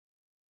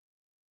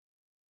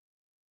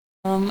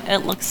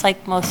It looks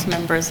like most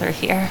members are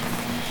here.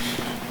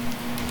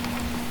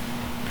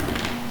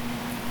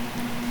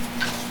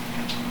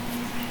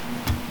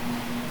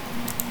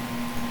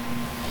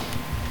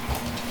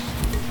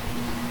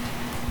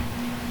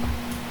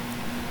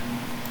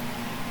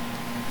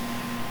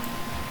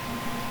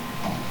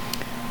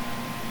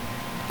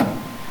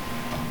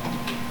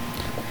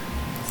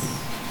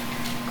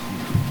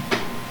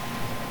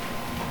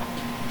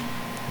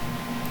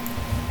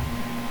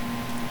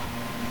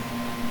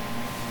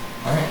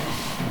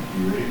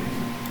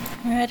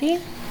 Ready?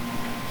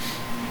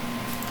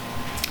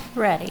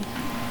 Ready.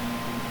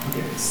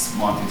 Okay, it's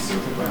Monty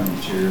Sokup. I'm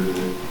the chair of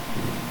the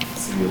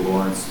City of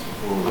Lawrence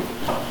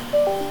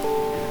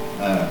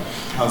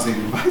Housing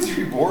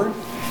Advisory Board.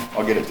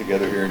 I'll get it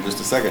together here in just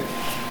a second.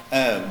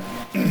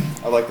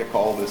 I'd like to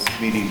call this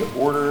meeting to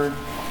order,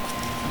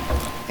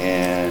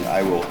 and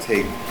I will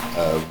take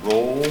a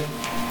roll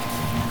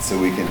so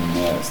we can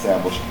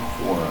establish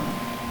a quorum.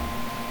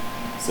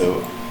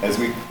 So as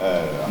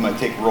I'm going to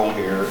take roll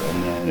here,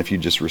 and then if you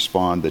just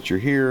respond that you're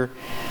here,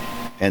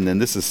 and then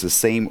this is the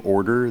same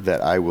order that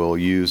I will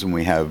use when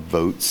we have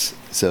votes.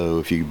 So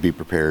if you be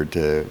prepared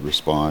to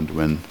respond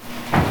when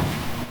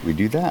we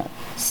do that.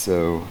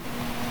 So,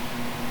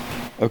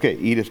 okay,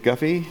 Edith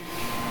Guffey.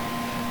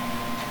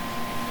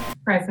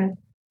 Present.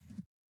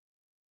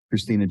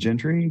 Christina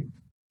Gentry.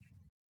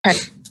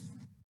 Present.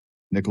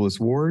 Nicholas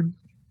Ward.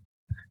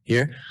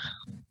 Here.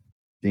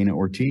 Dana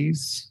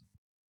Ortiz.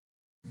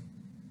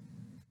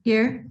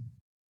 Here.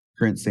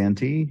 Trent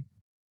Santee.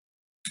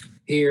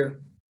 Here.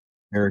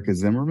 Erica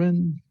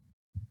Zimmerman.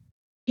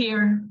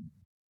 Here.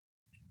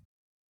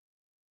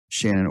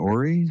 Shannon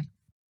Ori.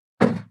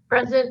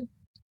 Present.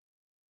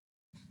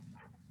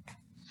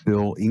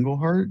 Phil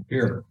Englehart.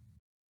 Here.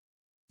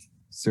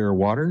 Sarah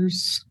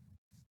Waters.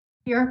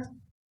 Here.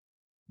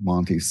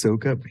 Monty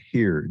Sokup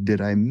here. Did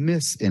I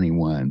miss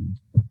anyone?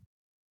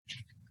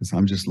 Because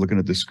I'm just looking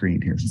at the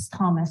screen here. It's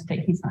Thomas, but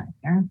he's not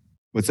here.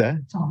 What's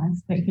that?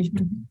 Thomas, but he's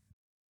not.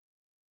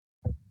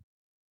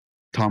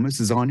 Thomas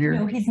is on here?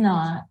 No, he's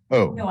not.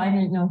 Oh. No, I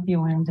didn't know if you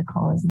wanted to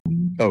call his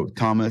name. Oh,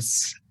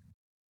 Thomas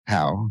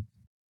Howe.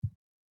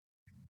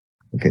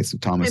 Okay, so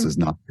Thomas is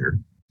not here.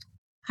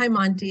 Hi,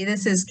 Monty.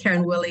 This is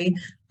Karen Willey.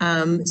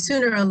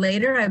 Sooner or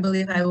later, I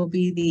believe I will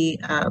be the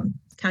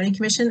County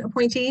Commission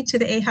appointee to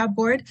the AHAB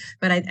board,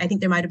 but I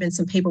think there might have been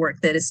some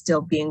paperwork that is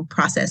still being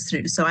processed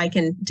through. So I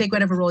can take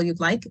whatever role you'd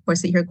like or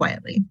sit here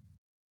quietly.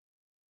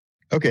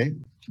 Okay,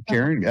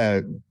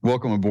 Karen,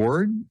 welcome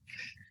aboard.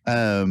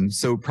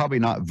 So probably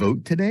not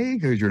vote today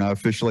because you're not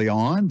officially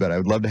on, but I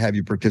would love to have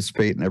you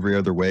participate in every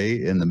other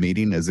way in the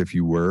meeting as if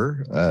you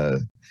were.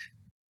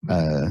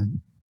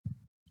 And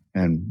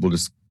we'll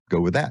just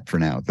go with that for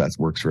now, if that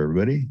works for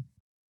everybody.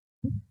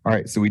 All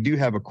right, so we do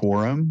have a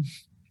quorum.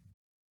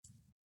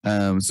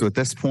 So at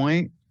this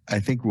point, I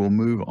think we'll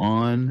move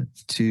on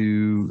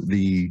to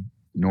the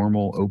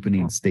normal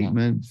opening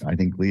statement. I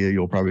think, Leah,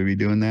 you'll probably be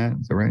doing that.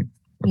 Is that right?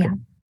 Okay. Yeah.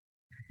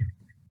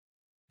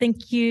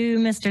 Thank you,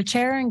 Mr.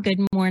 Chair, and good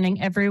morning,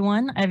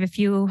 everyone. I have a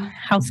few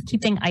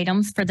housekeeping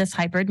items for this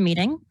hybrid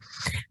meeting.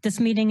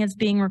 This meeting is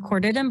being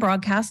recorded and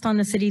broadcast on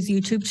the city's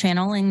YouTube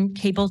channel and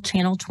cable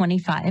channel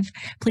 25.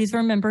 Please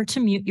remember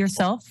to mute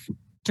yourself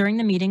during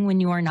the meeting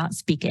when you are not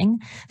speaking.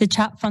 The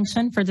chat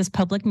function for this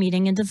public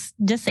meeting is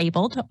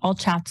disabled. All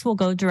chats will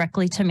go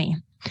directly to me.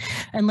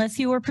 Unless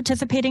you are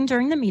participating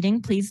during the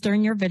meeting, please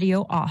turn your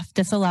video off.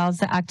 This allows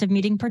the active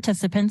meeting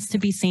participants to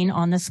be seen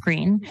on the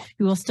screen.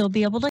 You will still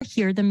be able to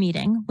hear the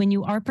meeting. When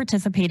you are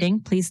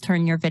participating, please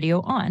turn your video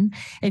on.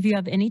 If you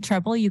have any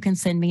trouble, you can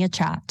send me a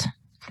chat.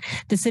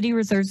 The city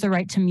reserves the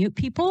right to mute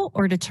people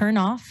or to turn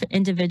off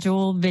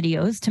individual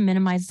videos to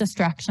minimize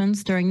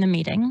distractions during the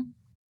meeting.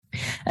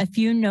 A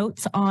few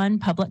notes on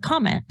public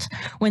comment.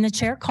 When the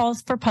chair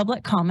calls for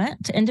public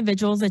comment,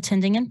 individuals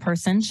attending in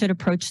person should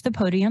approach the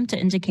podium to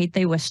indicate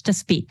they wish to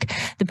speak.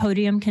 The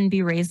podium can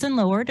be raised and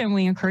lowered, and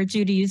we encourage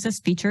you to use this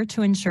feature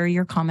to ensure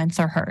your comments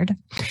are heard.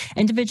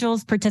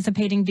 Individuals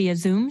participating via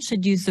Zoom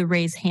should use the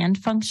raise hand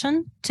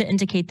function to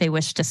indicate they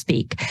wish to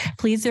speak.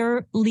 Please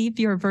leave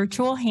your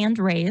virtual hand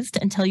raised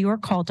until you are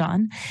called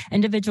on.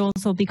 Individuals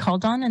will be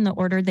called on in the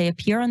order they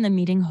appear on the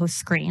meeting host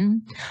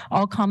screen.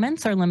 All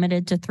comments are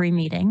limited to 3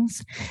 meetings.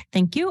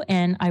 Thank you,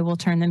 and I will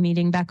turn the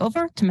meeting back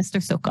over to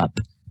Mr. Sokup.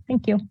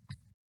 Thank you.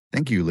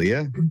 Thank you,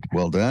 Leah.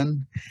 Well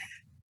done.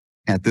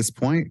 At this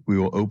point, we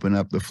will open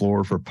up the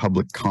floor for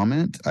public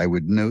comment. I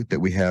would note that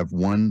we have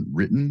one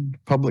written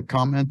public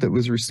comment that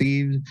was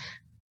received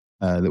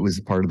that was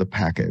part of the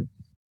packet.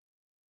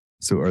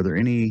 So are there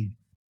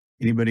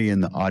anybody in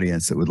the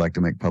audience that would like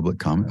to make public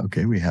comment?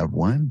 Okay, we have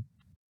one.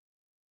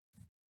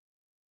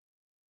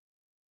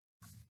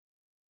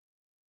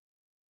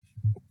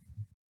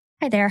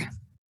 Hi there.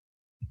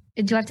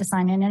 Did you have to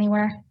sign in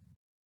anywhere?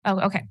 Oh,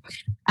 okay.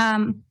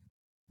 Some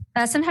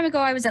time ago,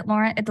 I was at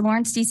the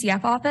Lawrence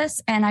DCF office,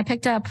 and I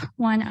picked up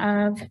one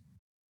of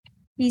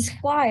these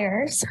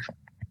flyers.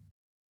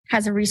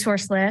 Has a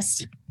resource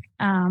list.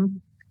 I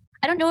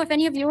don't know if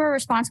any of you are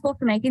responsible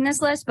for making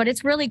this list, but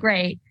it's really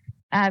great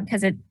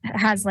because it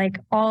has like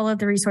all of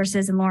the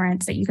resources in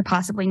Lawrence that you could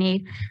possibly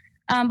need.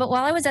 But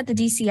while I was at the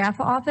DCF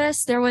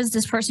office, there was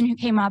this person who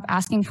came up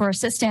asking for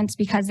assistance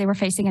because they were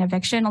facing an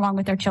eviction along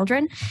with their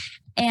children.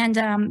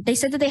 And they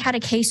said that they had a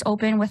case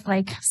open with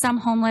like some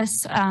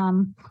homeless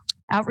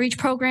outreach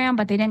program,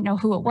 but they didn't know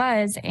who it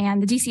was.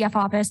 And the DCF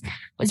office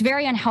was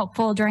very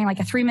unhelpful during like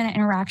a 3-minute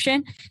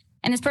interaction.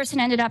 And this person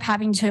ended up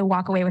having to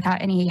walk away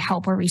without any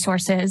help or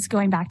resources,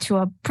 going back to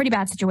a pretty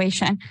bad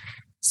situation.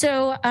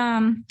 So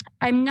I'm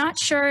not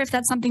sure if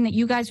that's something that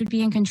you guys would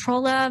be in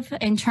control of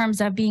in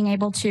terms of being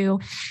able to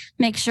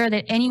make sure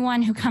that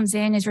anyone who comes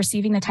in is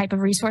receiving the type of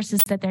resources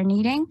that they're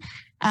needing.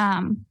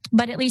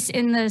 But at least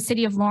in the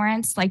city of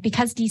Lawrence, like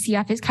because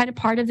DCF is kind of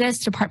part of this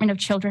Department of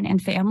Children and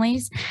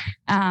Families,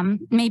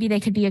 maybe they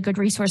could be a good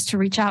resource to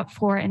reach out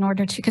for in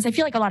order to, because I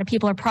feel like a lot of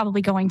people are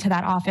probably going to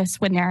that office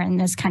when they're in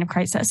this kind of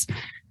crisis.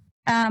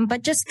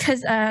 But just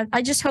because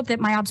I just hope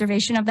that my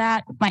observation of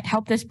that might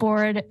help this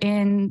board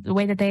in the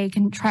way that they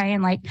can try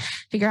and like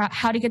figure out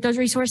how to get those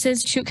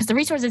resources to, because the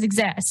resources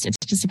exist. It's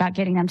just about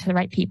getting them to the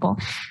right people.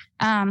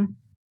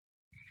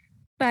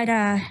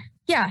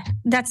 Yeah,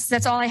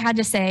 that's all I had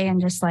to say.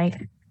 And just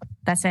like,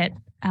 that's it.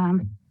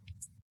 Have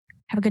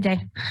a good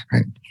day. All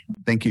right.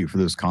 Thank you for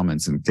those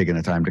comments and taking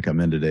the time to come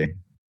in today.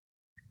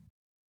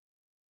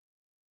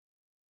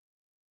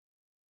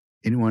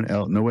 Anyone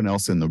else? No one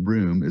else in the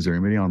room. Is there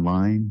anybody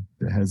online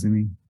that has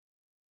any?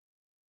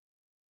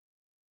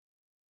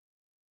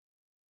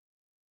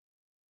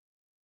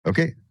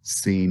 Okay,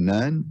 seeing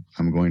none,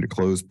 I'm going to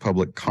close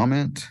public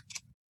comment.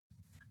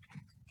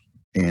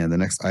 And the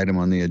next item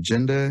on the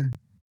agenda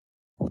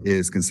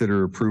is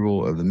consider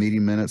approval of the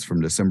meeting minutes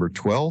from December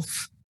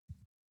 12th.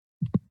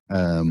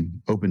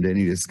 Open to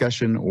any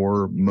discussion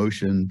or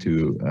motion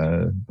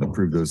to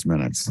approve those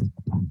minutes.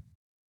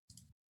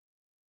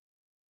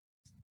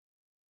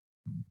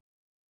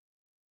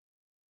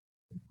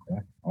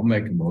 I'll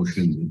make a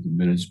motion that the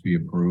minutes be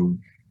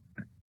approved.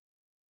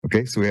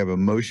 Okay, so we have a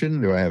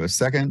motion. Do I have a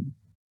second?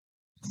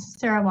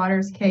 Sarah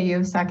Waters,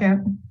 KU,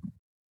 second.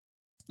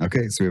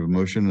 Okay, so we have a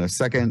motion and a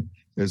second.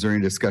 Is there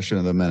any discussion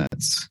of the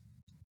minutes?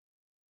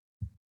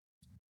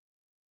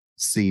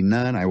 See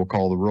none, I will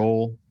call the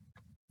roll.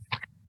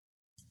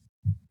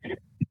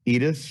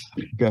 Edith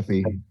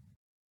Guffey.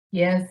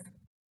 Yes.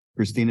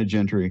 Christina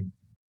Gentry.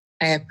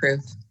 I approve.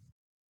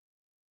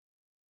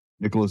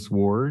 Nicholas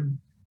Ward.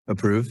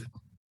 Approve.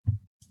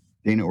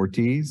 Dana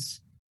Ortiz.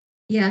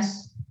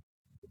 Yes.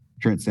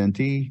 Trent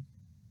Santee.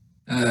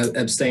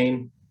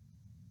 Abstain.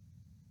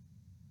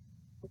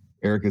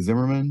 Erica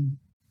Zimmerman.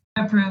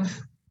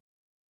 Approve.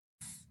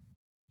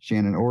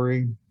 Shannon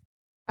Ori.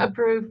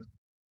 Approve.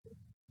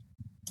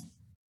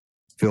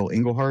 Phil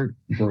Englehart.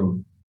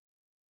 Approved.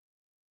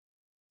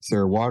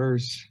 Sarah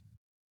Waters.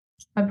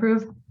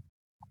 Approve.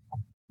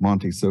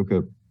 Monty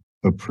Soka.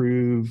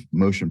 Approve.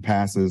 Motion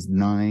passes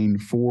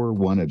 9-4,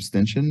 1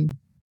 abstention.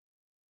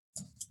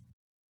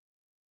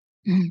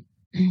 I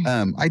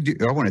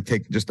want to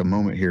take just a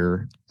moment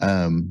here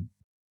I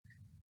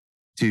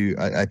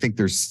think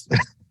there's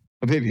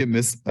maybe a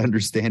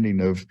misunderstanding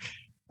of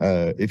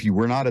if you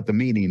were not at the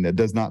meeting, that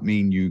does not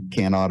mean you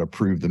cannot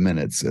approve the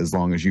minutes as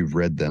long as you've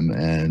read them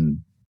and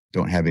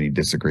don't have any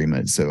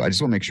disagreement. So I just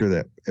want to make sure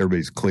that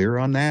everybody's clear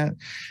on that.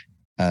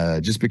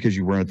 Just because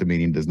you weren't at the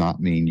meeting does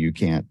not mean you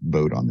can't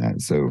vote on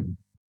that. So,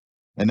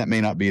 and that may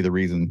not be the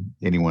reason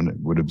anyone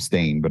would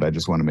abstain, but I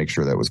just want to make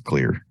sure that was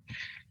clear.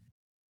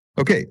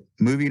 Okay,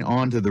 moving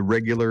on to the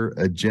regular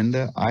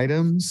agenda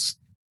items.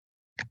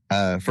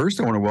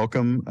 First, I want to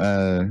welcome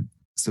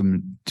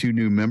two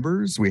new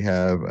members. We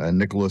have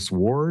Nicholas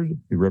Ward,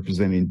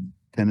 representing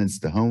tenants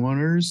to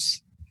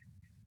homeowners.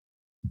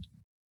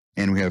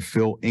 And we have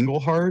Phil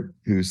Englehart,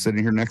 who's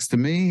sitting here next to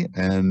me.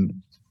 And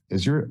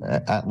is your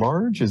at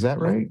large? Is that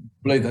right? I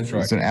believe that's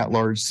right. It's an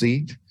at-large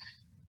seat.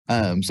 So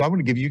I'm going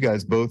to give you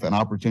guys both an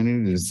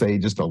opportunity to say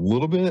just a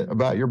little bit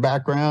about your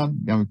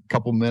background, a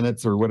couple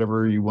minutes or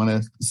whatever you want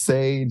to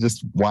say,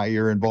 just why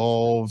you're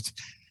involved.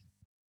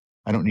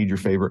 I don't need your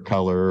favorite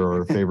color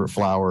or favorite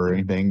flower or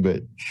anything,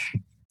 but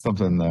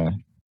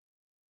something.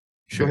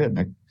 Sure. Go ahead,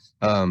 Nick.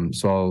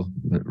 So I'll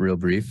real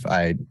brief.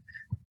 I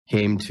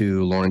came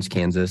to Lawrence,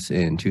 Kansas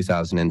in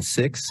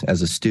 2006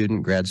 as a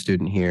student, grad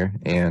student here.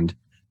 And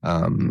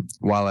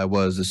while I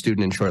was a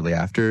student and shortly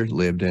after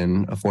lived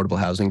in affordable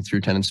housing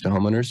through tenants to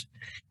homeowners.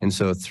 And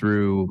so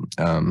through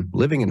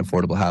living in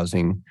affordable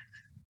housing,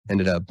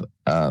 ended up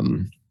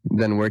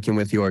then working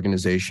with the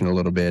organization a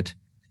little bit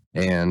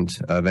and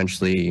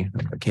eventually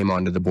came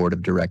onto the board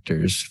of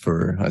directors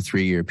for a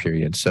 3-year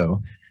period.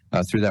 So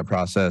through that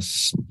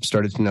process,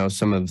 started to know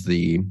some of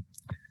the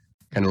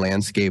kind of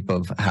landscape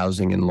of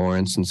housing in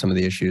Lawrence and some of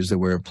the issues that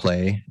were at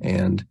play.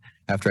 And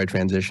after I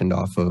transitioned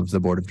off of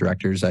the board of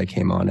directors, I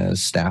came on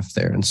as staff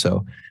there. And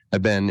so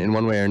I've been in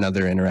one way or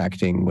another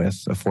interacting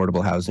with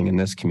affordable housing in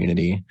this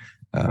community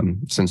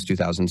since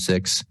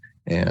 2006.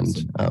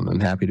 And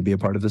I'm happy to be a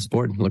part of this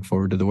board and look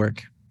forward to the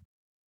work.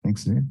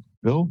 Thanks, Nick.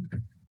 Bill?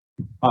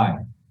 Hi.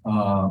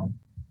 My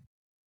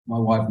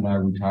wife and I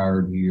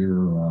retired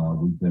here.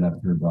 We've been up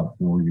here about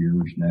 4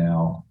 years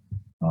now.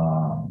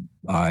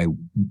 I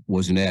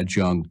was an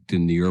adjunct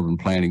in the urban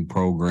planning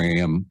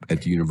program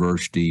at the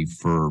university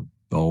for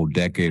a whole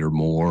decade or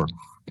more.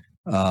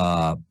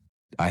 I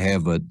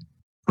have a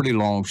pretty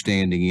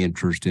long-standing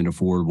interest in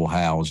affordable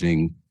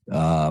housing.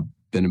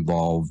 Been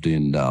involved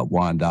in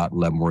Wyandotte and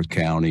Leavenworth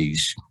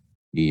counties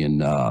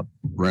in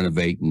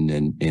renovating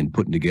and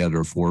putting together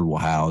affordable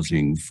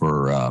housing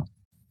for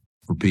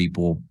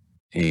people,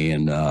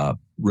 and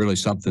really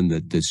something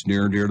that's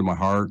near and dear to my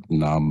heart.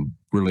 And I'm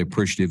really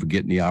appreciative of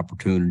getting the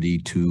opportunity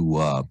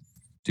to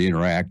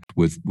interact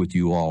with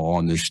you all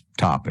on this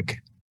topic.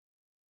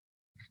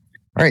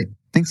 All right.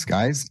 Thanks,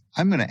 guys.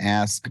 I'm going to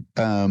ask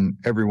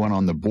everyone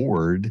on the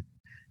board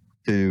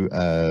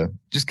to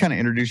just kind of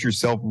introduce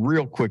yourself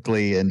real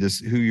quickly and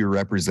just who you're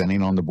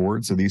representing on the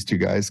board, so these two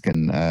guys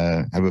can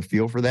have a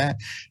feel for that.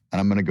 And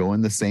I'm going to go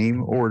in the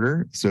same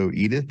order. So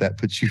Edith, that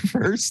puts you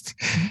first.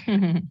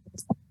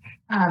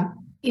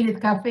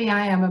 Edith Guffey,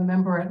 I am a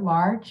member at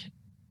large.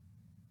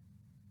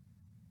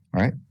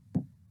 All right.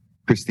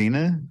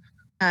 Christina.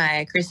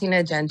 Hi,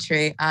 Christina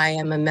Gentry. I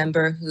am a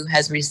member who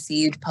has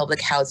received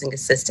public housing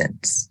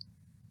assistance.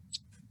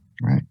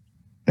 All right.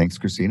 Thanks,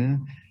 Christina.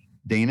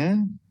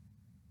 Dana.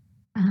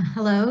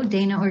 Hello,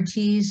 Dana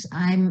Ortiz.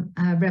 I'm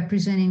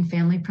representing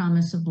Family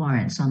Promise of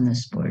Lawrence on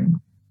this board.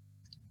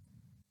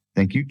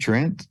 Thank you,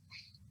 Trent.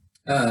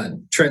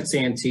 Trent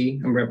Santee.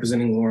 I'm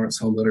representing Lawrence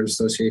Home Builders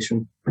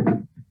Association.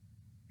 All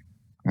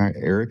right,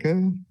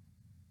 Erica.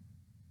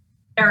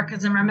 Erica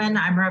Zimmerman,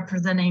 I'm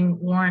representing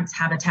Lawrence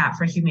Habitat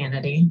for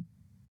Humanity.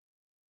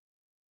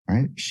 All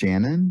right,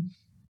 Shannon.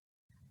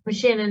 I'm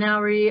Shannon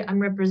Lowry. I'm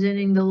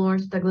representing the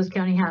Lawrence Douglas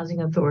County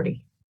Housing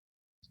Authority.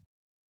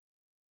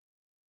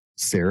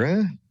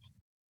 Sarah.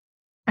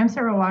 I'm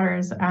Sarah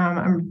Waters.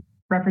 I'm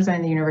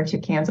representing the University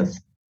of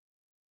Kansas.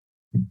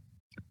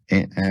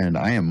 And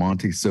I am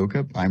Monty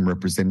Sokup. I'm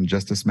representing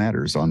Justice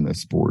Matters on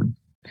this board.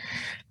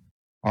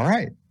 All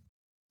right.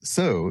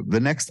 So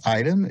the next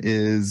item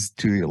is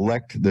to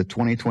elect the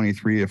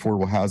 2023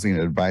 Affordable Housing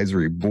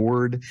Advisory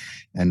Board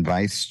and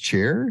Vice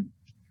Chair.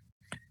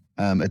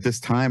 At this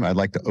time, I'd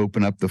like to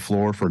open up the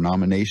floor for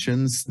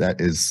nominations.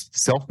 That is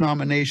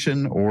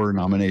self-nomination or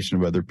nomination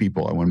of other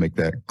people. I want to make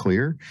that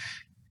clear.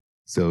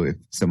 So if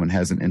someone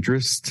has an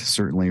interest,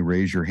 certainly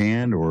raise your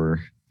hand or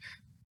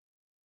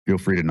feel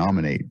free to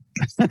nominate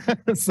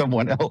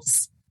someone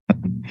else.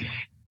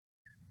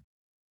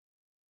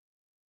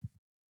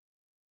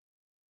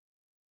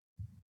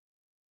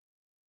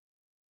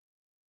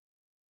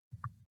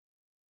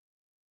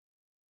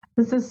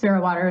 This is Sarah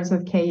Waters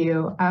with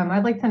KU.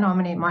 I'd like to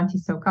nominate Monty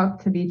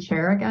Sokup to be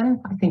chair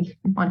again. I think,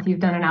 Monty,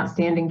 you've done an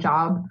outstanding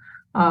job,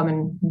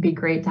 and it'd be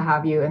great to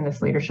have you in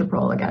this leadership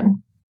role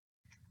again.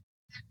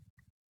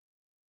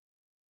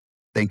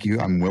 Thank you.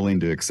 I'm willing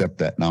to accept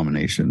that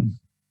nomination.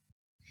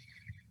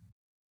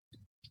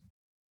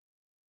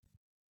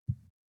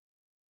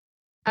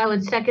 I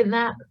would second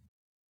that.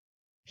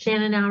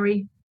 Shannon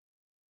Lowry.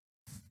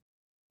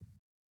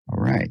 All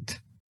right.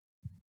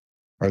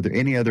 Are there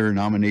any other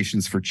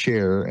nominations for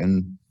chair?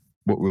 And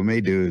what we may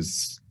do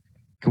is,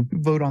 can we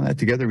vote on that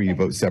together, or will you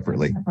vote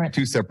separately?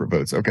 Two separate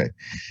votes. Okay.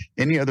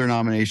 Any other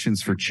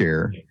nominations for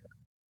chair?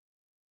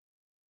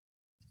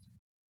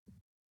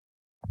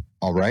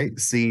 All right.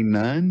 Seeing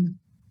none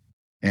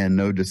and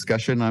no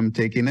discussion, I'm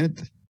taking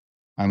it.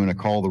 I'm going to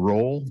call the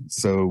roll.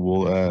 So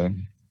we'll,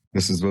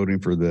 this is voting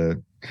for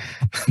the,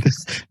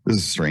 this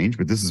is strange,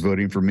 but this is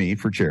voting for me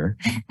for chair.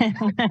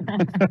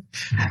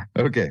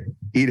 Okay.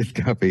 Edith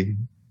Guffey.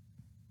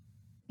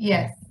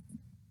 Yes.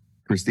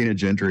 Christina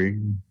Gentry.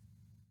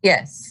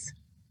 Yes.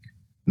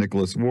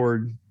 Nicholas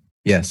Ward.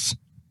 Yes.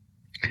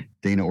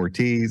 Dana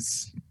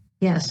Ortiz.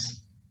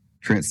 Yes.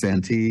 Trent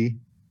Santee.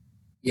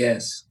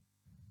 Yes.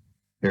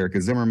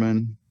 Erica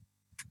Zimmerman.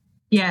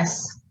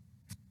 Yes.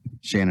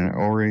 Shannon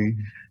Ori.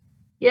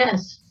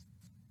 Yes.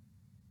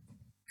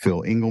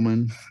 Phil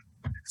Engelman.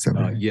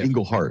 Yes.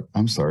 Engelhart.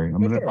 I'm sorry.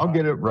 I'll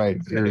get it right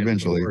here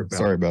eventually.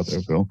 Sorry about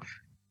that, Phil.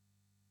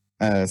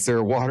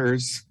 Sarah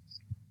Waters.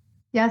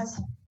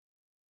 Yes.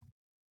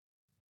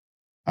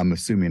 I'm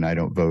assuming I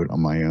don't vote on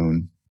my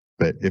own,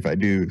 but if I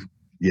do,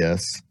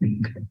 yes.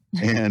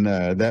 And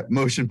that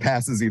motion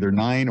passes either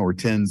 9 or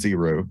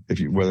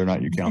 10-0, whether or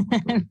not you count.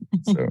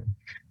 So,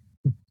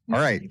 all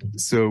right.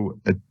 So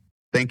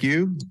thank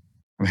you.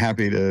 I'm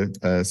happy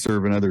to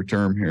serve another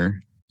term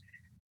here.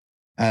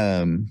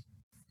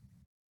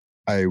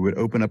 I would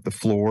open up the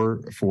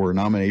floor for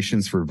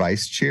nominations for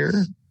vice chair.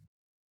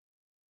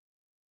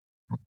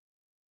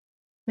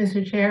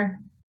 Mr. Chair,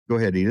 Go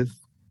ahead, Edith.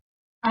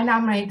 I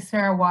nominate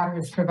Sarah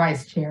Waters for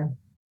vice chair.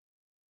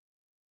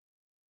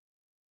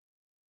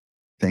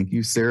 Thank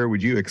you, Sarah.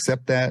 Would you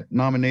accept that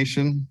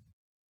nomination?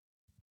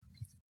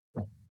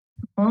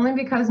 Only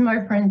because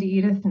my friend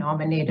Edith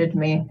nominated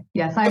me.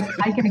 Yes, I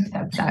can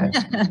accept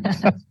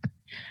that.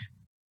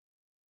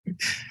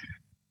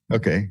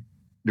 Okay.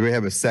 Do we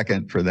have a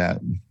second for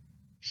that?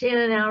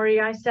 Shannon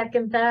Lowry, I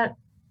second that.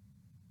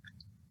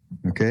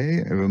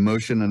 Okay, I have a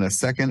motion and a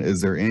second. Is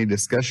there any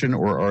discussion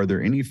or are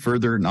there any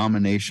further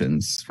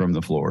nominations from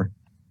the floor?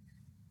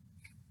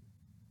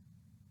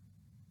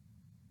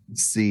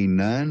 Seeing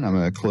none, I'm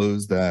going to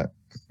close that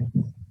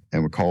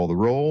and we'll call the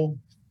roll.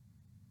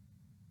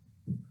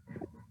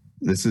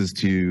 This is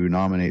to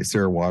nominate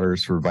Sarah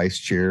Waters for vice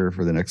chair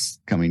for the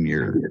next coming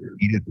year.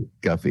 Edith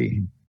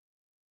Guffey.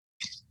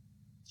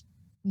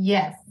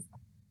 Yes.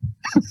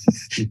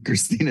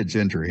 Christina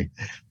Gentry.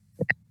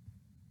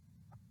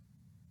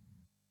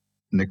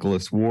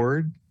 Nicholas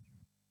Ward.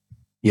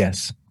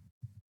 Yes.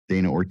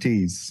 Dana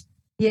Ortiz.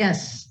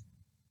 Yes.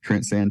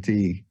 Trent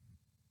Santee.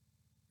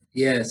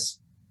 Yes.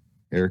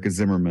 Erica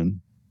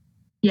Zimmerman.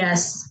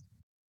 Yes.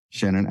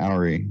 Shannon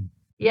Oury.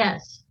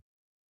 Yes.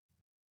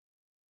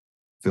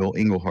 Phil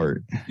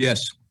Englehart.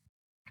 Yes.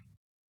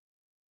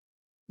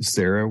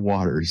 Sarah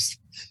Waters.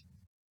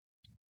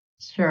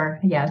 Sure,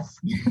 yes.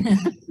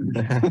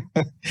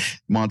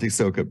 Monty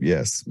Sokup,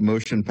 yes.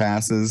 Motion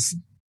passes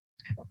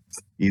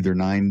either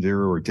 9-0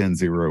 or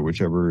 10-0,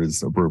 whichever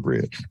is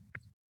appropriate.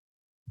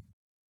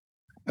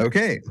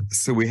 Okay,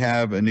 so we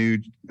have a new,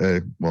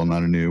 well,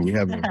 not a new, we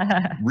have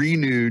a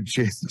renewed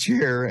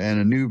chair and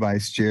a new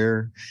vice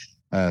chair.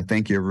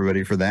 Thank you,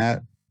 everybody, for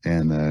that,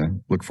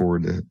 and look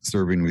forward to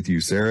serving with you,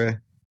 Sarah.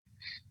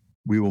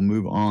 We will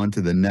move on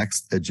to the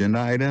next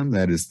agenda item.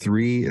 That is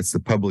 3. It's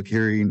the public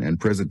hearing and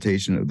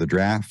presentation of the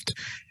draft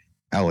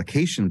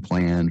allocation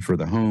plan for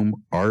the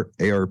home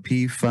ARP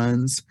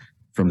funds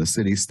from the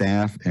city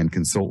staff and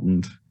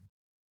consultant.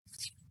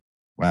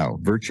 Wow,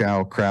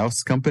 Virchow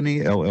Kraus Company,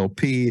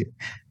 LLP.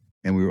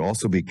 And we will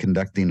also be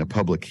conducting a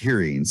public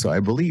hearing. So I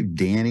believe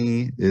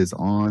Danny is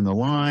on the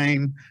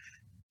line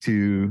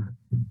to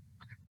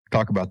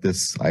talk about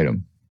this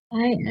item.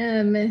 I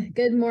am.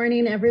 Good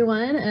morning,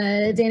 everyone.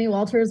 Danny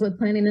Walters with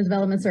Planning and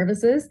Development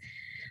Services.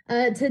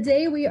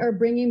 Today, we are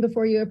bringing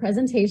before you a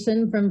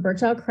presentation from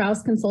Virchow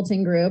Kraus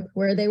Consulting Group,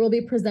 where they will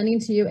be presenting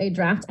to you a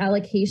draft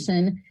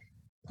allocation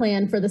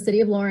plan for the City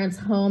of Lawrence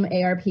home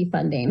ARP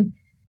funding.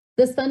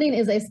 This funding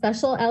is a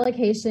special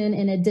allocation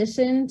in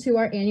addition to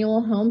our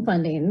annual home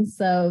funding.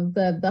 So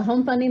the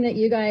home funding that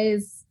you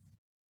guys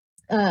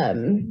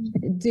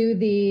do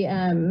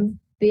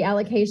the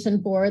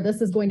allocation for,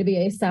 this is going to be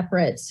a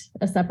separate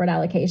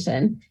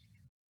allocation.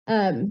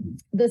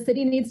 The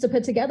city needs to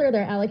put together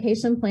their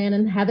allocation plan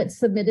and have it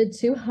submitted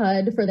to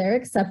HUD for their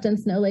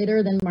acceptance no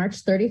later than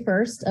March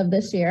 31st of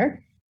this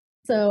year.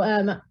 So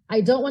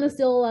I don't want to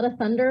steal a lot of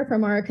thunder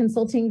from our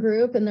consulting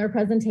group in their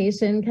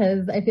presentation,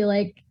 because I feel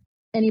like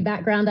any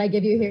background I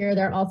give you here,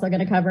 they're also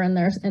going to cover in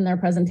their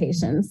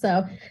presentation.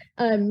 So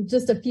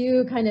just a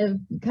few kind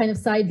of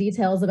side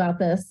details about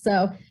this.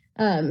 So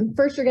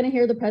first, you're going to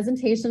hear the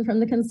presentation from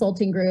the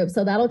consulting group.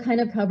 So that'll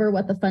kind of cover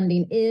what the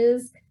funding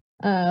is,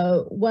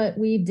 what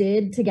we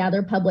did to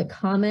gather public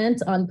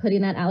comment on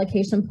putting that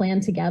allocation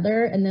plan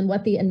together, and then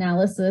what the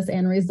analysis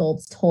and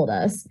results told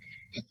us.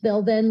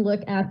 They'll then look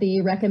at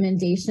the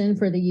recommendation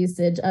for the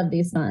usage of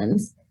these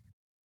funds.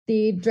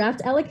 The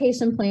draft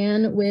allocation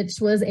plan, which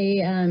was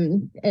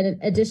an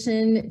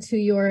addition to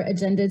your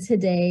agenda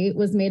today,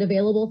 was made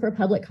available for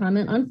public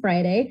comment on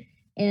Friday.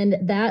 And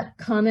that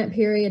comment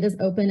period is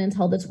open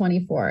until the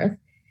 24th.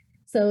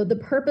 So the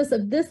purpose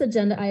of this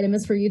agenda item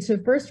is for you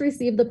to first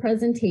receive the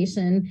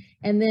presentation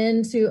and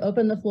then to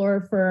open the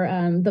floor for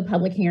the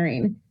public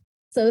hearing.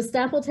 So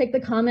staff will take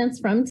the comments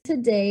from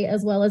today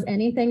as well as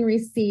anything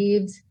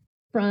received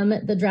from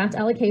the draft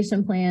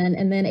allocation plan,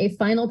 and then a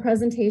final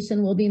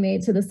presentation will be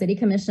made to the City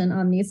Commission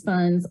on these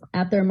funds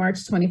at their March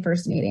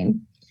 21st meeting.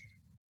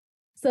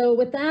 So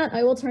with that,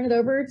 I will turn it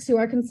over to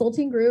our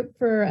consulting group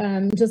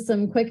for just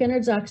some quick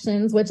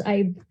introductions, which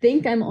I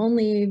think I'm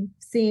only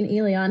seeing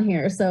Ely on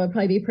here, so it'll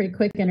probably be pretty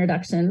quick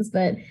introductions.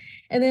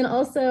 And then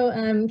also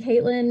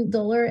Caitlin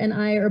Doler and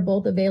I are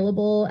both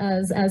available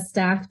as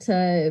staff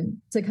to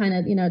kind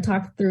of,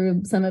 talk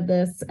through some of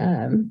this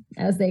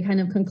as they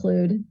kind of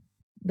conclude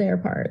their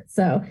part.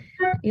 So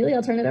Ely,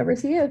 I'll turn it over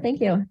to you.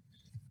 Thank you.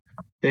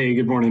 Hey,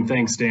 good morning.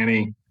 Thanks,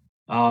 Danny.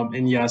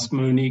 And yes,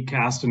 Monique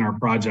Caston, our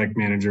project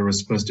manager, was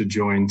supposed to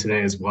join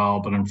today as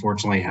well, but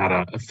unfortunately had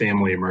a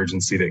family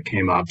emergency that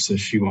came up, so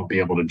she won't be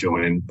able to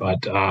join.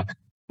 But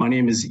my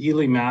name is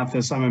Ely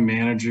Mathis. I'm a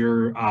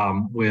manager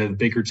with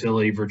Baker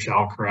Tilly,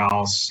 Virchow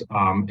Kraus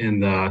in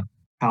the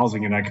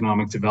Housing and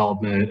Economic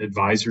Development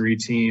Advisory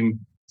Team.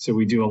 So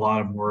we do a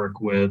lot of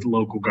work with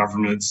local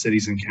governments,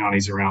 cities and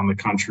counties around the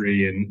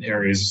country in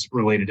areas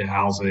related to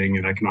housing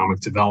and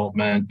economic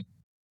development.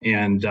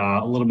 And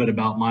a little bit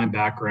about my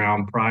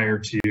background. Prior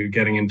to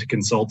getting into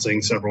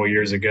consulting several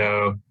years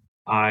ago,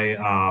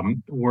 I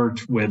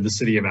worked with the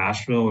city of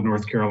Asheville in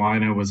North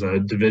Carolina, was a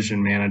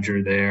division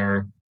manager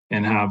there,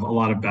 and have a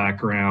lot of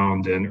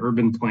background in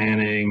urban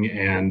planning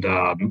and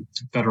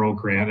federal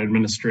grant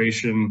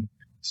administration.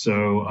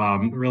 So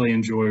really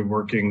enjoy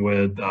working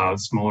with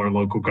smaller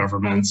local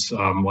governments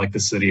like the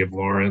city of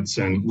Lawrence,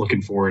 and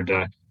looking forward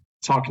to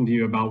talking to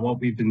you about what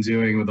we've been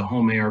doing with the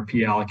home ARP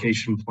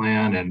allocation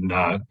plan and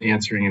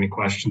answering any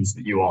questions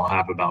that you all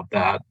have about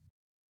that.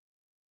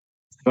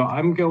 So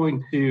I'm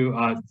going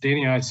to,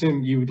 Danny, I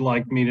assume you would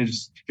like me to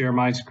just share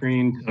my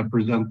screen to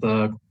present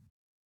the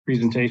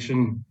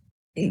presentation?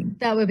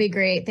 That would be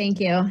great. Thank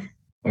you.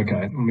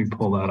 Okay, let me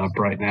pull that up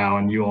right now,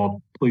 and you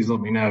all please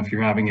let me know if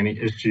you're having any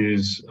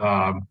issues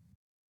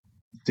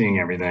seeing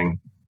everything.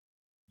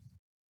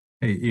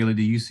 Hey, Ely,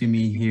 do you see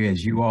me here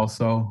as you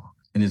also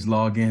in this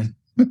login?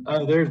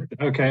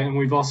 Okay, and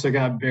we've also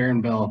got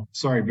Baron Bell.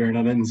 Sorry, Baron,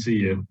 I didn't see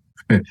you.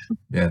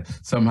 Yeah,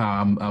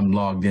 somehow I'm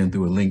logged in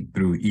through a link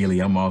through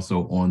Ely. I'm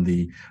also on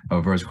the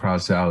Verse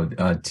Cross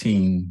Out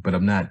team, but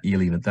I'm not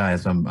Ely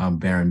Matthias. I'm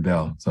Baron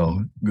Bell.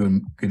 So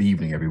good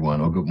evening,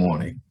 everyone, or good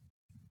morning.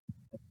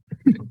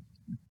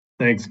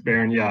 Thanks,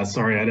 Baron. Yeah,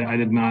 sorry, I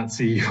did not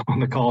see you on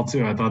the call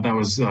too. I thought that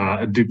was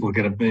a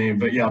duplicate of me.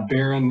 But yeah,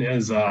 Baron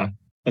is a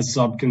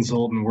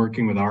sub-consultant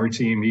working with our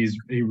team.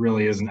 He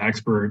really is an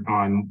expert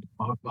on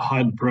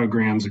HUD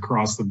programs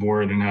across the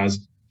board and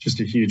has just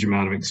a huge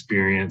amount of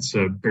experience.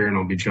 So Baron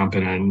will be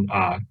jumping in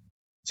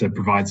to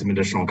provide some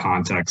additional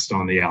context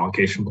on the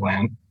allocation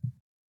plan.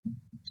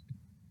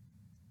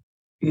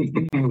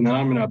 And then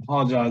I'm going to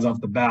apologize off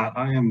the bat.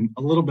 I am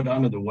a little bit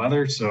under the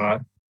weather, so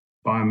if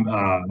I'm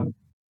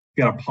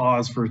got to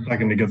pause for a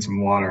second to get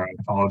some water, I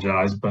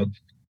apologize. But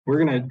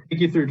we're going to take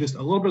you through just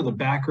a little bit of the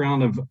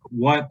background of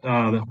what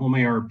the Home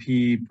ARP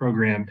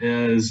program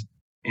is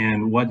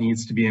and what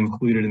needs to be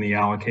included in the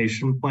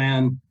allocation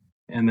plan,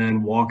 and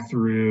then walk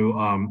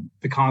through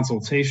the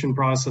consultation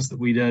process that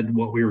we did,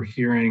 what we were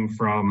hearing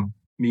from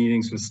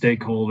meetings with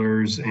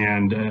stakeholders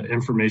and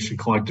information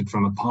collected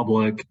from the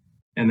public,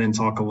 and then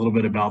talk a little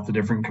bit about the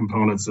different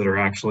components that are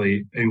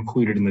actually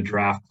included in the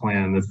draft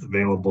plan that's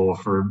available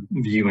for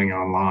viewing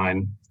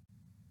online.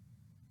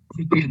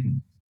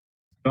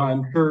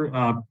 I'm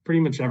sure pretty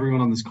much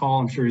everyone on this call,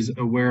 I'm sure, is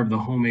aware of the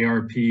Home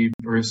ARP,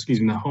 or excuse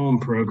me, the HOME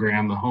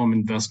program, the Home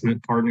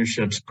Investment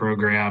Partnerships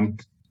program.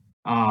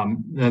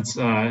 That's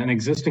an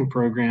existing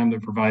program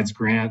that provides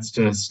grants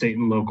to state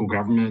and local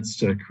governments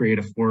to create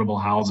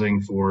affordable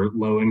housing for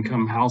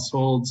low-income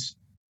households.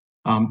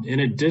 In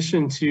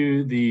addition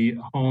to the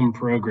HOME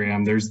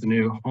program, there's the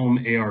new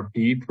Home ARP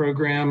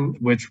program,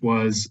 which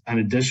was an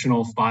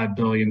additional $5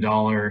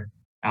 billion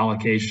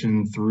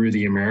allocation through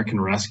the American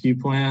Rescue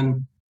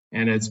Plan.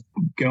 And it's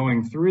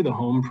going through the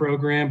HOME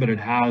program, but it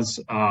has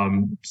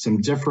some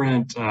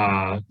different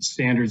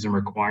standards and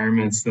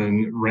requirements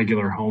than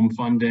regular home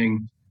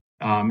funding.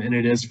 And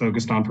it is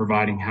focused on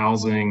providing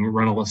housing,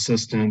 rental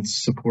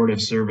assistance,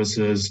 supportive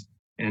services,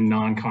 and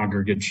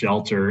non-congregate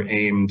shelter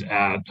aimed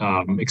at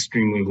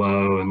extremely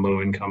low and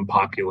low-income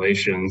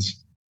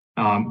populations.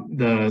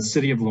 The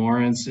city of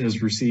Lawrence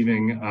is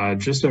receiving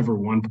just over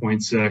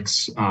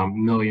 $1.6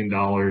 million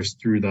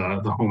through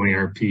the Home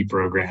ARP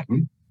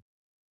program.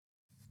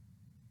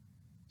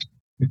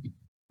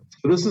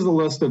 So this is a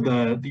list of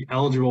the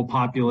eligible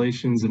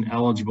populations and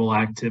eligible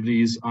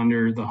activities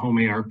under the Home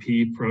ARP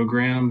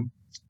program.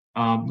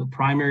 The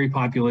primary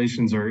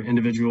populations are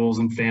individuals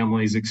and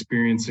families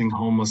experiencing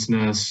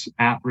homelessness,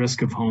 at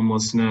risk of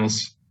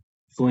homelessness,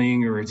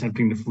 fleeing or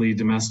attempting to flee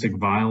domestic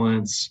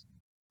violence,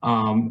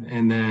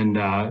 and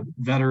then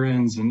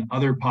veterans and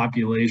other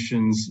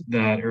populations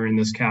that are in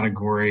this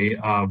category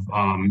of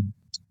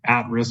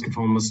at risk of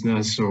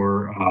homelessness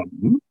or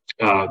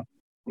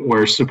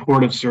where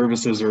supportive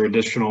services or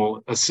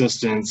additional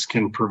assistance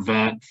can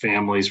prevent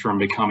families from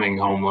becoming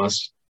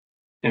homeless.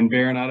 And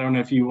Baron, I don't know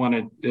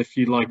if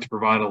you'd like to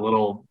provide a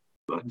little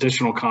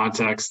additional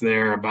context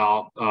there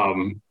about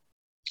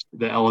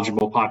the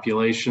eligible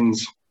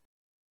populations.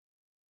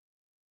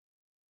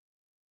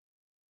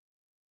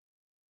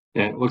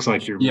 Yeah, it looks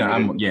like you're.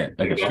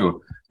 Okay, sure.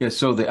 Yeah,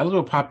 so the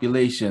eligible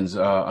populations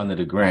under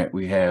the grant,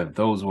 we have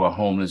those who are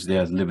homeless,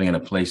 they're living in a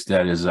place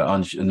that is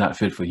not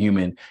fit for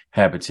human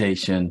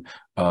habitation.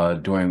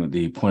 During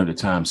the point in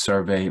time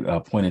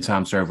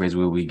surveys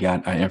where we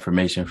got our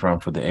information from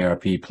for the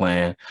ARP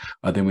plan.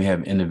 Then we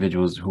have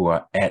individuals who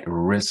are at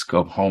risk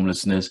of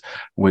homelessness,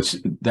 which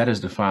that is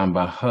defined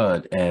by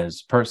HUD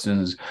as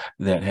persons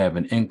that have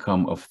an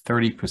income of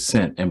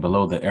 30% and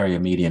below the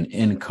area median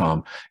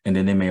income. And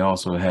then they may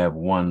also have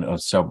one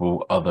of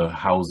several other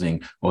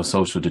housing or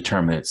social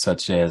determinants,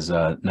 such as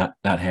not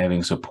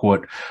having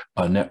support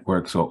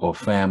networks or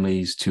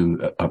families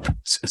to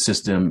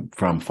assist them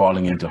from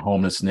falling into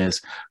homelessness.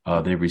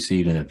 They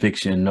received an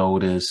eviction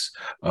notice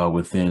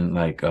within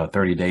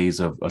 30 days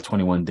of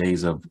 21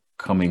 days of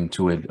coming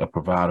to a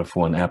provider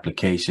for an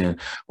application,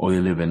 or they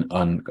live in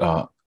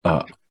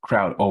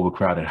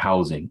overcrowded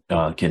housing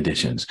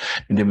conditions.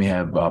 And then we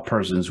have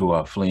persons who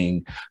are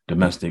fleeing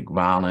domestic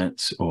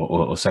violence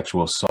or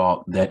sexual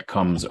assault. That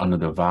comes under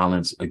the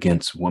Violence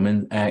Against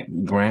Women Act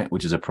grant,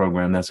 which is a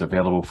program that's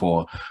available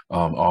for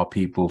all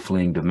people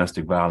fleeing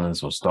domestic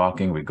violence or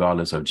stalking,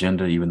 regardless of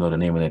gender, even though the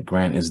name of that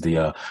grant is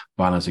the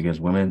Violence Against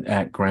Women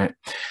Act grant.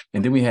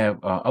 And then we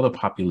have other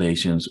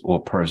populations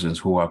or persons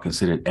who are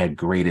considered at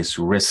greatest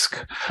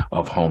risk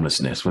of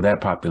homelessness. For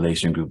that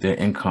population group, their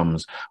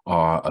incomes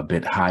are a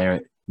bit higher.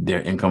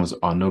 Their incomes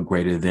are no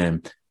greater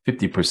than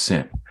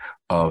 50%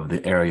 of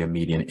the area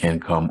median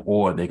income,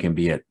 or they can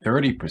be at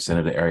 30%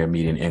 of the area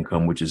median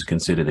income, which is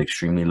considered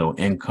extremely low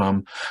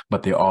income,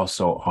 but they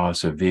also are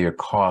severe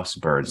cost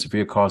burden.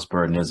 Severe cost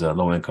burden is a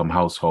low income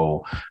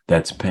household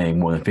that's paying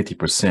more than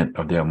 50%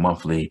 of their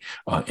monthly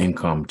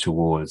income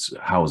towards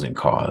housing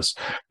costs.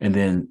 And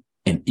then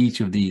in each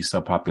of these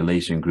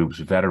subpopulation groups,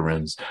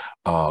 veterans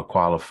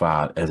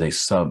qualify as a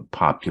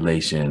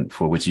subpopulation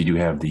for which you do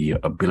have the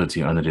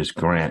ability under this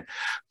grant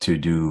to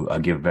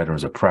give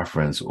veterans a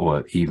preference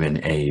or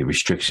even a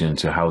restriction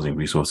to housing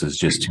resources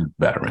just to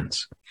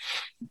veterans.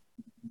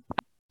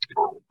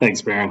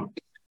 Thanks, Baron.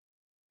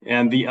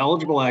 And the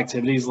eligible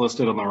activities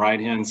listed on the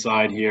right-hand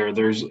side here,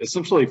 there's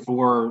essentially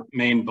 4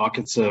 main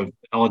buckets of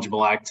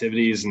eligible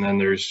activities, and then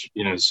there's,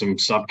 some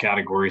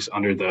subcategories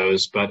under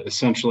those. But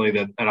essentially,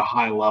 that at a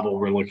high level,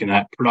 we're looking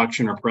at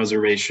production or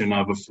preservation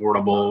of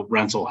affordable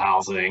rental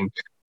housing,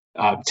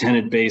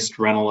 tenant-based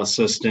rental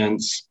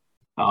assistance,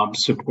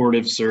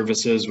 supportive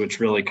services,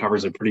 which really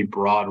covers a pretty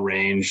broad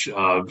range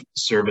of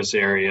service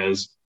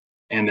areas,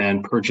 and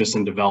then purchase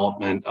and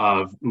development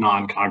of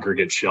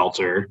non-congregate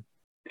shelter.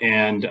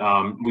 And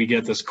we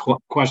get this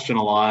question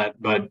a lot,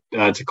 but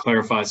to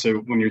clarify, so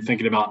when you're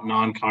thinking about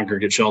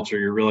non-congregate shelter,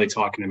 you're really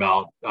talking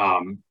about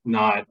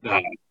not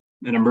an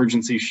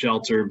emergency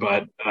shelter,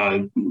 but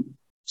a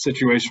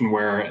situation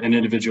where an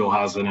individual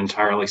has an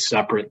entirely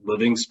separate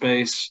living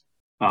space.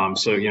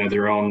 So,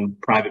 their own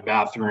private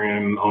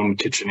bathroom, own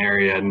kitchen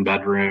area and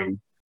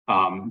bedroom.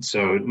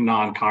 So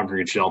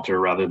non-congregate shelter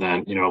rather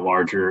than, a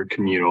larger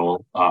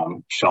communal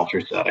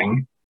shelter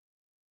setting.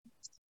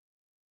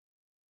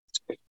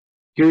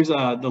 Here's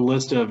the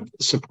list of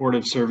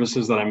supportive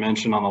services that I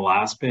mentioned on the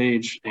last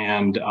page,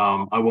 and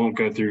I won't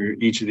go through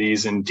each of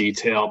these in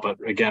detail, but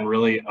again,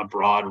 really a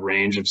broad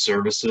range of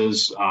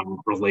services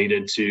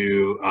related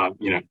to,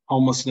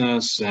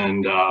 homelessness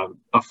and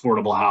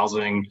affordable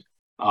housing.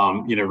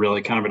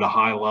 Really kind of at a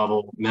high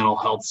level, mental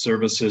health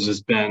services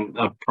has been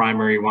a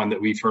primary one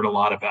that we've heard a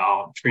lot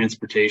about.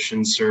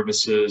 Transportation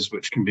services,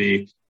 which can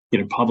be,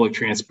 public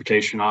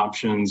transportation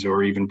options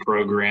or even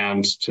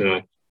programs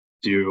to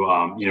do,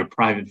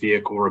 private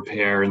vehicle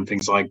repair and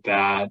things like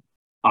that.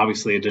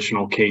 Obviously,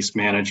 additional case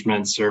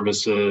management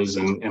services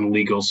and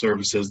legal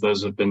services,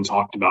 those have been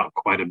talked about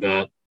quite a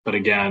bit. But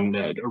again,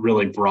 a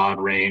really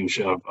broad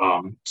range of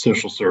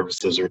social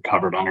services are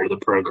covered under the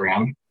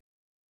program.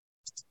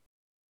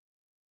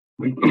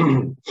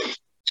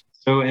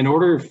 So in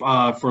order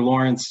for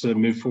Lawrence to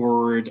move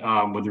forward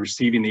with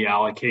receiving the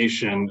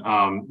allocation,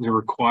 they're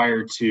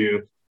required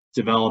to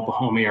develop a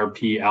home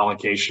ARP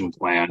allocation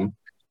plan.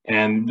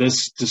 And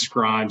this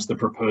describes the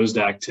proposed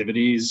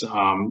activities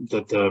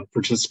that the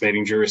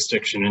participating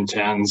jurisdiction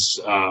intends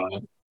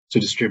to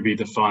distribute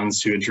the funds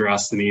to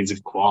address the needs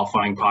of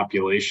qualifying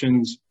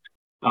populations.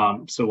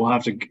 So we'll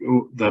have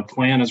to, the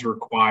plan is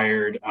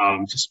required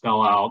to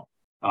spell out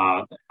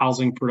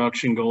housing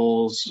production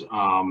goals,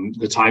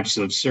 the types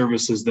of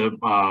services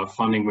that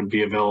funding would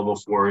be available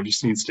for. It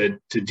just needs to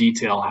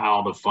detail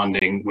how the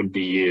funding would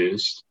be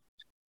used.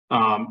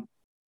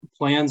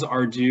 Plans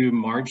are due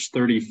March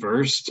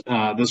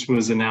 31st. This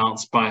was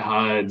announced by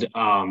HUD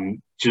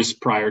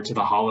just prior to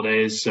the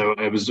holidays, so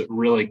it was a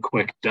really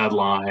quick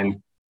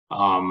deadline,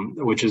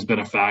 which has been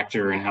a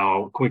factor in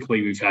how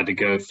quickly we've had to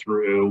go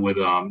through with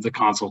the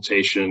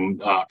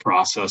consultation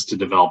process to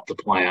develop the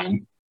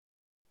plan.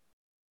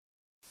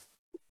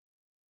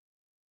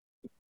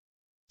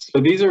 So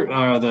these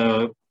are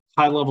the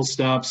high-level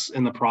steps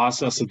in the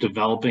process of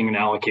developing an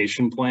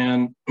allocation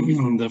plan.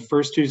 The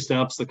first 2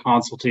 steps, the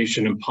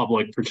consultation and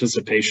public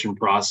participation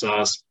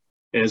process,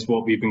 is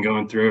what we've been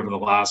going through over the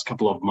last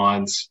couple of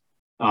months.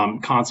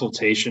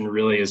 Consultation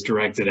really is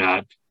directed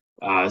at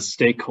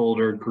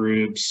stakeholder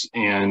groups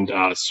and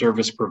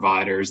service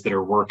providers that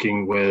are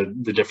working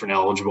with the different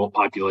eligible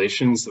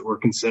populations that we're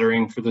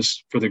considering for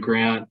the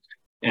grant.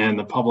 And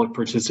the public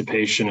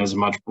participation is a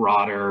much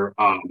broader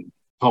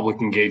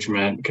public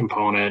engagement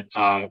component.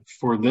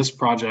 For this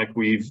project,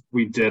 we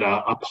did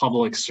a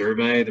public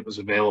survey that was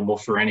available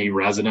for any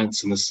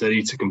residents in the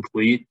city to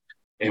complete,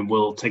 and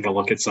we'll take a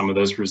look at some of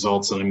those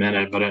results in a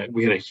minute, but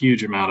we had a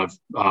huge amount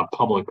of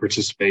public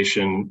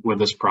participation with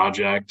this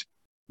project.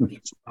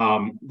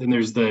 Then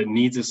there's the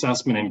needs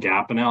assessment and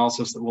gap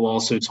analysis that we'll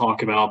also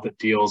talk about that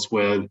deals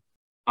with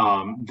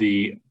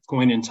the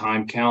point in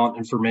time count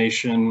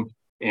information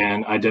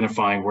and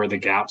identifying where the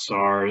gaps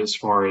are as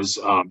far as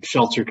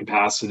shelter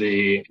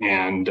capacity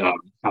and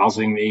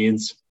housing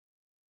needs.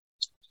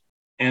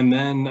 And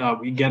then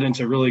we get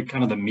into really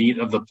kind of the meat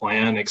of the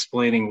plan,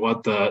 explaining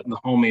what the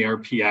home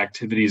ARP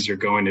activities are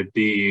going to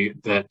be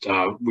that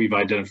we've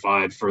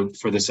identified for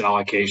this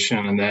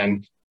allocation, and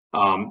then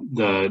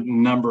the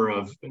number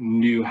of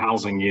new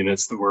housing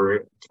units that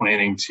we're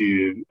planning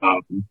to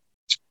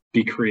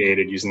be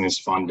created using this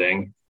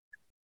funding.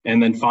 And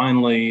then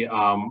finally,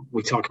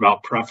 we talk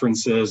about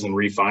preferences and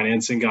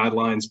refinancing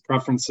guidelines.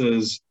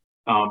 Preferences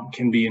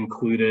can be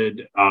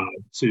included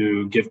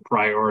to give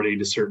priority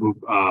to certain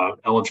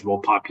eligible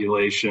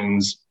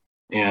populations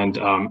And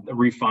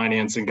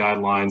refinancing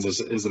guidelines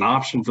is an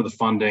option for the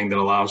funding that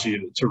allows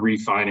you to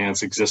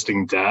refinance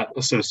existing debt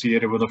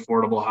associated with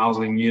affordable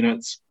housing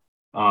units.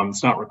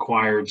 It's not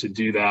required to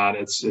do that.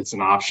 It's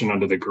an option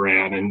under the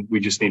grant, and we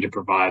just need to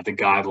provide the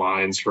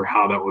guidelines for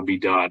how that would be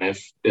done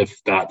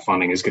if that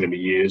funding is going to be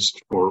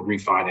used for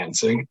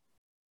refinancing.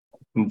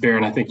 And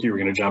Baron, I think you were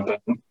going to jump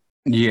in.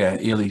 Yeah,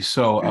 Ely.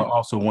 So I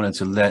also wanted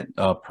to let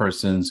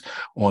persons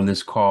on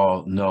this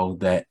call know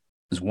that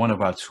is one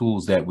of our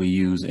tools that we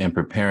use in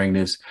preparing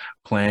this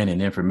plan, and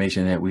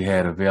information that we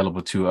had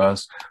available to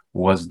us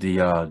was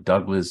the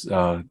Douglas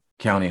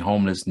County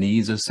Homeless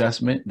Needs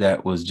Assessment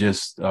that was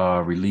just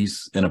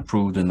released and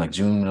approved in like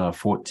June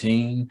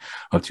 14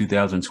 of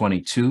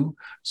 2022.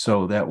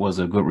 So that was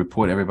a good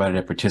report. Everybody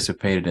that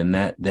participated in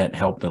that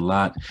helped a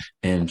lot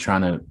in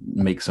trying to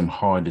make some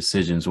hard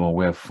decisions on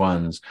where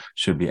funds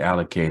should be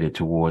allocated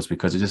towards,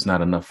 because there's just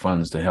not enough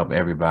funds to help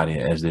everybody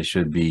as there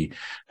should be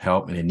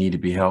help, and they need to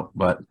be helped.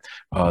 But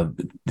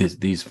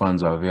these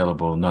funds are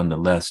available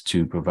nonetheless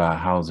to provide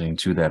housing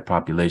to that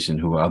population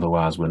who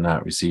otherwise would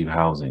not receive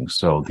housing.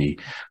 So the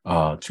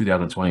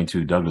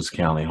 2022 Douglas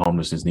County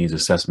Homelessness Needs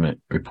Assessment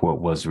report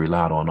was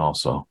relied on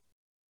also.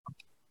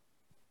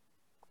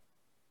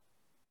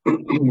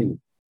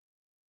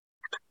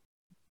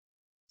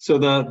 So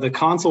the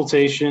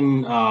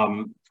consultation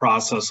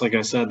process, like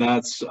I said,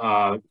 that's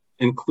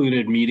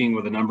included meeting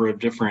with a number of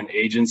different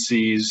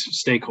agencies,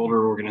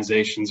 stakeholder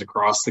organizations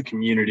across the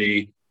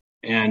community.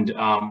 And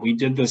we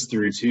did this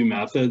through two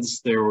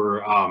methods. There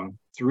were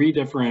 3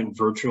 different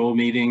virtual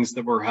meetings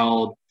that were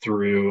held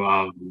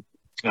through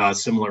a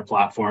similar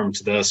platform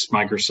to this,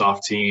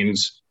 Microsoft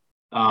Teams.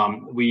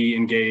 We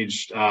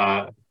engaged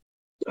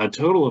a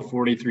total of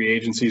 43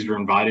 agencies were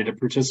invited to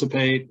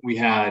participate. We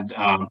had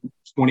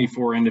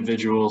 24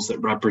 individuals that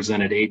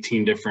represented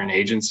 18 different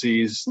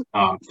agencies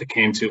that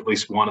came to at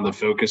least one of the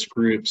focus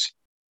groups.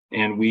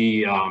 And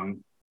we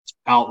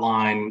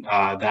outline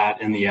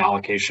that in the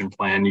allocation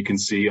plan. You can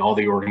see all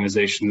the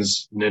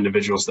organizations and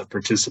individuals that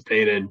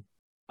participated,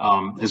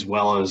 as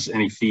well as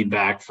any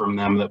feedback from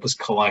them that was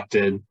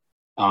collected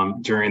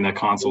during the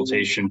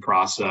consultation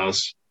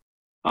process.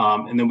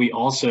 And then we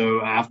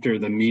also, after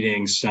the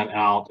meeting, sent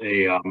out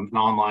an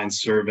online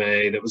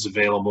survey that was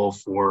available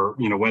for,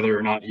 whether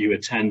or not you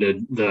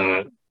attended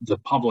the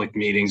public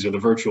meetings or the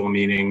virtual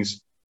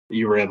meetings,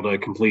 you were able to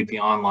complete the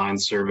online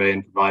survey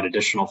and provide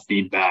additional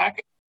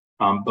feedback.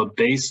 But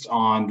based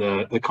on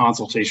the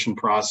consultation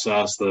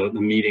process, the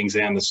meetings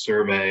and the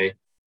survey,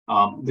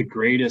 the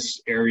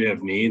greatest area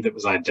of need that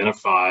was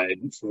identified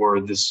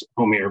for this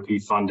home ARP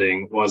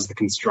funding was the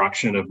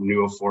construction of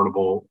new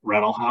affordable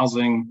rental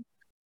housing.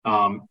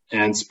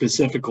 And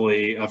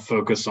specifically a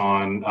focus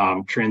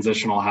on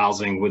transitional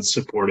housing with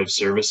supportive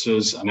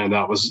services. I know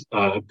that was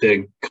a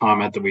big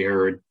comment that we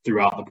heard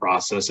throughout the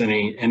process.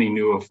 Any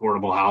new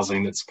affordable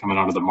housing that's coming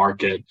onto the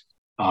market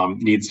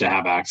needs to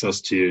have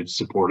access to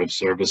supportive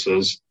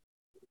services.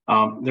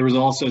 There was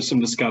also some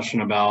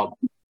discussion about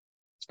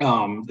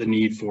the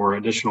need for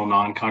additional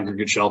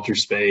non-congregate shelter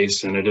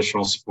space and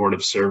additional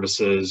supportive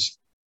services,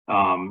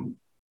 and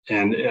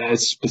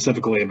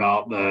specifically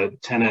about the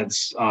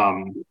tenants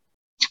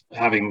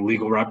having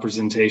legal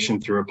representation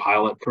through a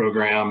pilot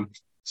program.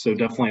 So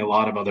definitely a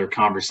lot of other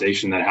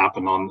conversation that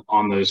happened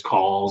on those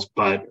calls,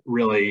 but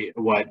really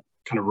what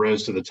kind of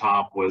rose to the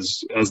top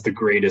was, as the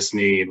greatest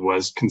need,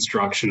 was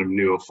construction of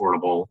new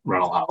affordable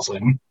rental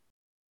housing.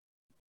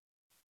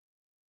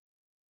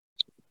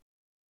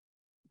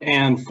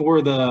 And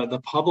for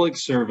the public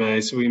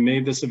survey, so we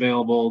made this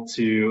available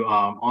to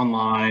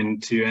online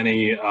to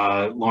any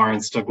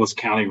Lawrence Douglas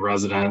County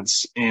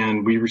residents,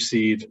 and we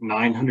received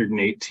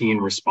 918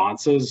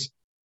 responses,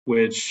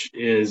 which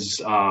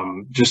is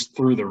just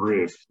through the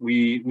roof.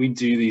 We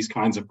do these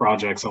kinds of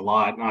projects a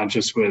lot, not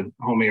just with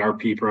home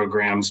ARP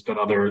programs, but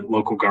other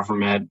local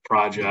government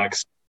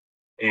projects,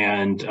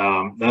 and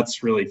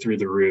that's really through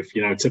the roof.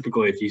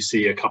 Typically if you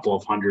see a couple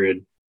of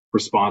hundred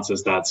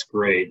responses, that's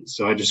great.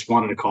 So I just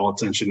wanted to call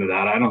attention to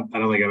that. I don't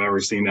think I've ever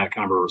seen that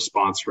kind of a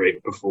response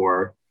rate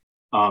before.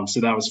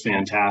 So that was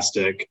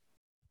fantastic.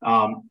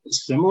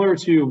 Similar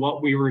to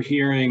what we were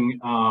hearing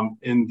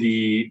in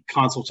the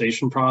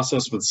consultation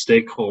process with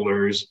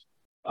stakeholders,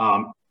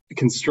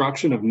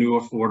 construction of new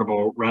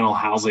affordable rental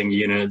housing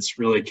units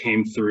really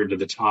came through to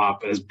the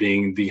top as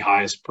being the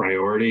highest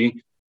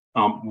priority.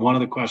 One of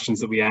the questions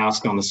that we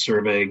asked on the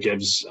survey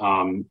gives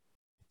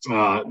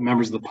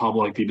members of the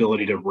public the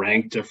ability to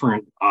rank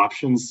different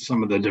options,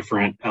 some of the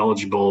different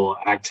eligible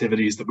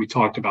activities that we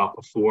talked about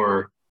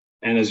before.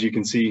 And as you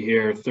can see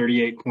here,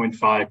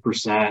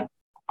 38.5%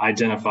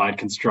 identified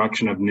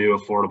construction of new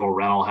affordable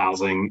rental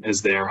housing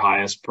as their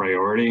highest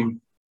priority.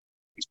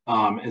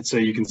 And so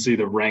you can see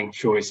the ranked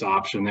choice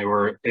option. They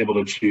were able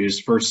to choose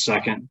first,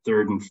 second,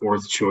 third, and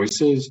fourth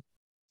choices.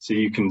 So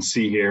you can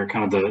see here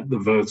kind of the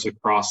votes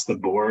across the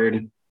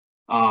board.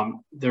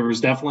 There was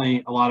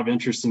definitely a lot of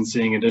interest in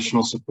seeing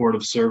additional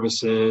supportive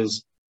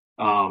services,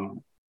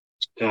 some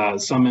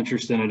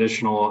interest in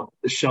additional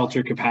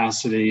shelter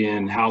capacity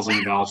and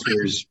housing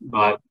vouchers,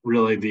 but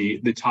really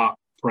the top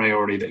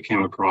priority that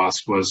came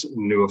across was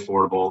new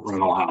affordable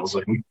rental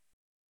housing.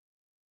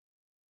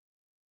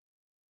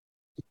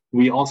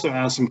 We also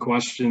asked some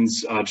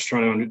questions to try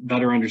to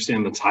better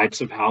understand the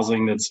types of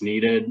housing that's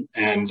needed.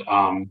 And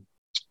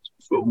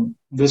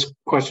this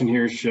question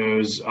here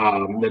shows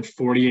that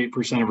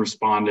 48% of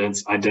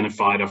respondents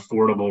identified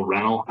affordable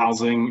rental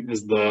housing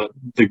as the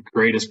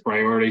greatest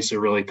priority. So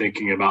really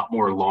thinking about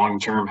more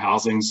long-term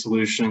housing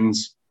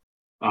solutions.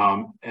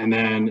 And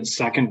then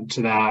second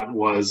to that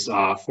was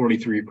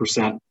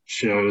 43%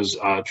 shows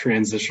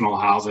transitional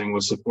housing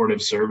with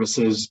supportive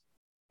services.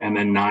 And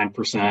then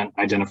 9%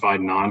 identified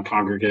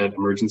non-congregate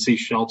emergency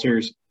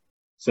shelters.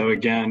 So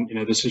again,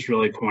 this is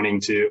really pointing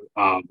to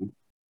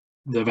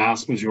the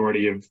vast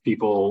majority of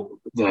people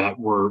that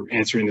were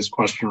answering this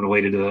question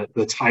related to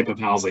the type of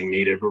housing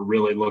needed. We're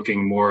really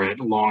looking more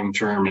at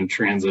long-term and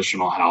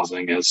transitional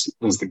housing as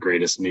the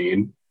greatest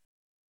need.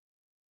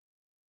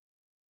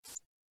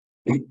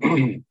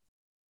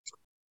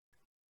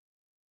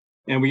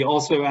 And we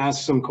also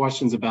asked some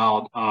questions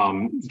about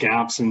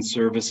gaps in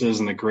services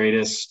and the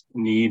greatest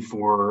need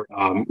for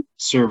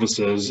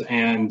services.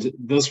 And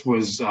this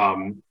was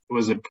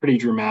a pretty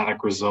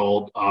dramatic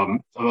result.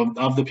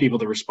 Of the people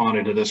that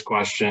responded to this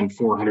question,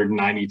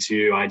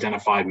 492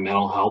 identified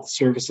mental health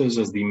services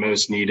as the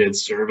most needed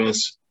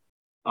service.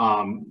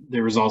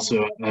 There was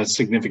also a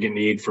significant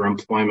need for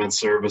employment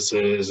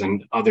services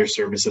and other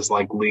services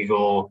like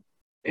legal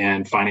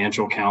and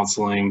financial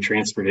counseling,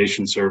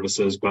 transportation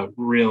services, but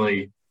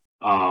really,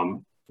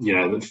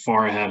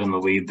 far ahead in the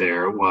lead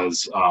there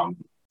was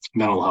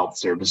mental health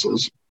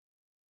services.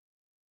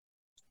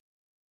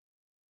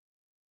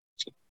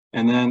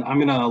 And then I'm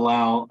going to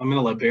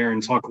let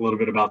Baron talk a little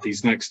bit about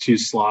these next two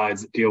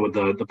slides that deal with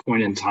the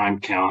point in time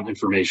count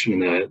information in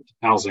the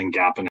housing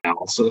gap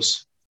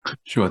analysis.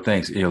 Sure.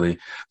 Thanks, Ely.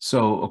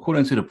 So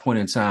according to the point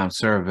in time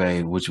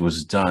survey, which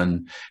was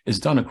done, it's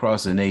done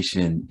across the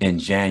nation in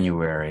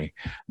January,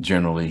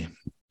 generally.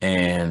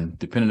 And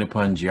depending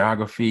upon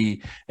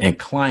geography and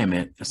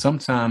climate,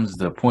 sometimes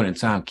the point in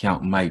time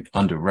count might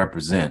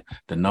underrepresent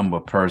the number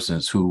of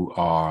persons who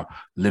are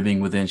living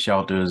within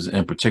shelters,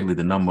 and particularly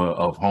the number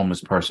of homeless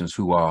persons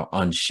who are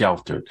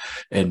unsheltered.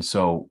 And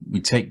so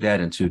we take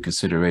that into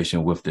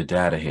consideration with the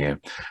data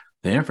here.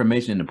 The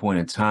information in the point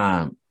in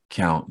time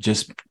count,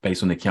 just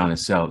based on the count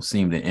itself,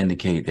 seemed to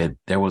indicate that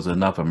there was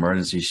enough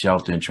emergency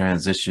shelter and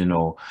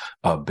transitional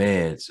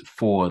beds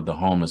for the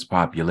homeless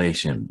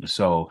population.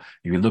 So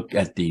if you look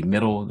at the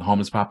middle, the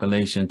homeless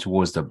population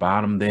towards the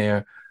bottom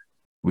there,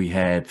 we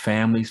had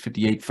families,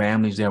 58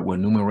 families that were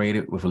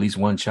enumerated with at least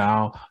one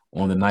child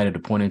on the night of the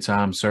point in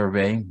time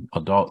survey.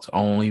 Adults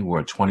only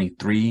were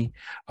 23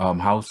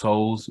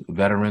 households,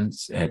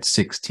 veterans at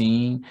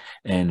 16,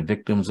 and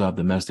victims of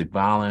domestic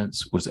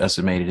violence was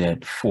estimated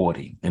at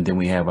 40. And then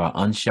we have our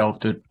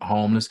unsheltered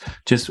homeless,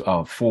 just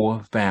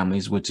 4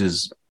 families, which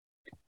is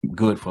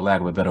good, for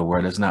lack of a better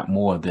word. It's not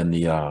more than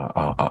the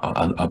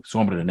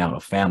absorbent amount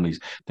of families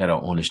that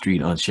are on the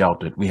street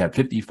unsheltered. We have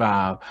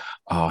 55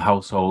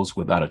 households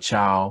without a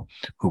child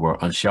who were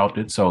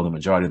unsheltered. So the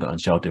majority of the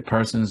unsheltered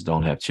persons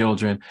don't have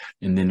children.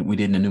 And then we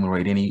didn't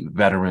enumerate any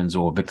veterans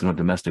or victims of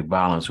domestic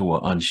violence who were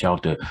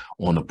unsheltered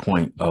on the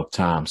point of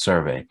time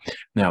survey.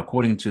 Now,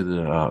 according to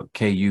the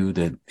KU,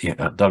 the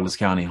Douglas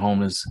County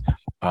Homeless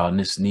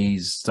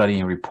Needs Study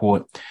and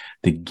Report,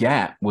 the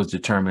gap was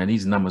determined, and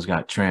these numbers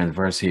got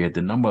transverse here.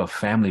 The number of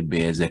family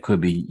beds that could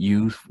be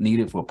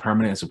needed for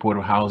permanent and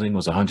supportive housing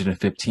was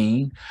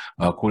 115,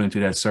 according to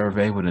that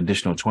survey, with an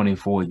additional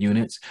 24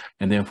 units.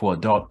 And then for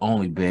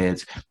adult-only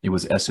beds, it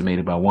was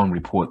estimated by one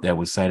report that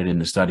was cited in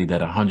the study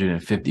that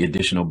 150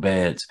 additional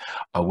beds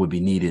would be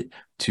needed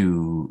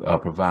to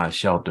provide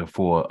shelter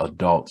for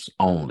adults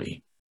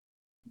only.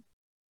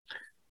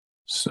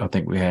 So I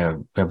think we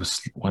have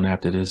one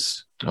after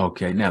this.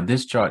 Okay, now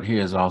this chart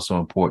here is also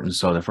important.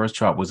 So the first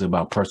chart was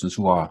about persons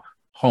who are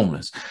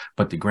homeless,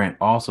 but the grant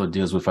also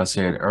deals with, I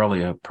said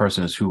earlier,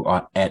 persons who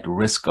are at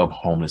risk of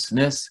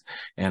homelessness,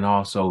 and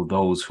also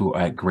those who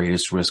are at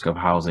greatest risk of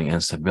housing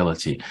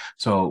instability.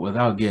 So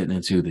without getting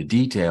into the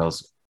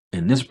details,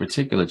 in this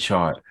particular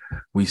chart,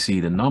 we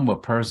see the number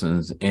of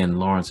persons in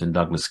Lawrence and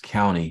Douglas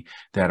County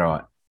that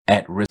are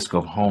at risk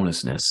of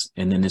homelessness.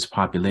 And in this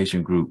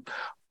population group,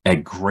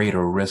 at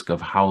greater risk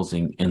of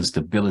housing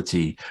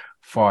instability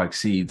far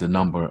exceed the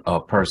number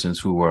of persons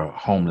who were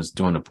homeless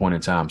during the point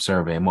in time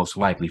survey. And most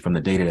likely from the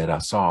data that I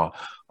saw,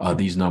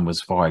 these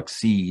numbers far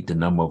exceed the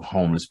number of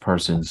homeless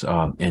persons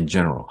in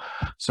general.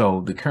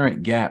 So the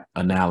current gap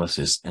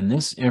analysis, and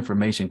this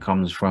information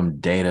comes from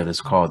data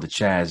that's called the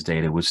CHADS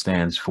data, which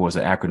stands for, is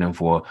an acronym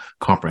for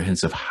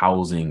Comprehensive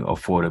Housing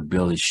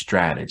Affordability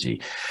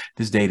Strategy.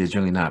 This data is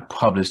generally not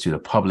published to the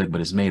public,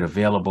 but it's made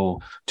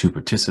available to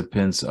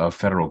participants of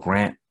federal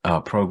grant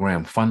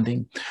program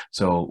funding.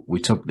 So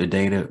we took the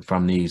data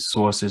from these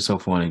sources. So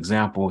for an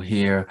example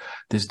here,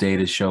 this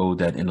data showed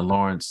that in the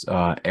Lawrence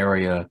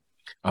area,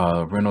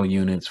 rental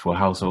units for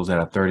households that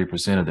are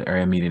 30% of the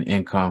area median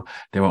income,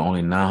 there were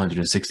only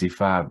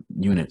 965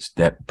 units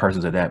that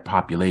persons of that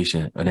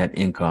population or that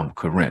income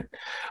could rent.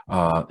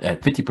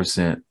 At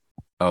 50%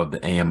 of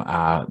the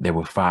AMI, there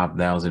were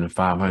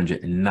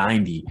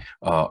 5,590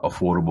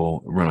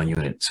 affordable rental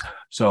units.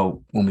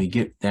 So when we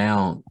get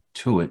down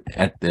to it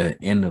at the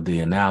end of the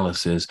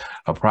analysis,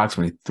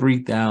 approximately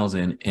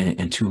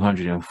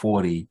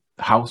 3,240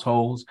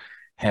 households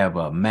have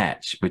a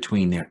match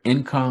between their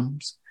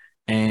incomes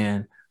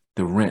and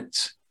the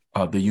rents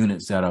of the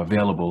units that are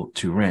available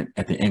to rent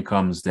at the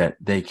incomes that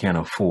they can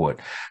afford.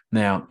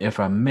 Now,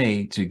 if I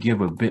may, to give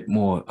a bit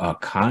more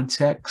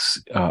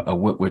context of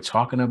what we're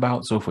talking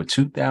about. So for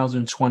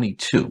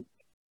 2022,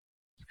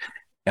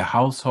 a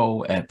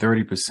household at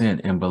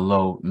 30% and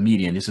below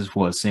median, this is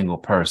for a single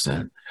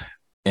person,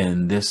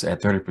 and this at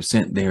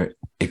 30%, they're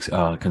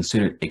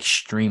considered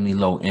extremely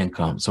low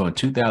income. So in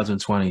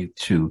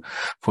 2022,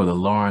 for the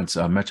Lawrence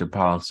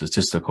Metropolitan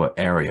Statistical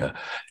Area,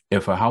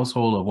 if a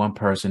household of one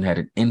person had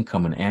an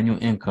annual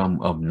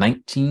income of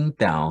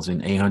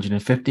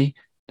 $19,850,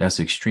 that's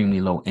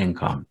extremely low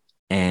income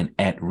and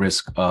at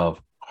risk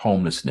of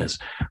homelessness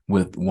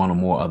with one or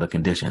more other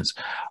conditions.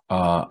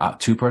 A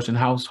two-person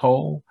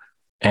household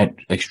at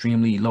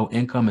extremely low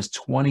income is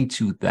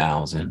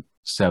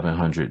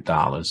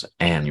 $22,700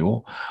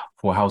 annual.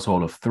 For a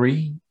household of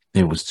three,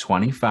 it was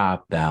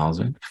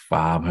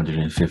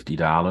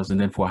 $25,550.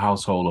 And then for a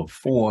household of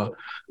four,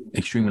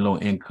 extremely low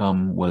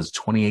income was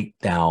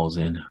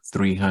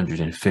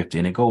 $28,350.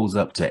 And it goes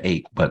up to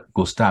eight, but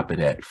we'll stop it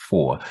at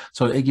four.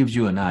 So it gives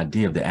you an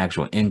idea of the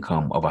actual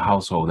income of a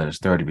household that is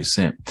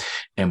 30%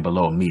 and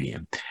below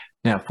median.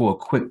 Now, for a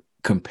quick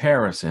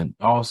comparison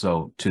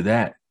also to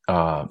that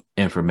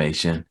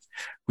information,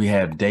 we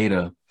have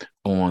data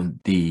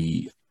on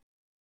the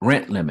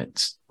rent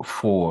limits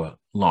for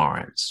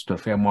Lawrence, the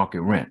fair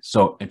market rent.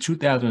 So in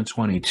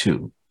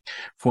 2022,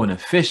 for an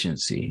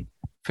efficiency,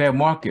 fair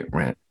market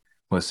rent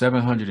was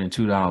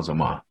 $702 a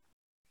month.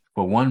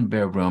 For one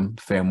bedroom,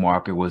 fair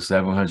market was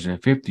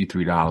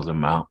 $753 a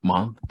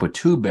month. For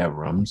two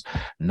bedrooms,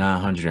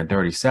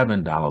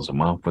 $937 a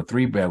month. For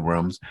three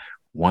bedrooms,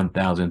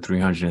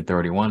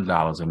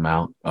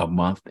 $1,331 a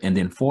month. And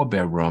then four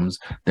bedrooms,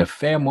 the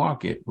fair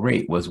market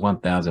rate was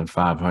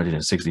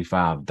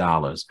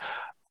 $1,565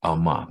 a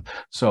month.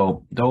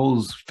 So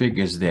those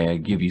figures there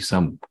give you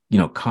some,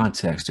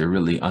 context to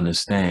really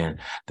understand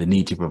the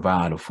need to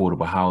provide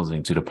affordable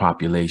housing to the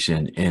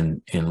population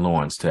in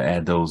Lawrence, to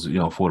add those,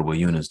 affordable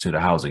units to the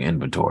housing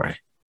inventory.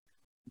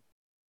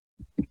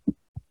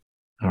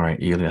 All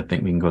right, Ely, I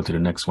think we can go to the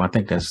next one. I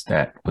think that's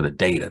that for the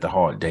data, the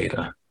hard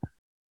data.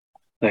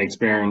 Thanks,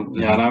 Baron.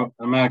 Yeah, and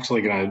I'm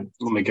actually let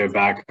me go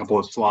back a couple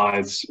of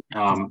slides.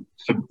 So,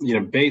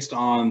 based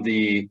on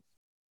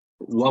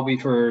what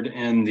we've heard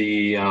in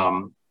the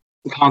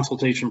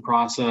consultation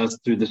process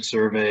through the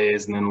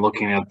surveys, and then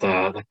looking at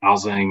the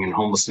housing and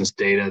homelessness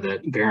data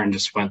that Baron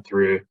just went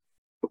through,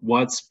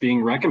 what's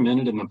being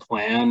recommended in the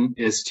plan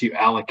is to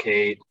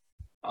allocate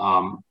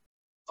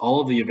all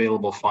of the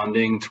available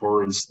funding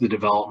towards the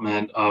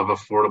development of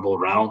affordable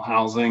rental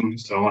housing.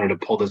 So I wanted to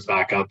pull this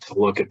back up to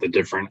look at the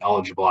different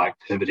eligible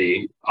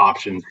activity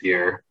options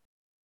here.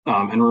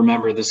 And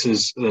remember, this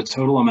is the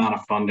total amount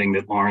of funding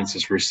that Lawrence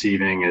is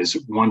receiving is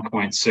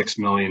 $1.6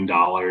 million.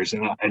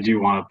 And I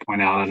do want to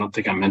point out, I don't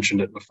think I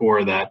mentioned it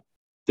before, that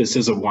this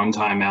is a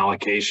one-time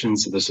allocation.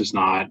 So this is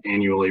not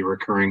annually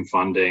recurring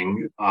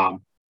funding.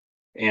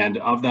 And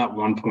of that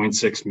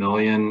 1.6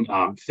 million,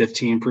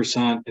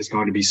 15% is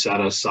going to be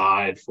set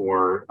aside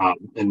for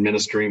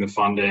administering the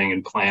funding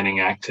and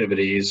planning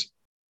activities.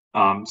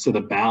 So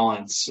the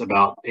balance,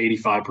 about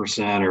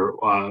 85% or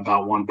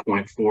about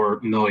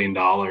 $1.4 million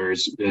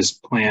is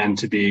planned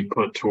to be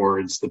put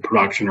towards the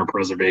production or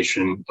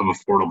preservation of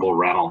affordable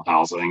rental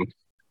housing.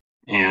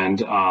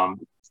 And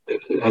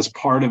as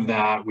part of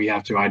that, we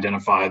have to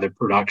identify the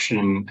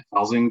production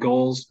housing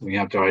goals. We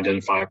have to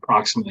identify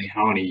approximately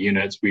how many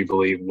units we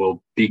believe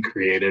will be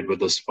created with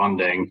this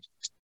funding.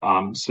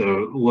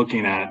 So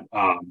looking at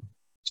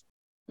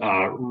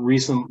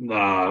recent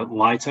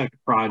LIHTC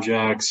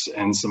projects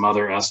and some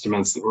other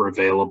estimates that were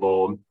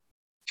available,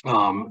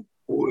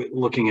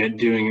 looking at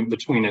doing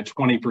between a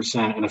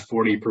 20% and a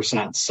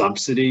 40%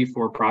 subsidy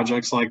for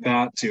projects like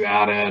that to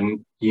add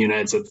in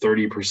units at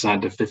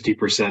 30% to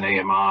 50%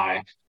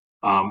 AMI.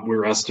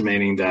 We're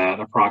estimating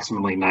that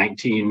approximately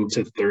 19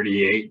 to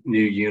 38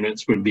 new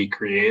units would be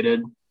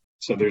created.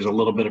 So there's a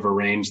little bit of a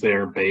range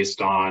there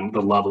based on the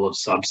level of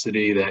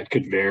subsidy that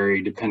could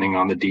vary depending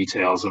on the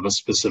details of a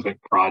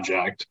specific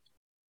project.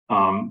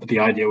 But the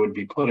idea would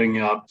be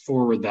putting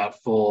forward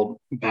that full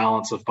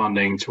balance of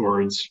funding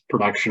towards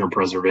production or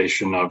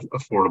preservation of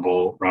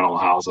affordable rental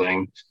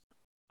housing.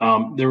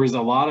 There was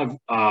a lot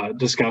of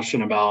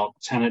discussion about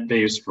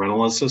tenant-based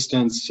rental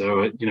assistance.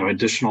 So,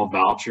 additional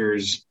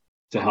vouchers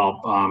to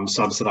help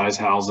subsidize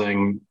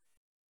housing.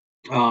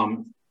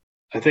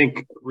 I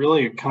think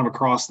really kind of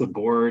across the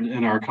board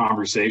in our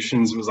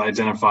conversations was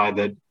identified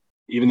that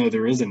even though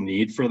there is a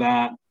need for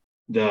that,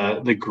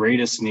 the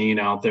greatest need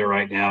out there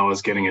right now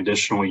is getting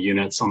additional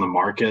units on the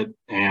market.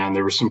 And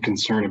there was some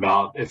concern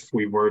about if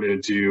we were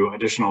to do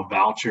additional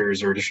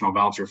vouchers or additional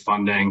voucher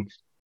funding,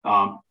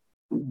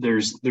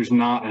 there's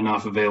not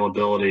enough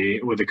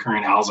availability with the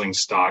current housing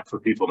stock for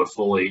people to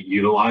fully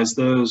utilize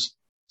those.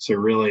 So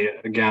really,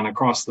 again,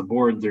 across the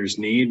board, there's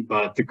need,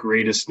 but the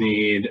greatest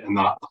need and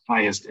the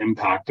highest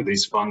impact of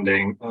this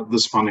funding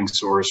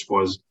source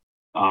was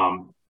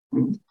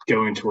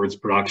going towards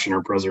production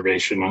or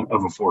preservation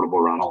of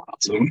affordable rental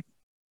housing.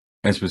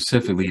 And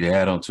specifically to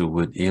add on to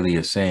what Ely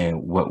is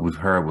saying, what we've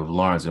heard with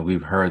Lawrence, and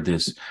we've heard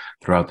this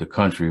throughout the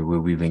country where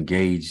we've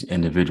engaged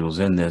individuals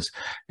in this,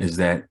 is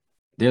that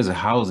there's a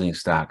housing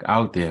stock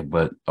out there,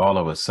 but all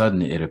of a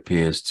sudden it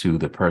appears to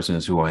the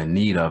persons who are in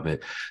need of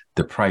it,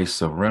 the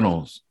price of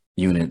rentals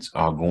units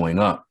are going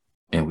up.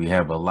 And we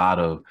have a lot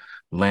of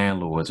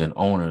landlords and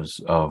owners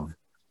of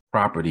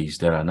properties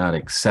that are not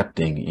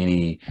accepting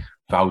any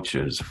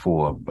vouchers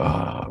for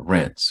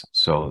rents.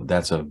 So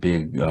that's a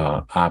big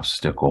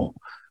obstacle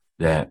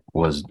that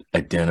was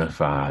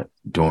identified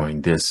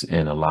during this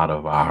in a lot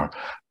of our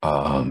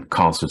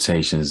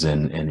consultations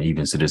and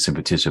even citizen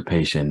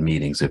participation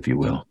meetings, if you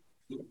will.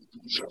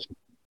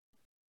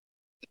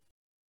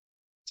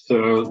 So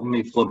let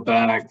me flip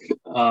back.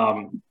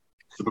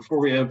 So before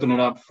we open it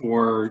up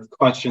for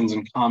questions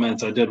and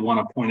comments, I did want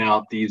to point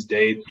out these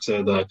dates.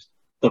 So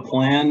the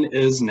plan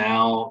is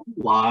now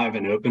live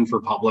and open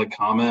for public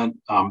comment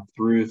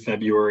through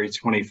February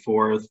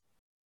 24th.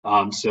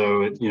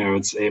 So,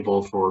 it's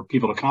able for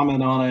people to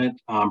comment on it,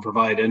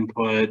 provide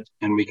input,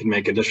 and we can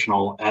make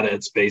additional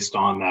edits based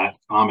on that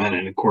comment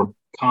and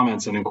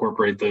comments and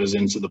incorporate those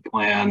into the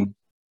plan.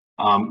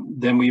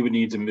 Then we would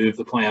need to move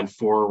the plan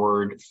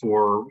forward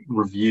for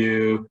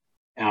review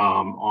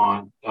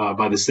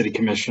by the City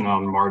Commission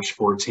on March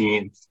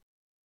 14th,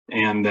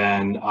 and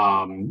then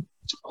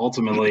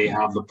ultimately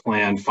have the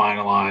plan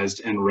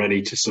finalized and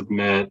ready to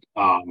submit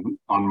on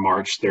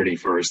March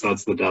 31st.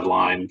 That's the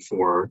deadline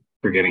for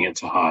getting it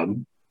to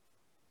HUD.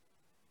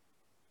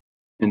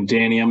 And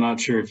Danny, I'm not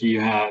sure if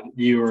you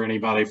or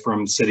anybody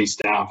from city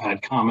staff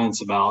had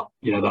comments about,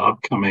 the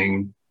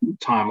upcoming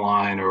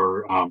timeline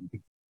or,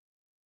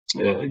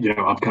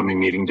 upcoming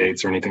meeting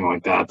dates or anything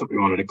like that we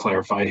wanted to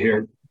clarify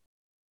here.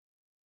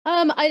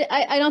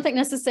 I don't think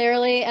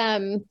necessarily.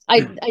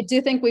 I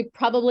do think we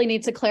probably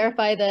need to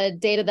clarify the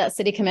date of that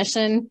city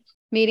commission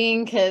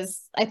meeting,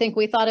 because I think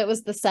we thought it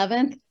was the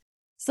 7th.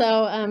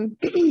 So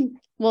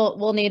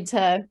we'll need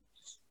to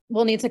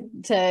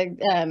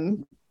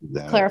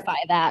clarify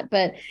that.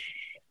 But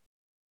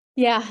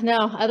yeah, no.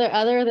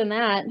 Other than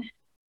that,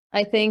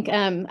 I think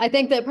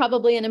that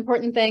probably an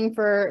important thing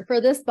for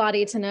this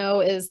body to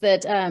know is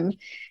that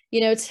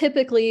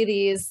typically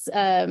these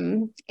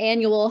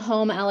annual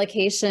home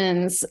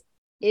allocations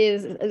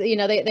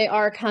they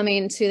are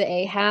coming to the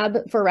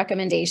AHAB for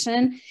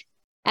recommendation.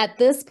 At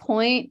this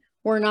point,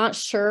 we're not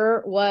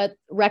sure what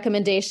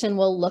recommendation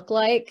will look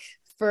like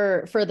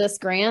for this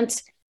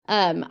grant.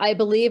 I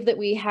believe that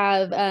we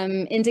have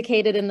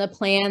indicated in the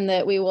plan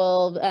that we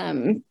will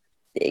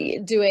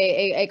do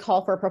a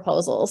call for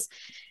proposals.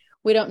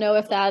 We don't know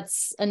if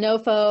that's a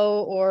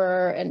NOFO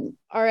or an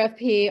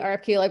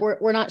RFQ. Like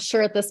we're not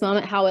sure at this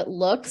moment how it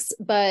looks,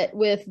 but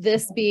with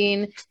this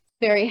being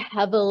very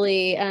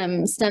heavily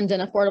stemmed in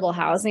affordable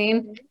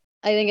housing,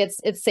 I think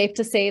it's safe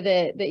to say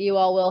that you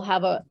all will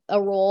have a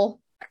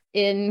role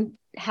in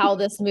how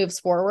this moves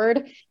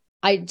forward.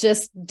 I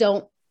just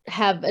don't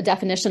have a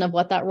definition of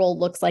what that role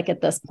looks like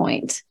at this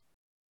point.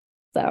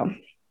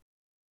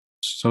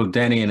 So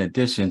Danny, in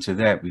addition to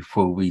that,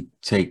 before we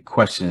take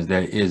questions,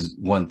 there is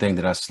one thing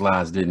that our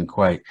slides didn't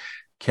quite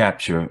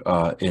capture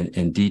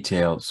in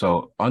detail.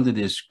 So under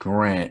this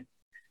grant,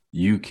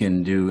 you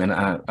can do, and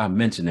I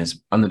mentioned this,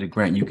 under the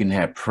grant, you can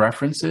have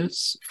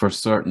preferences for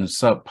certain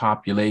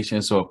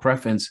subpopulations. So a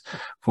preference,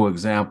 for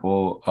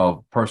example,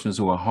 of persons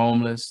who are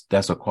homeless,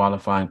 that's a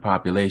qualifying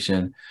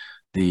population.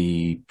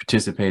 The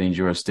participating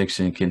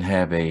jurisdiction can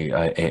have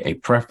a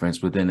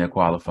preference within their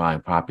qualifying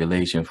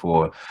population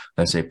for,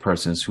 let's say,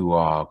 persons who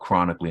are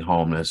chronically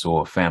homeless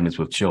or families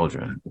with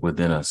children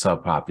within a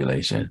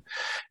subpopulation.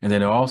 And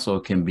then there also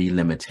can be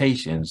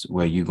limitations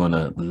where you're going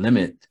to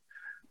limit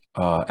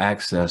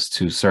access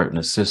to certain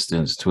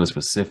assistance to a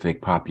specific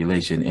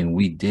population. And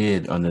we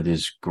did, under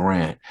this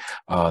grant,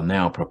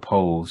 now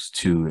propose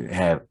to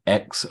have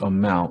X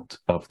amount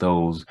of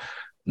those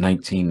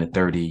 19 to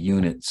 30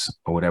 units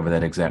or whatever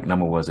that exact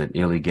number was that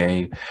Ely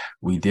gave.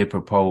 We did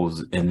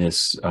propose in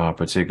this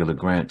particular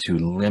grant to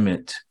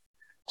limit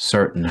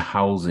certain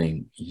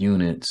housing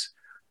units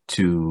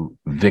to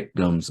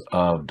victims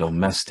of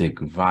domestic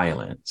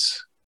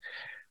violence.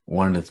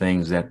 One of the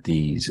things that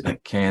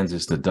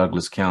the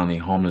Douglas County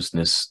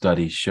homelessness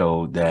study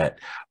showed that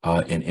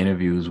in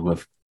interviews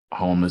with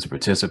homeless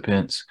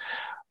participants,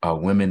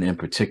 women in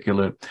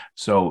particular.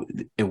 So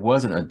it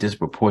wasn't a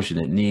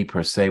disproportionate need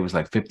per se. It was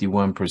like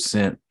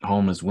 51%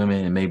 homeless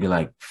women and maybe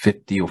like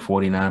 50 or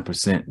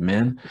 49%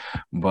 men.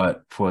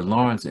 But for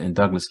Lawrence and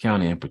Douglas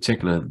County in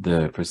particular,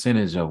 the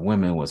percentage of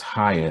women was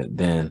higher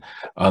than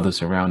other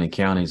surrounding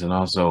counties and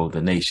also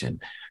the nation.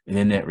 And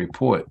in that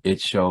report,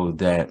 it showed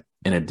that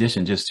in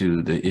addition just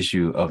to the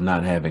issue of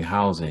not having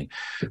housing,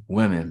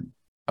 women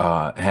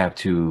have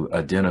to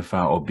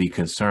identify or be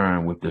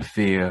concerned with the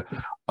fear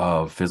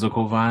of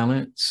physical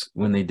violence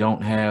when they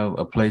don't have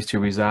a place to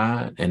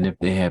reside. And if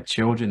they have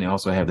children, they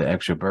also have the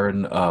extra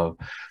burden of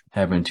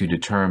having to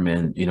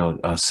determine,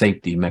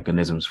 safety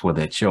mechanisms for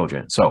their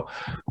children. So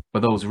for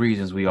those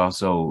reasons, we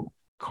also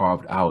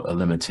carved out a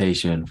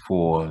limitation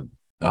for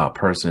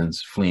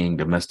persons fleeing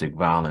domestic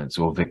violence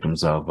or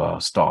victims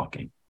of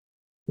stalking.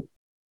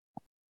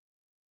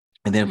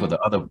 And then for the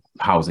other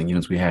housing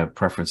units, we have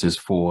preferences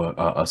for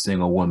a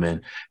single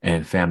woman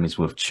and families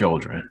with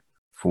children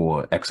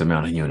for X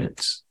amount of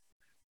units.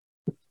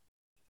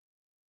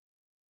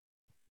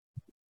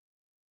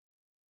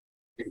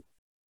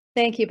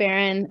 Thank you,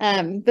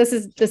 Baron. This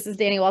is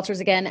Danny Walters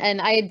again,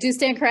 and I do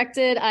stand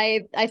corrected.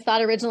 I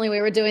thought originally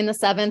we were doing the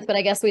 7th, but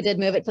I guess we did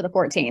move it to the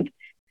 14th.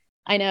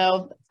 I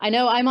know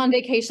I'm on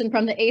vacation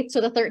from the 8th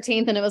to the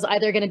 13th, and it was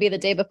either going to be the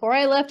day before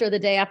I left or the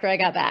day after I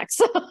got back.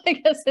 So I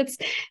guess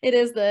it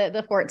is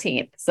the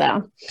 14th.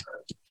 So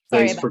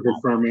thanks for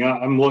confirming.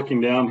 I'm looking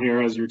down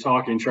here as you're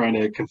talking, trying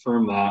to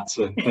confirm that.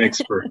 So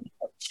thanks for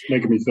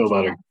making me feel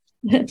better.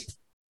 All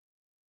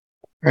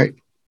right.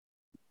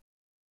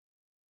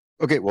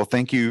 Okay, well,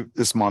 thank you.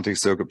 This is Monty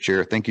Sokup,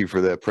 Chair. Thank you for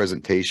the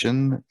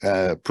presentation.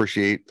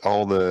 Appreciate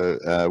all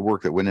the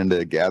work that went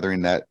into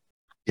gathering that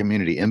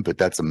community input.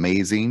 That's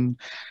amazing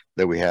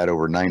that we had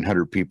over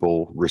 900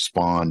 people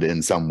respond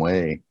in some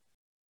way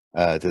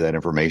to that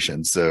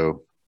information.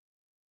 So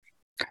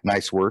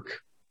nice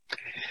work.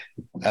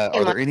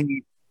 Are there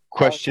any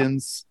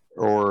questions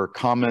or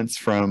comments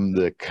from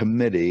the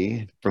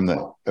committee, from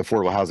the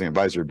Affordable Housing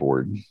Advisory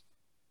Board?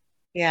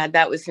 Yeah,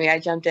 that was me. I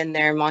jumped in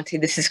there, Monty.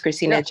 This is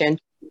Christina Gentry,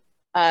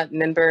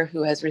 member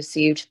who has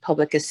received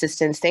public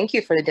assistance. Thank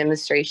you for the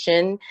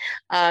demonstration.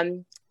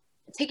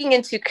 Taking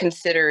into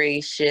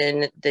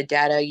consideration the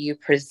data you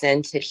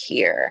presented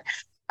here,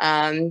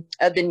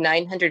 of the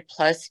 900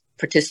 plus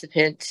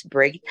participants,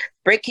 could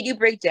you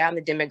break down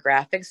the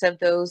demographics of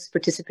those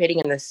participating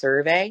in the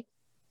survey?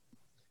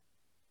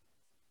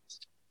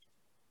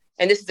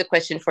 And this is a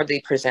question for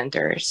the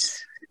presenters.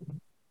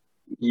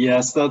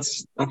 Yes,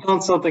 that's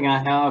not something I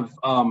have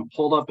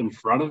pulled up in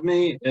front of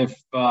me.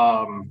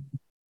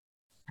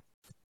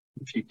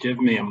 If you give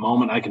me a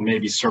moment, I can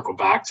maybe circle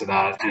back to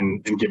that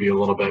and give you a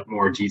little bit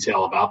more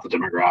detail about the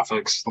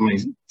demographics. Let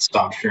me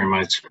stop sharing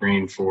my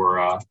screen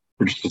for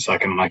just a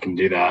second, and I can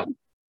do that.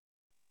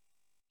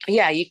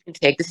 Yeah, you can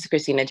this is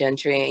Christina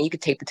Gentry, and you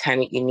could take the time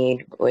that you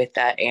need with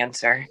that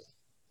answer.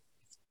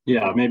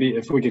 Yeah, maybe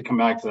if we could come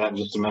back to that in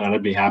just a minute,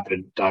 I'd be happy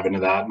to dive into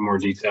that in more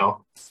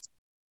detail.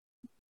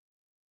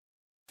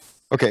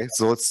 Okay,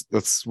 so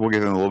we'll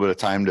give them a little bit of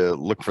time to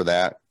look for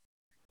that.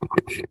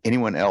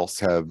 Anyone else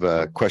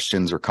have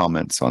questions or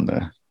comments on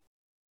the?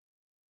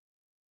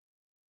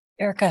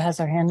 Erica has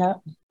her hand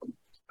up.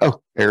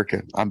 Oh,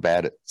 Erica, I'm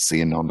bad at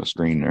seeing on the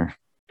screen there.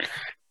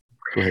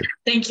 Go ahead.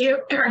 Thank you,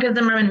 Erica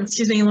Zimmerman,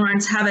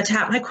 Lawrence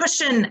Habitat. My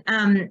question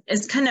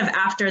is kind of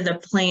after the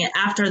plan,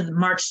 after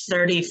March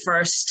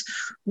 31st,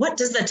 what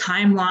does the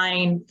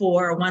timeline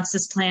for once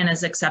this plan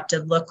is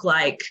accepted look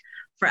like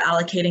for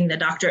allocating the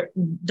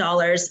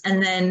dollars?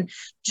 And then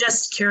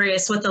just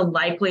curious what the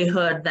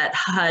likelihood that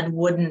HUD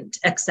wouldn't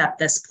accept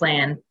this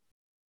plan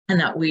and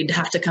that we'd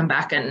have to come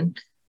back and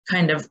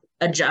kind of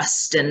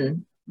adjust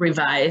and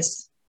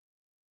revise.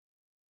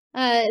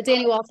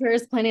 Danny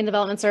Walters, Planning and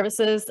Development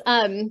Services.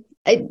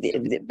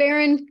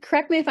 Baron,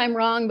 correct me if I'm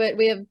wrong, but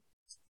we have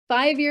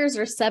 5 years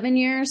or 7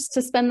 years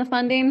to spend the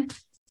funding.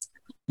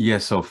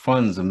 Yes, so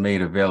funds are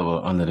made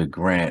available under the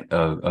grant.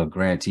 A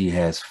grantee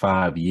has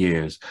 5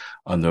 years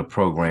under a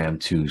program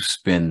to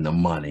spend the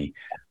money.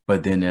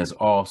 But then there's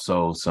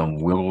also some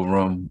wiggle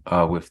room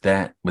with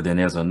that. But then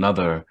there's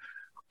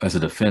a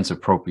Defense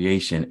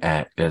Appropriation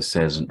Act that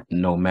says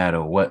no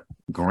matter what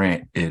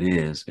grant it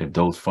is, if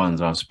those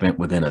funds are spent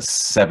within a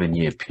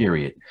 7-year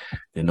period,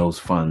 then those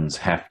funds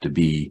have to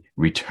be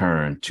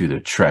returned to the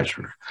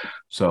treasurer.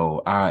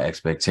 So our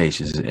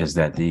expectations is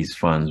that these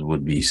funds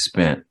would be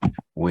spent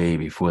way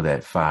before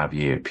that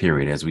 5-year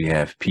period, as we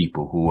have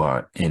people who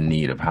are in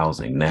need of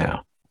housing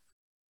now.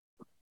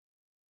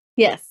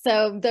 Yes,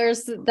 so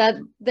there's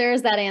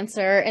that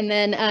answer. And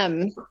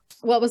then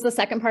what was the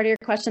second part of your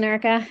question,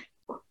 Erica?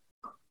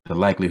 The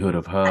likelihood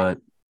of HUD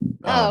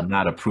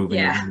not approving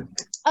it.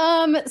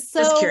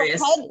 So just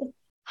curious.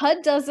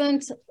 HUD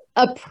doesn't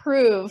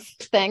approve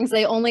things,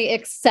 they only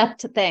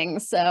accept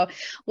things. So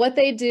what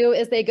they do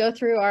is they go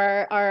through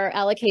our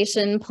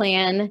allocation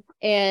plan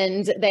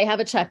and they have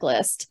a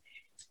checklist.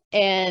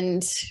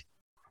 And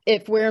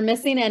if we're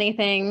missing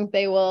anything,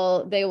 they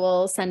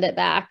will send it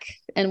back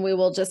and we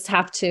will just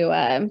have to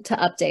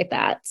update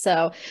that.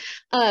 So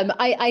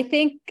I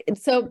think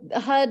so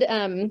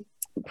HUD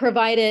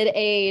provided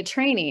a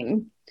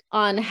training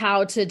on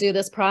how to do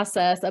this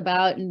process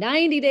about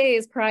 90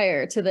 days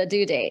prior to the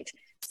due date.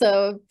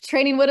 So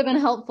training would have been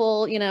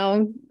helpful,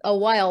 a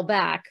while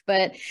back.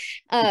 But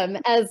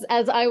as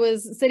I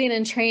was sitting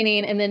in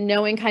training and then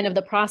knowing kind of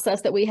the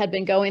process that we had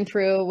been going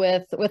through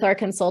with our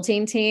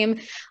consulting team,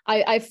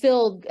 I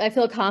feel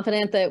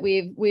confident that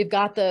we've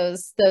got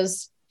those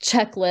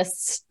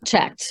checklists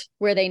checked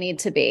where they need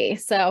to be.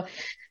 So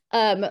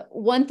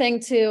one thing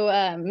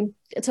to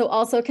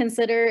also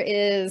consider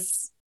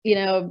is,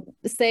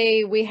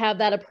 say we have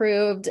that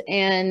approved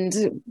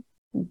and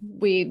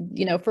we,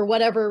 for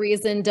whatever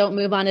reason, don't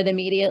move on it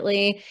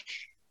immediately.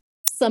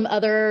 Some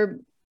other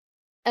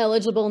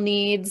eligible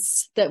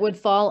needs that would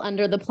fall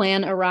under the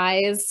plan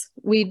arise.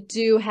 We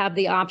do have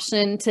the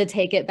option to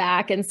take it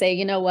back and say,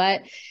 you know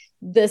what,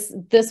 this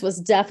was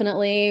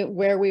definitely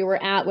where we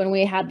were at when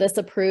we had this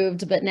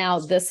approved, but now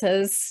this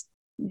has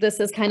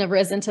kind of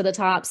risen to the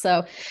top.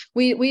 So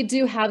we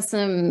do have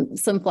some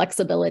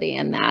flexibility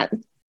in that.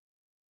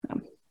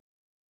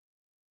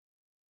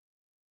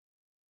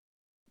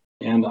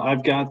 And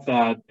I've got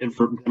that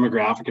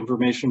demographic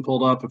information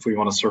pulled up if we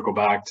want to circle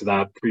back to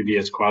that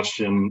previous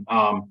question.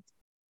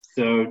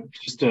 So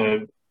just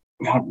to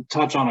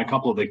touch on a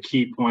couple of the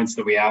key points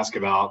that we ask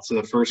about. So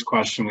the first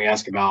question we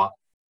ask about,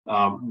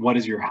 what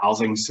is your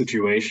housing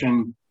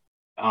situation?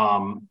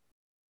 Of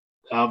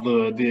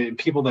the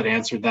people that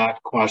answered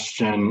that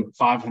question,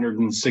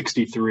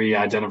 563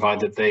 identified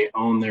that they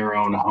own their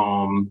own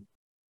home.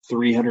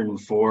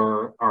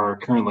 304 are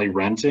currently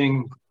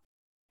renting.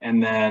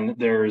 And then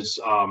there's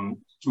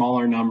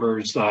smaller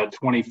numbers,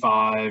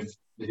 25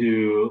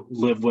 who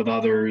live with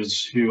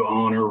others who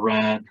own or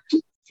rent,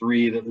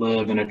 3 that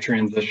live in a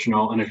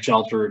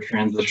shelter or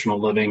transitional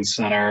living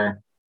center,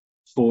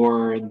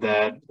 4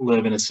 that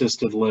live in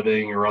assisted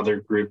living or other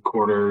group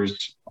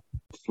quarters,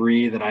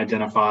 3 that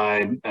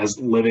identified as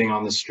living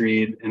on the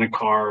street in a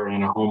car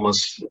in a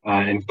homeless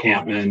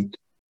encampment,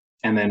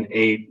 and then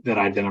 8 that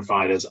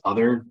identified as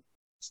other.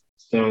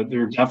 So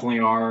there definitely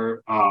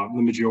are, the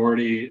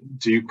majority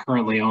do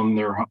currently own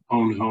their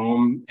own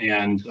home.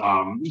 And,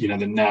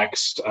 the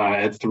next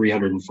at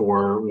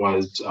 304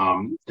 was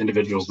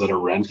individuals that are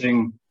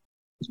renting.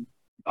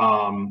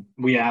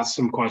 We asked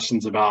some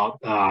questions about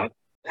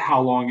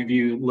how long have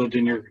you lived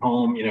in your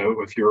home?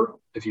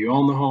 If you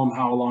own the home,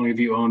 how long have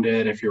you owned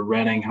it? If you're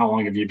renting, how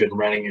long have you been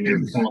renting in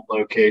your current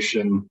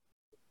location?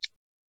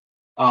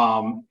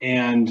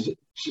 And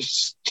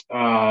just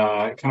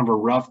kind of a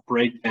rough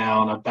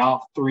breakdown,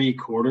 about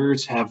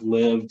 3/4 have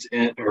lived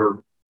in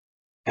or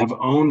have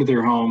owned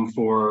their home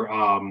for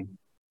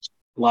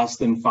less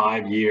than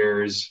 5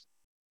 years.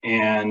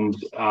 And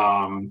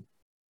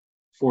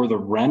for the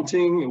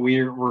renting,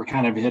 we're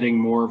kind of hitting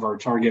more of our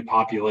target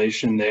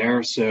population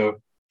there. So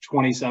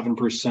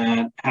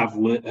 27% have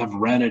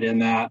rented in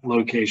that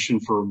location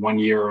for 1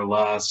 year or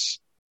less.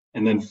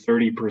 And then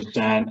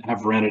 30%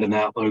 have rented in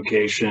that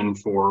location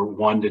for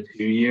 1 to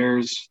 2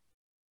 years.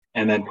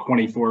 And then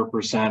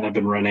 24% have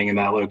been renting in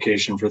that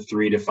location for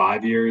 3 to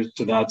 5 years.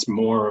 So that's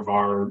more of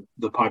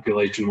the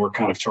population we're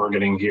kind of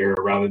targeting here,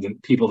 rather than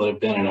people that have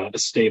been in a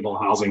stable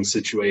housing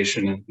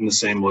situation in the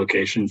same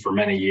location for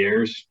many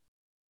years.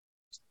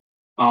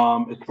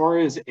 As far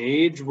as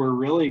age, we're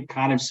really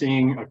kind of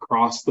seeing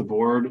across the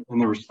board in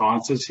the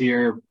responses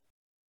here.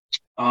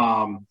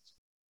 Let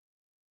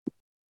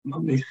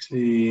me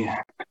see.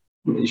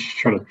 Let me just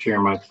try to share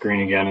my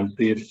screen again and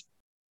see if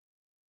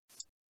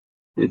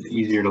it's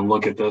easier to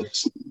look at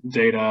this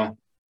data.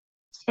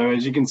 So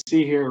as you can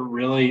see here,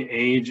 really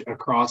age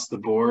across the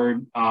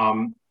board,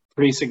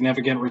 pretty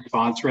significant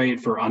response rate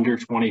for under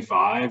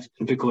 25.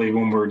 Typically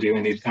when we're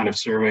doing these kind of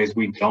surveys,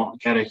 we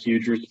don't get a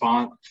huge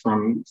response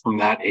from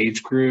that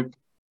age group.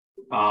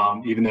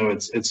 Even though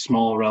it's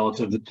small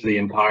relative to the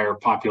entire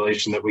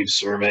population that we've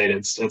surveyed,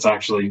 it's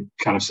actually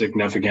kind of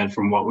significant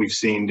from what we've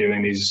seen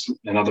doing these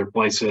in other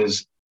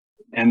places.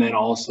 And then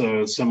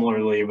also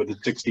similarly with the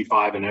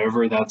 65 and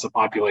over, that's a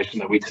population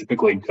that we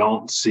typically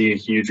don't see a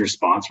huge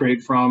response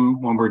rate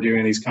from when we're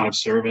doing these kind of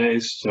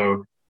surveys.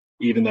 So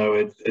even though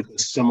it's a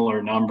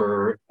similar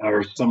number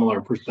or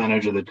similar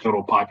percentage of the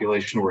total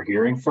population we're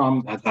hearing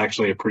from, that's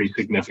actually a pretty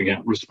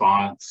significant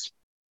response.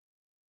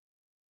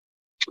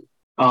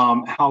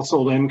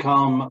 Household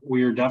income,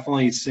 we are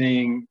definitely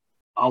seeing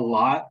a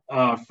lot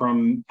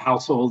from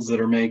households that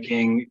are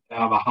making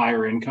a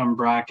higher income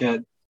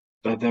bracket.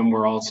 But then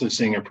we're also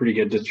seeing a pretty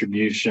good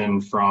distribution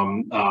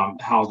from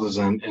houses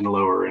in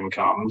lower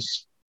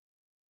incomes.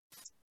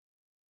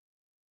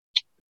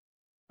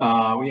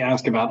 We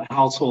ask about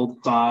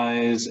household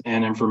size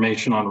and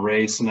information on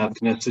race and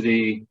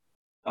ethnicity.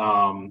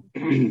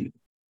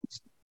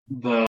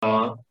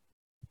 The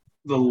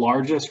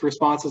largest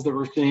responses that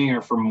we're seeing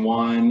are from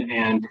 1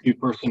 and 2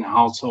 person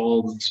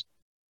households.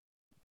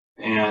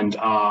 And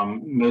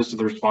most of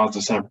the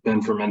responses have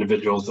been from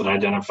individuals that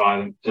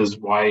identify as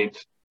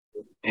white.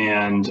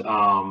 And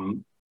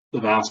the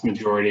vast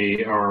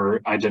majority are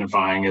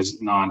identifying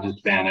as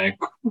non-Hispanic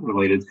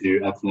related to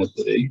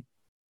ethnicity.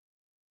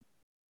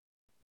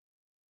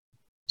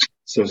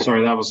 So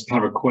sorry, that was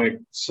kind of a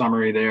quick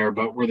summary there,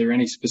 but were there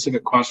any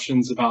specific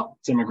questions about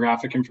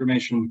demographic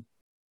information?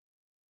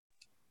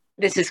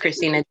 This is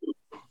Christina,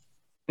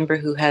 member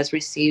who has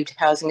received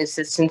housing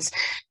assistance.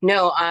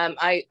 No,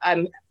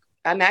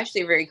 I'm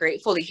actually very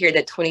grateful to hear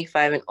that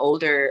 25 and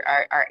older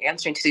are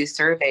answering to these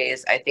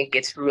surveys. I think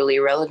it's really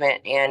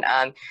relevant. And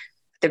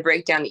the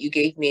breakdown that you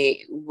gave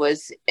me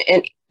was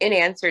in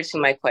answer to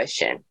my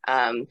question.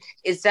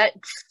 Is that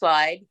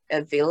slide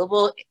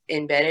available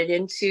embedded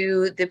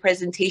into the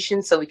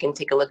presentation so we can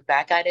take a look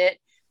back at it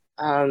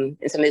and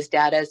some of this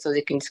data so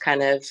they can just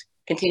kind of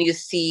continue to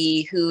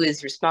see who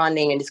is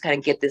responding and just kind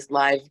of get this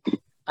live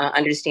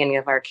understanding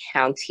of our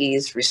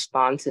county's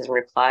responses and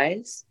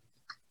replies?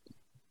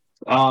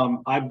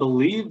 I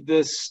believe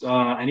this,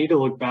 I need to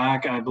look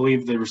back. I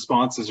believe the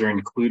responses are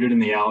included in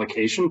the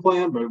allocation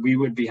plan, but we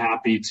would be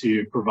happy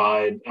to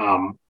provide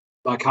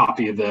a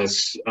copy of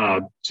this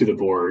to the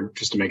board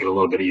just to make it a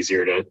little bit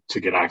easier to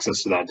get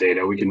access to that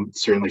data. We can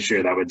certainly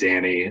share that with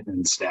Danny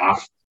and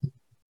staff.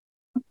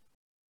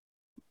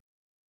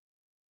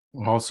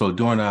 Also,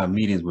 during our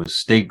meetings with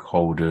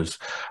stakeholders,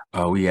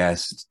 we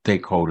asked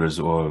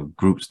stakeholders or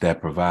groups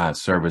that provide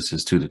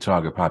services to the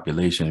target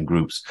population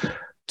groups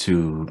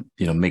to,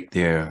 make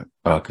their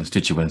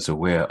constituents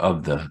aware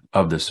of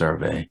the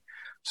survey.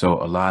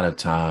 So a lot of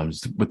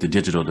times with the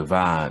digital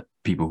divide,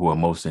 people who are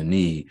most in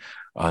need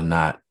are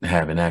not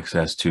having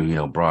access to,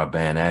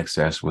 broadband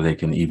access where they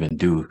can even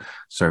do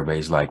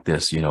surveys like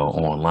this,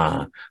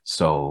 online.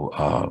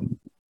 So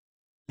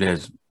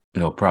there's,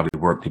 probably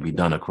work to be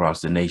done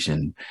across the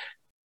nation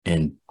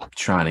in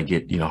trying to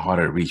get,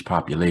 harder to reach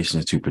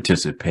populations to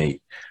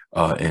participate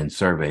in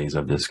surveys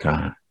of this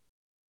kind.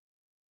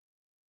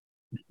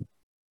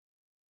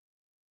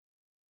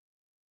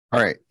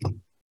 All right.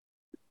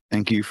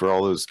 Thank you for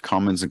all those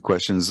comments and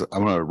questions.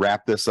 I'm going to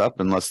wrap this up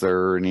unless there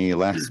are any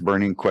last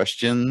burning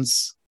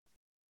questions.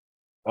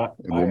 And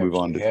we'll move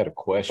on to. I had a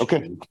question.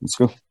 Okay, let's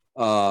go.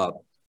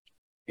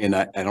 And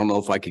I don't know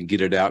if I can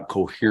get it out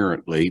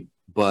coherently,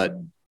 but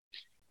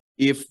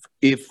if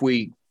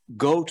we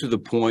go to the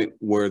point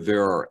where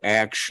there are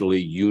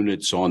actually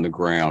units on the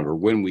ground, or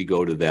when we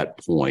go to that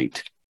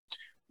point,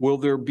 will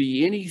there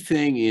be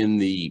anything in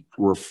the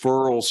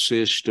referral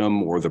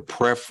system or the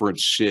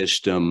preference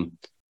system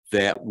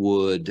that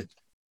would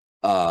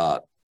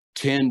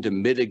tend to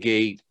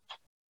mitigate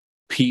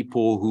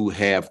people who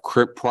have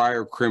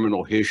prior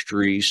criminal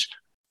histories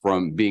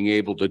from being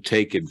able to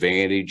take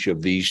advantage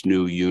of these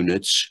new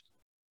units?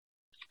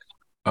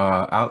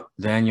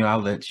 Daniel, I'll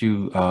let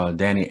you,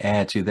 Danny,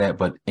 add to that.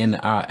 But in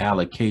our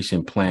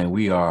allocation plan,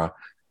 we are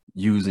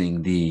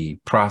using the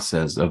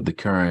process of the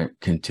current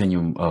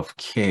continuum of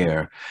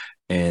care,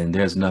 and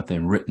there's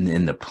nothing written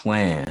in the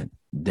plan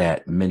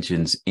that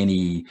mentions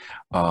any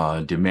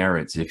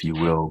demerits, if you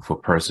will, for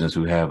persons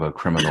who have a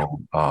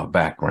criminal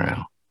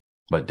background.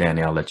 But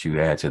Danny, I'll let you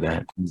add to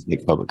that.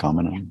 Take public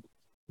comment on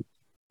it.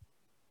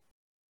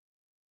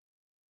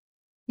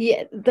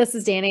 Yeah, this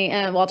is Danny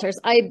Walters.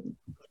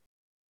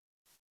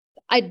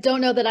 I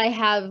don't know that I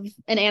have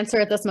an answer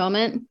at this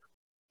moment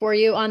for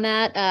you on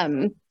that.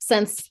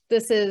 Since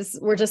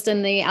we're just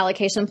in the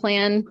allocation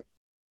plan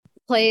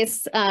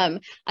place. I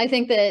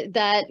think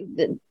that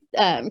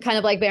kind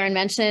of like Baron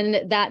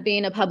mentioned, that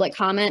being a public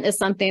comment is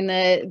something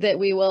that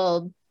we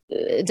will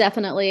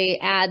definitely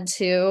add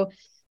to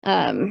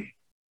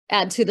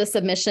the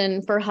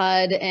submission for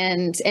HUD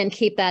and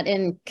keep that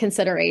in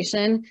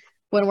consideration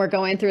when we're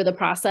going through the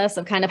process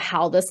of kind of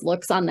how this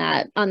looks on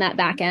that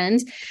back end.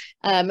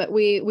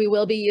 We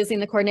will be using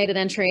the coordinated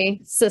entry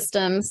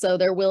system, so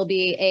there will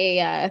be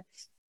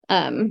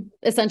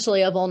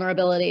essentially a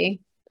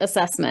vulnerability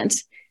assessment.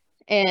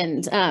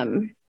 And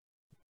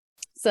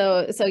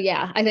so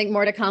yeah, I think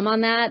more to come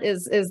on that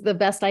is the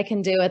best I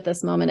can do at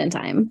this moment in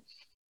time.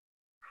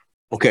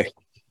 Okay.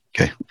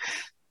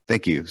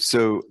 Thank you.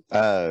 So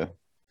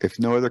if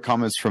no other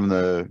comments from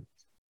the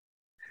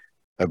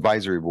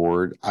advisory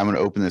board, I'm going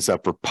to open this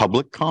up for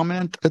public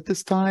comment at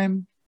this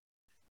time.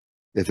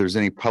 If there's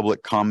any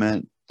public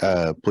comment,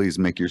 please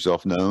make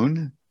yourself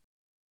known.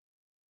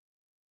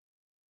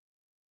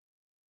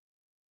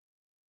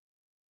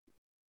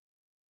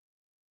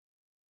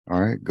 All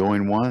right,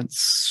 going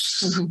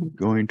once,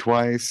 going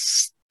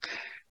twice.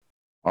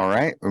 All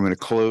right, we're going to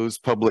close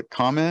public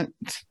comment.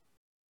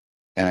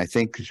 And I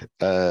think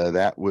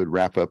that would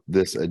wrap up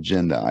this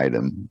agenda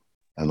item,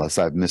 unless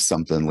I've missed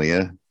something,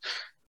 Leah,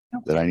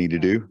 that I need to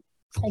do.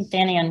 I think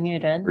Danny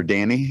unmuted. Or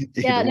Danny?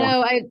 Yeah,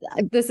 no,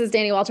 this is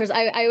Danny Walters.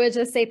 I would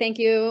just say thank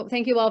you.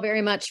 Thank you all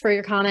very much for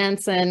your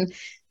comments and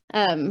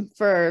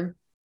for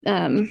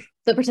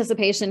the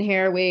participation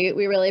here. We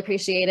really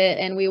appreciate it.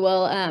 And we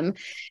will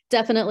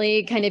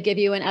definitely kind of give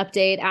you an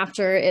update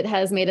after it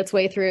has made its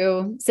way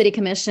through City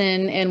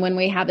Commission and when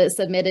we have it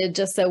submitted,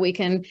 just so we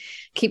can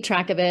keep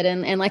track of it.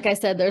 And like I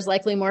said, there's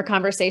likely more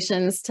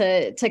conversations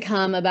to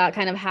come about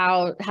kind of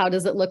how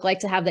does it look like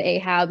to have the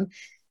AHAB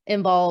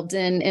involved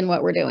in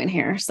what we're doing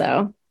here.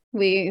 So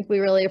we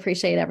really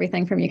appreciate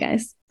everything from you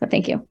guys. So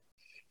thank you.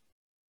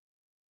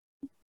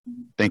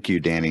 Thank you,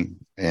 Danny,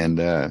 and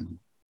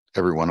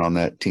everyone on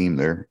that team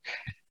there.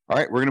 All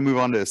right, we're going to move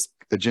on to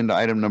agenda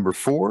item number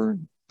 4.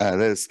 That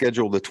is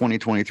scheduled the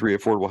 2023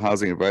 Affordable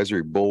Housing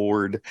Advisory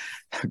Board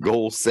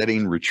Goal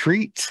Setting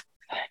Retreat.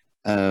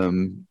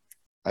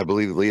 I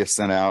believe Leah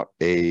sent out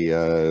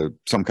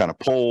some kind of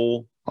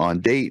poll on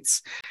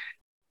dates,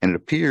 and it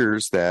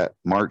appears that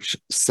March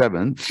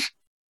 7th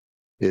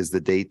is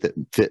the date that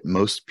fit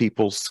most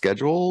people's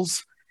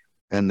schedules.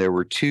 And there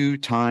were 2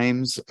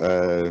 times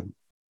for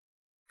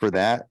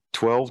that,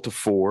 12 to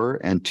 4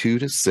 and 2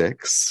 to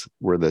 6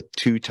 were the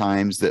 2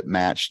 times that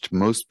matched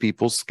most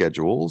people's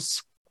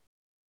schedules.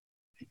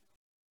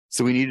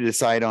 So we need to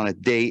decide on a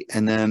date.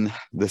 And then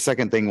the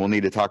second thing we'll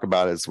need to talk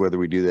about is whether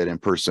we do that in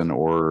person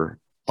or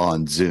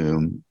on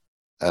Zoom.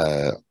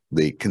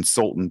 The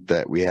consultant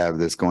that we have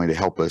that's going to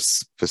help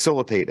us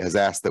facilitate has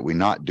asked that we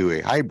not do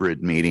a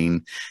hybrid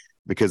meeting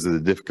because of the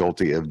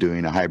difficulty of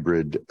doing a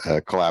hybrid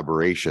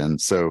collaboration.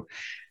 So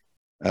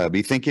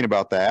be thinking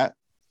about that.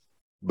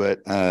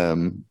 But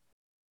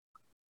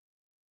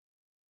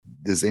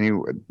does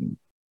anyone,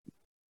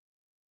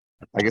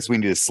 I guess we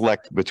need to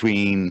select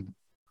between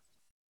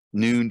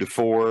noon to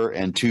 4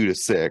 and 2 to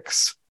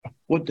 6.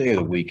 What day of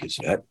the week is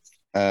that?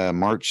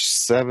 March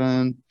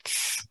 7th.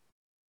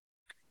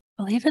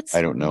 I believe it's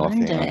I don't know.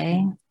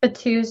 Monday. A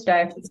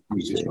Tuesday.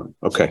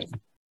 Okay.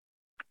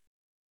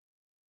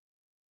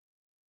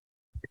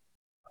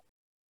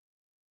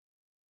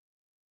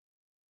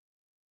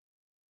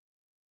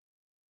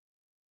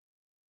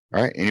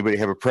 All right. Anybody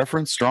have a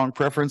preference, strong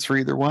preference for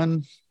either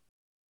one?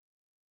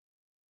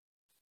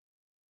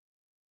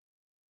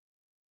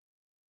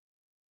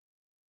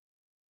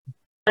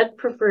 I'd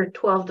prefer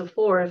 12 to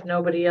 4 if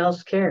nobody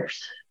else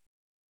cares.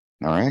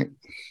 All right.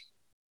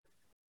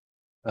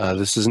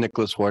 This is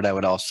Nicholas Ward. I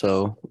would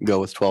also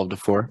go with 12 to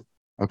 4.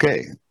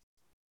 Okay.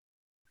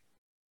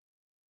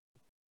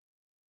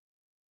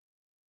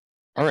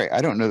 All right.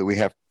 I don't know that we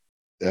have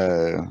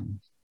to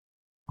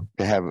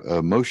have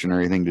a motion or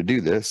anything to do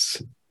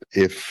this.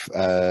 If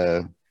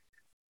I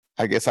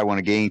guess I want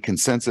to gain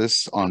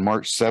consensus on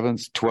March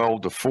 7th,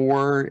 12 to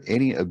 4.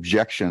 Any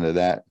objection to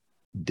that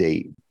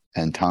date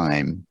and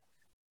time?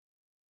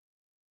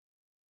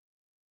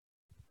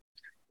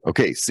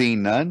 Okay,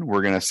 seeing none,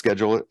 we're going to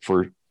schedule it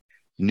for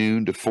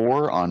noon to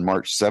 4 on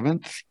March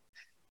 7th.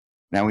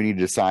 Now we need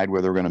to decide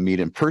whether we're going to meet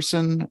in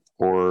person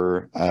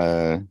or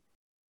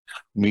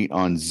meet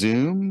on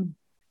Zoom.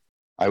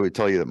 I would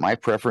tell you that my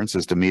preference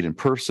is to meet in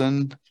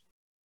person.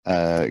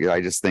 I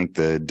just think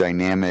the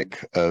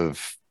dynamic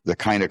of the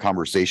kind of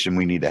conversation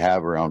we need to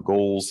have around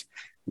goals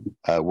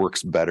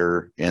works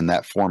better in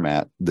that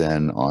format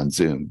than on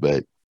Zoom.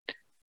 But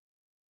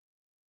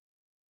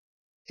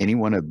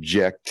anyone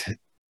object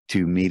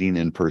to meeting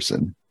in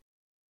person?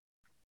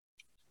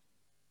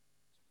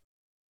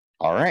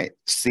 All right,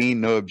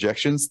 seeing no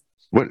objections.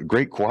 What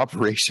great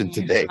cooperation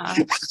today.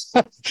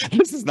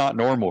 This is not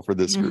normal for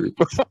this group.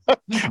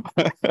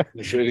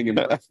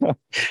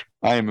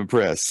 I am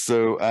impressed.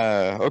 So,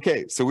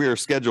 okay, so we are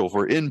scheduled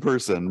for in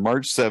person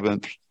March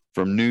 7th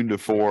from noon to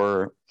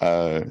 4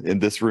 in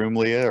this room,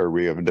 Leah, or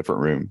we have a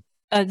different room?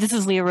 This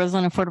is Leah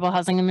Rosen, Affordable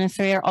Housing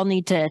Administrator. I'll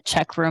need to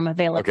check room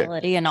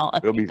availability and I'll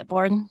update the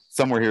board.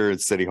 Somewhere here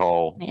at City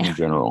Hall in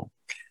general.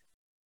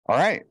 All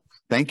right,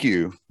 thank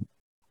you.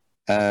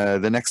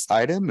 The next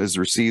item is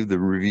receive the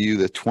review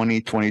the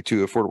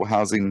 2022 Affordable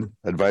Housing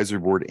Advisory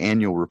Board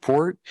Annual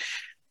Report,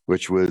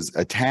 which was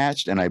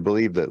attached, and I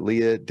believe that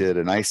Leah did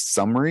a nice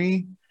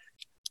summary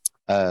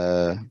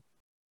of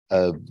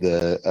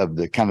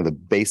the kind of the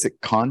basic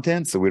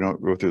content, so we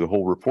don't go through the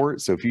whole report.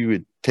 So if you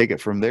would take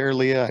it from there,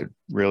 Leah, I'd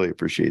really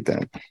appreciate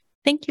that.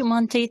 Thank you,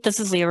 Monty. This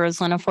is Leah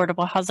Roslin,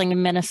 Affordable Housing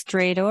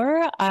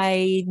Administrator.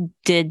 I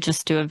did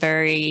just do a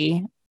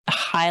very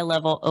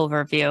high-level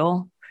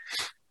overview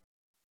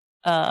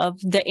of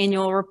the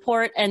annual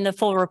report, and the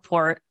full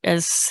report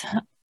is,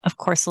 of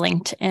course,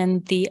 linked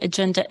in the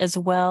agenda as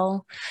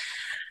well.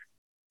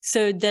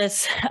 So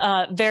this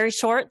very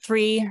short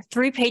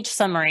three-page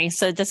summary.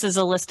 So this is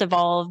a list of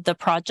all of the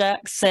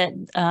projects that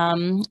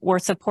were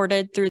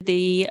supported through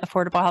the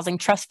Affordable Housing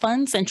Trust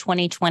Funds in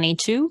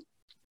 2022.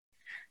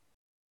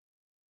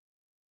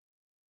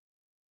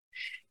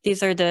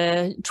 These are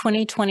the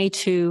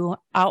 2022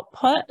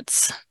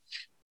 outputs.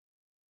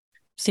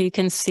 So you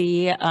can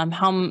see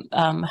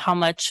how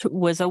much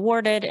was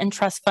awarded in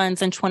trust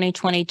funds in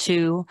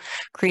 2022,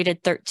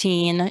 created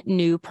 13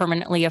 new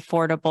permanently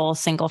affordable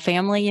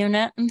single-family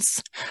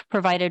units,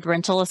 provided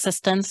rental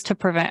assistance to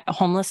prevent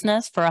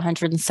homelessness for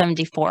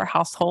 174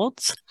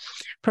 households,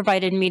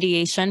 provided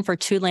mediation for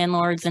 2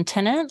 landlords and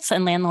tenants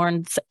and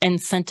landlords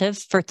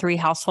incentives for 3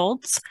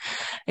 households,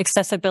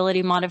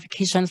 accessibility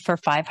modifications for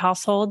 5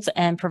 households,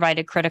 and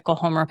provided critical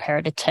home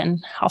repair to 10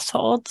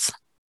 households.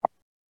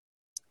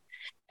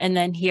 And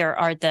then here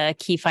are the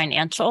key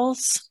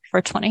financials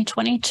for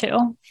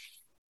 2022.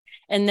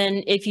 And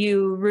then if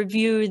you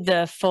review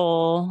the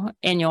full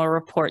annual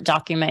report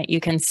document, you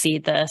can see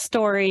the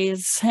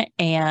stories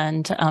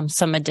and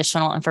some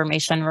additional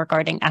information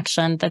regarding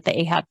action that the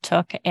AHAB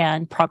took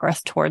and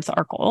progress towards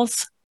our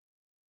goals.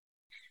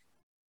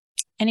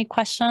 Any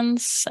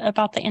questions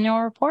about the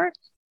annual report?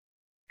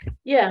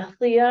 Yeah,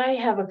 Leah, I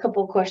have a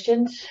couple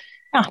questions.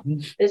 Yeah.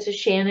 This is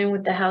Shannon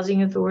with the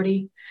Housing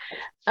Authority.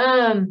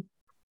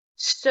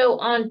 So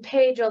on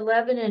page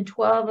 11 and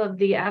 12 of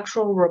the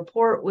actual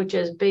report, which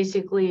is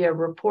basically a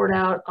report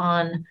out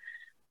on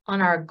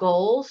our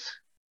goals,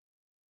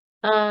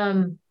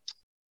 out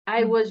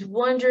I was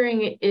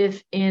wondering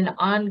if in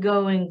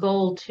ongoing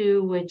goal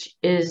 2, which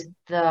is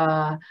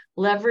the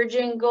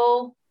leveraging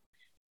goal,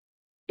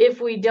 if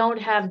we don't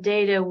have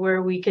data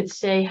where we could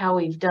say how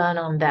we've done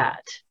on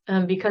that,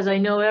 because I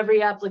know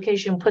every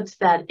application puts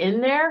that in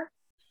there.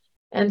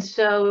 And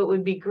so it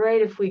would be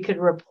great if we could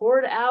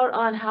report out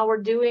on how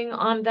we're doing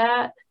on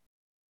that.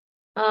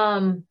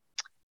 And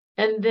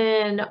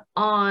then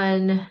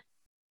on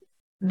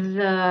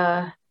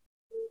the,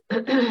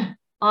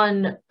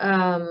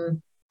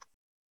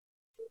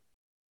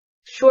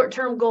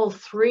 short-term goal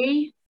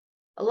 3,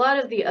 a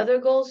lot of the other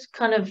goals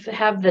kind of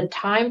have the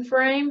time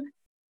frame,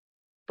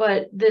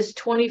 but this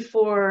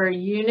 24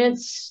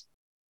 units,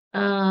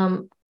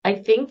 I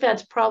think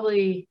that's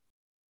probably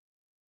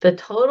the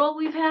total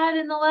we've had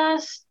in the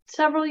last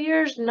several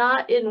years,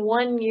 not in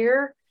 1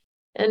 year.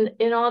 And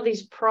in all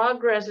these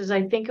progresses,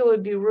 I think it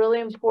would be really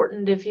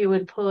important if you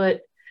would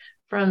put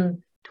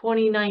from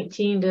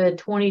 2019 to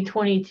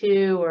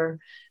 2022, or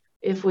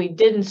if we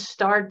didn't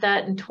start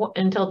that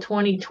until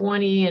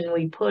 2020 and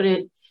we put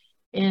it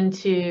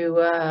into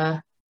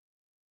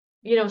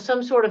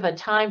some sort of a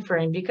time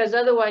frame, because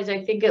otherwise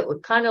I think it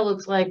kind of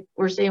looks like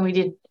we're saying we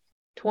did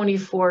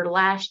 24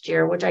 last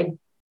year, which I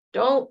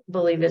don't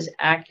believe is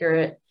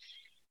accurate.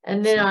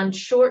 And then on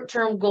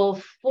short-term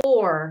goal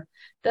 4,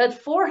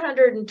 that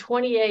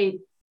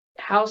 428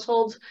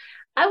 households,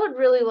 I would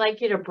really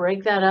like you to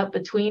break that up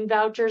between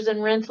vouchers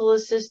and rental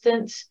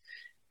assistance,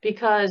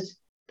 because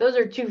those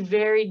are 2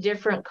 very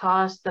different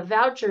costs. The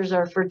vouchers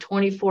are for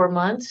 24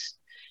 months,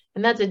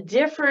 and that's a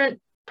different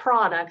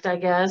product, I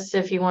guess,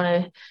 if you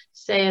want to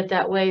say it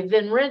that way,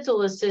 than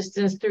rental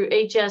assistance through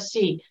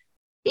HSC.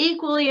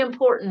 Equally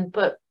important,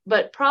 but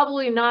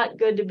probably not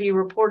good to be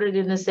reported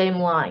in the same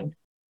line.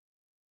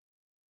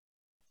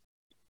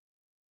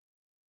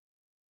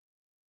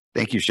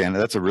 Thank you, Shannon.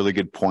 That's a really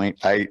good point.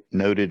 I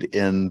noted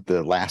in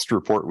the last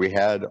report we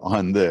had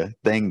on the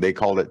thing, they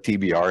called it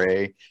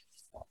TBRA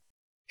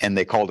and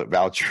they called it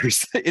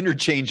vouchers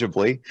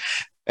interchangeably.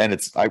 And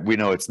we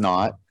know it's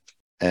not.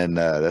 And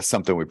that's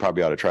something we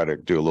probably ought to try to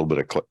do a little bit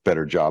of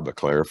better job of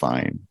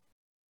clarifying.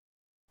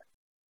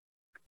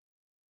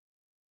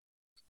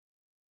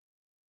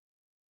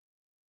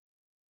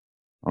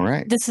 All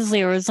right. This is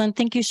Leah Roseland.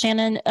 Thank you,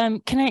 Shannon.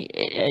 Can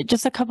I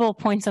just a couple of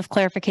points of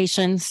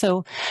clarification?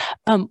 So,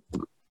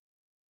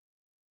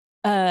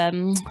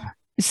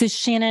 so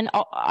Shannon,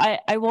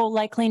 I will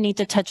likely need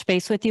to touch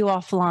base with you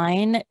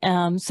offline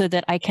so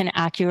that I can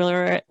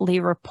accurately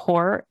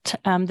report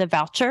the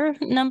voucher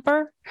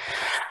number.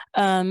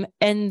 And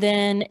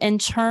then in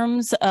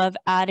terms of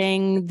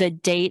adding the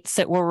dates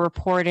that we're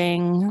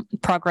reporting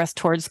progress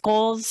towards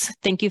goals,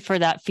 thank you for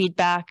that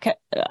feedback.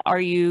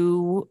 Are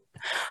you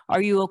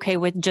okay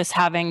with just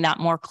having that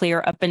more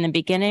clear up in the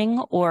beginning,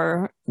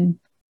 or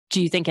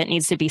do you think it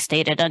needs to be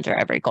stated under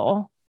every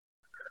goal?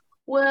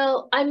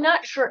 Well, I'm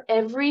not sure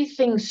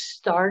everything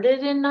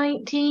started in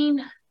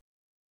 19.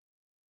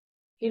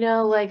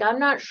 I'm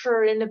not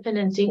sure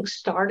Independence Inc.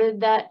 started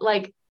that.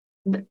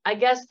 I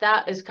guess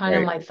that is kind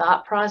of my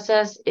thought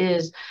process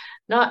is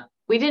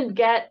we didn't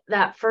get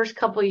that first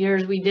couple of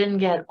years. We didn't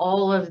get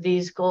all of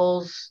these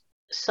goals,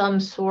 some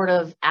sort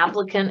of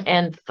applicant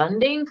and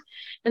funding.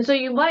 And so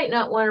you might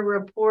not want to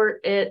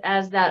report it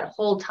as that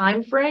whole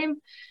time frame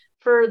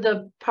for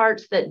the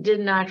parts that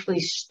didn't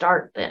actually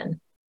start then.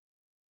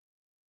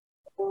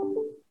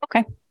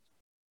 Okay.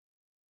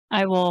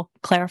 I will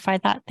clarify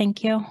that.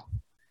 Thank you.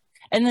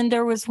 And then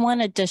there was one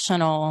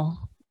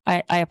additional,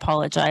 I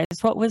apologize.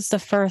 What was your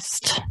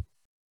first?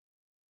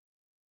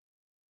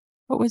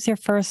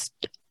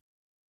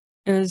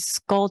 It was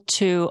goal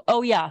 2.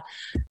 Oh yeah.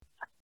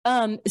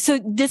 So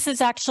this is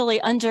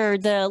actually under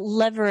the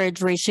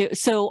leverage ratio.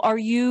 So are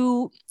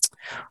you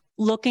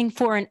looking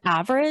for an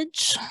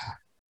average?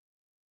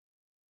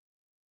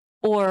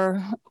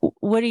 Or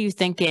what are you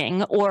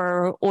thinking?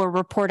 Or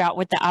report out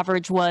what the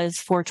average was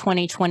for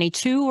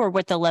 2022, or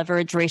what the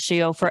leverage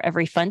ratio for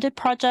every funded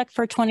project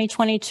for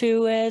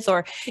 2022 is?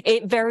 Or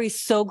it varies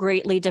so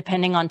greatly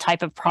depending on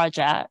type of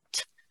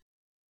project.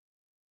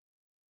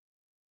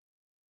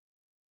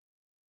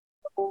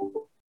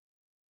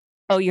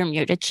 Oh, you're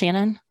muted,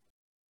 Shannon.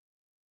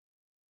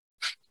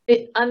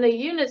 On the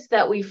units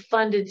that we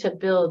funded to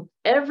build,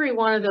 every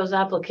one of those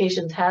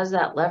applications has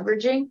that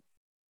leveraging.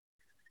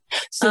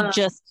 So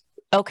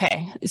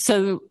okay.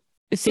 So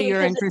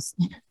you're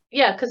interested.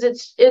 Yeah,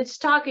 because it's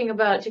talking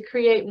about to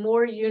create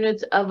more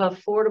units of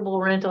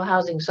affordable rental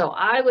housing. So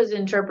I was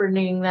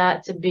interpreting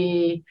that to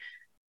be,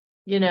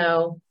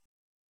 those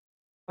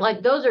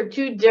are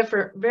 2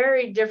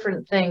 very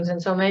different things. And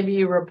so maybe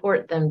you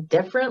report them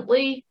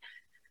differently.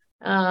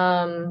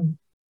 But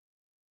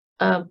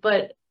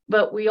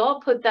we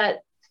all put that,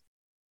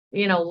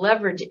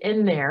 leverage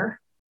in there.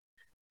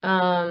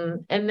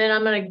 And then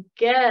I'm going to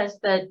guess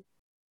that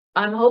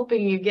I'm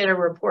hoping you get a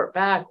report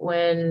back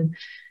when,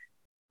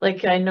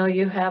 I know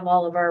you have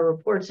all of our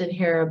reports in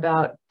here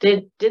about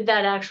did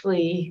that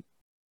actually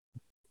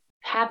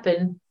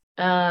happen?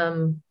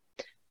 And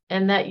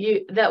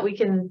that we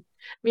can,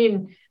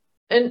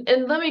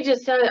 And let me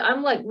just tell you,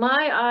 I'm like,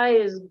 my eye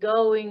is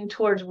going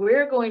towards,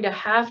 we're going to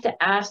have to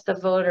ask the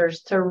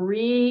voters to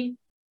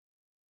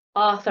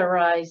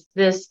reauthorize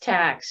this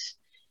tax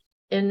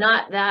in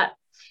not that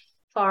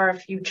far a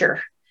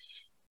future.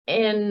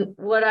 And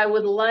what I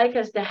would like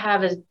us to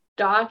have is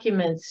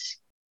documents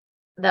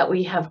that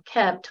we have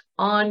kept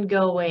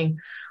ongoing,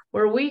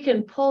 where we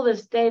can pull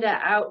this data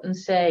out and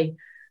say,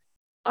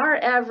 our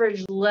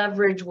average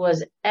leverage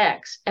was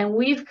X, and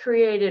we've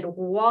created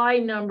Y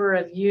number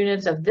of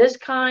units of this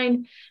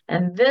kind,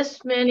 and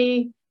this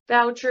many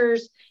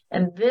vouchers,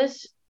 and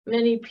this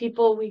many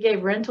people we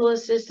gave rental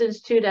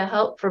assistance to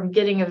help from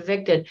getting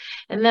evicted.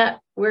 And that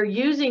we're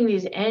using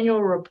these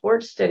annual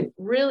reports to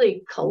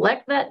really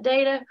collect that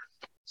data,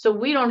 so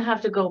we don't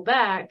have to go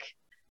back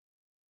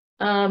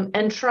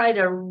and try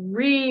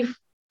to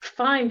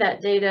find that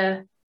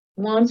data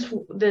once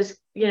this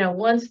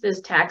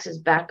tax is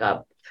back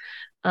up.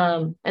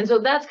 And so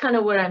that's kind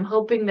of what I'm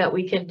hoping that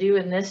we can do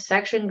in this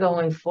section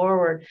going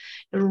forward,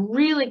 and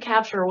really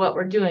capture what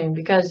we're doing,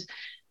 because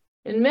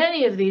in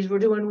many of these, we're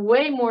doing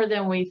way more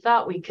than we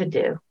thought we could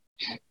do.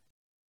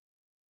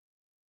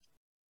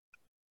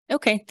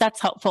 Okay, that's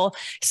helpful.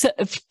 So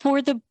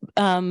for the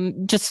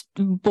just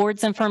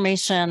board's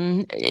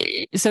information,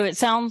 so it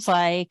sounds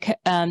like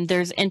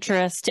there's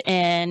interest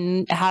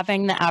in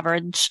having the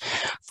average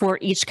for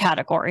each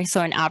category. So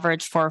an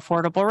average for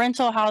affordable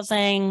rental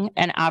housing,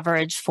 an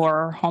average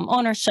for home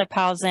ownership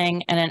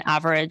housing, and an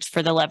average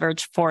for the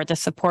leverage for the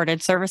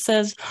supported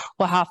services.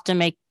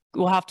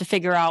 We'll have to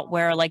figure out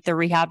where like the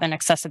rehab and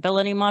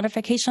accessibility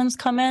modifications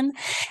come in.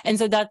 And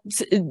so that's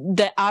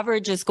the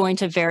average is going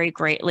to vary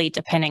greatly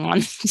depending on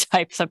the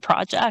types of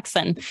projects.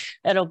 And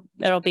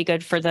it'll be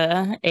good for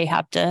the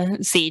AHAB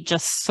to see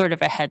just sort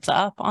of a heads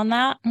up on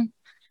that.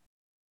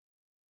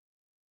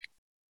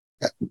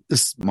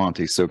 This is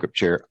Monty Sokup,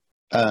 Chair.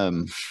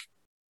 I'm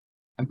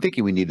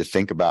thinking we need to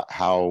think about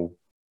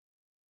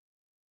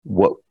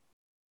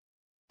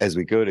as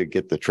we go to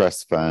get the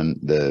trust fund,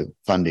 the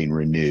funding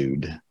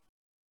renewed.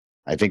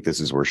 I think this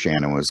is where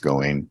Shannon was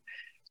going,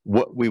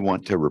 what we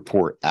want to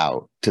report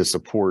out to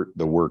support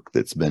the work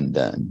that's been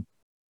done.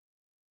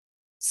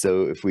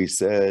 So if we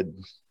said,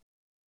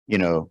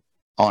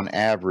 on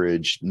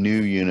average,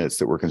 new units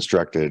that were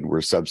constructed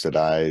were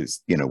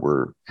subsidized,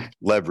 were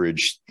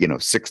leveraged,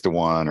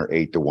 6-to-1 or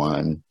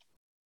 8-to-1,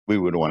 we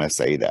would want to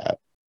say that.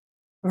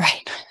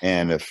 Right.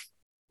 And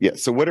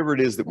so whatever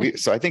it is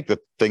so I think the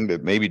thing to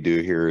maybe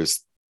do here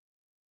is,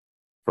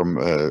 from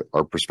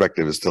our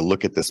perspective, is to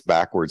look at this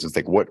backwards and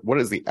think, what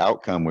is the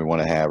outcome we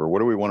want to have, or what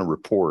do we want to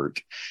report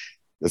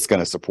that's going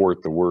to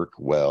support the work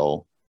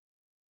well,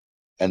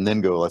 and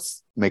then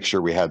let's make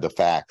sure we have the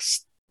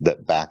facts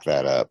that back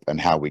that up and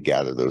how we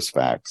gather those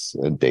facts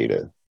and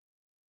data.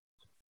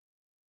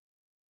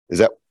 Is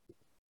that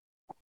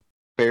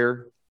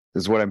fair?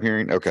 Is what I'm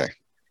hearing? Okay.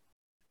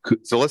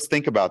 So let's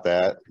think about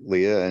that,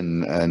 Leah,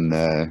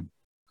 and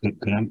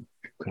could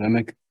I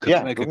make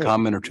a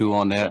comment or two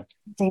on that?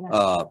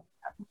 Oh,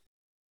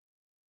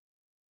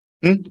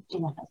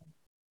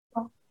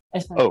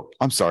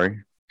 I'm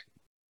sorry.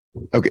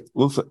 Okay,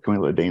 can we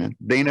let Dana?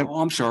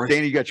 Oh, I'm sorry.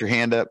 Dana, you got your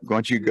hand up. Why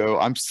don't you go?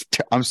 I'm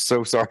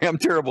so sorry. I'm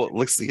terrible at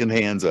lifting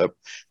hands up,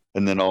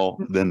 and then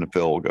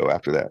Phil will go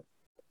after that.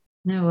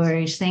 No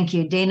worries. Thank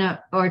you.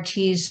 Dana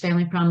Ortiz,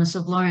 Family Promise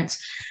of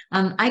Lawrence.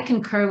 I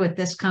concur with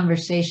this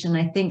conversation.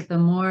 I think the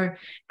more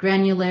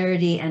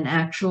granularity and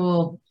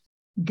actual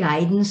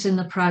guidance in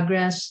the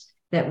progress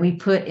that we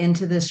put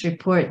into this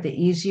report, the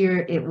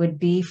easier it would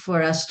be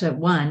for us to,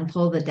 one,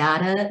 pull the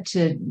data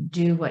to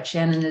do what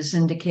Shannon is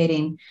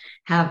indicating,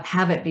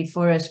 have it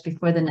before us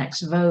before the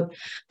next vote.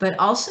 But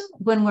also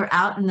when we're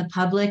out in the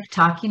public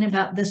talking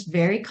about this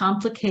very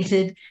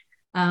complicated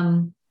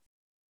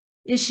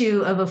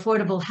issue of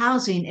affordable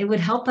housing, it would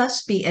help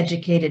us be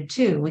educated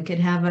too. We could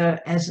have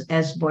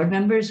as board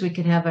members, we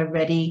could have a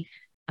ready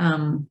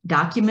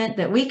document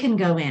that we can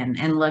go in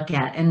and look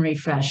at and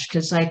refresh,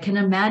 because I can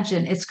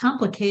imagine it's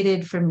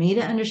complicated for me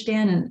to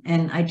understand,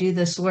 and I do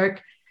this work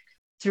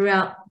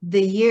throughout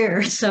the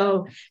year.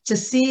 So to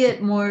see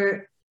it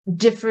more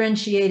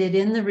differentiated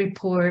in the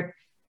report,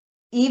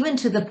 even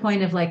to the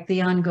point of like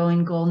the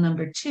ongoing goal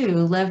number 2,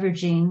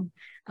 leveraging,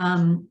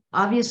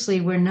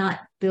 obviously we're not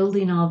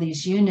building all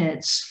these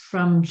units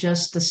from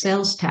just the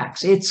sales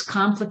tax. It's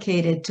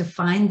complicated to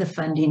find the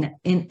funding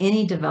in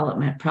any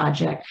development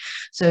project.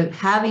 So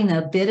having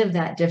a bit of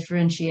that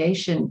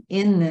differentiation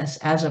in this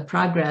as a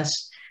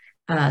progress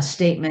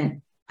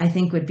statement, I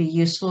think would be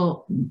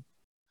useful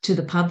to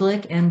the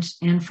public and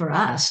for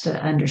us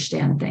to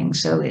understand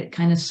things. So it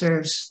kind of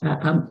serves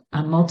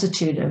a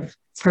multitude of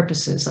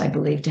purposes, I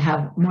believe, to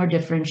have more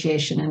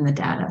differentiation in the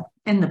data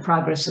and the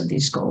progress of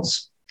these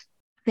goals.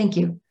 Thank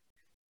you.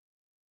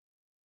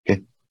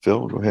 Okay,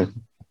 Phil, go ahead.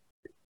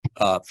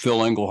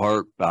 Phil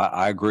Engelhardt,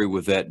 I agree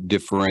with that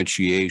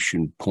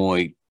differentiation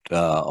point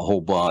a whole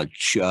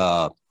bunch.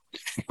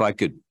 If I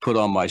could put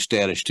on my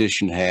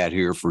statistician hat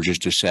here for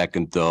just a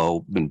second,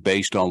 though, and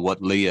based on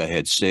what Leah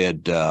had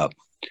said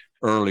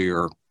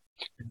earlier,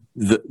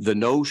 the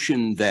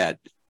notion that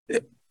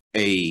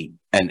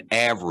an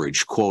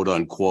average, quote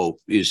unquote,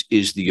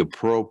 is the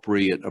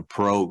appropriate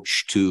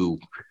approach to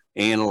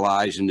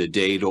analyzing the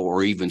data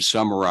or even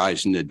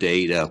summarizing the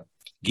data,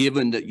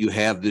 given that you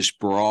have this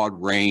broad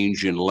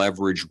range in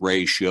leverage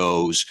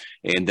ratios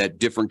and that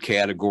different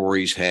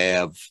categories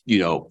have,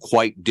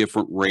 quite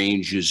different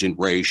ranges in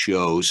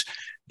ratios,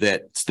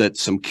 that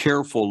some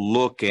careful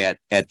look at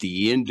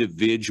the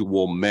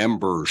individual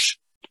members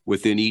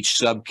within each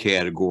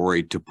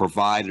subcategory to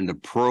provide an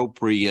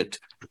appropriate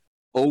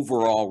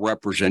overall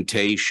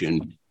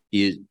representation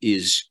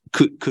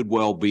could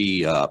well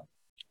be a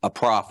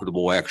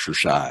profitable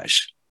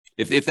exercise.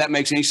 If that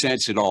makes any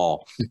sense at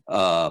all,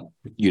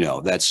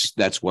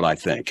 that's what I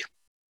think.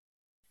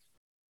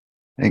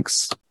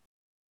 Thanks.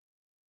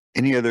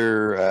 Any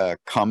other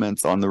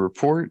comments on the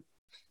report?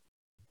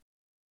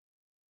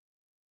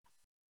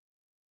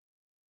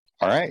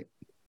 All right.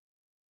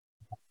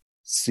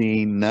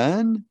 Seeing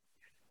none,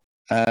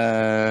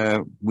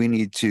 we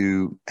need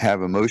to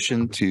have a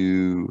motion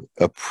to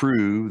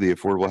approve the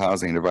Affordable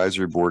Housing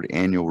Advisory Board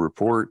annual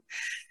report,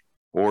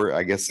 or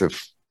I guess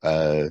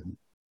I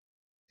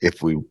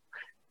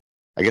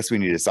guess we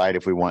need to decide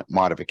if we want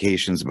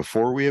modifications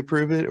before we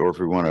approve it, or if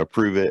we want to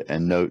approve it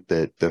and note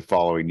that the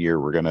following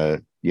year we're going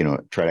to,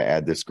 try to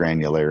add this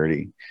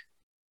granularity.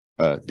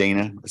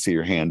 Dana, I see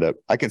your hand up.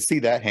 I can see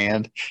that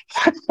hand.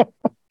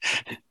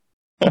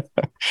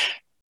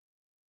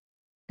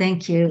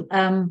 Thank you.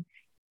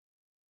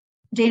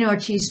 Dana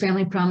Ortiz,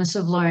 Family Promise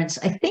of Lawrence.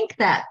 I think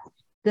that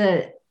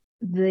the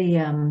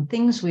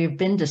things we've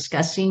been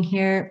discussing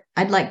here,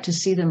 I'd like to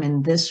see them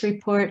in this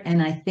report.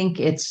 And I think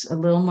it's a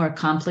little more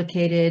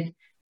complicated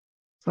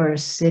for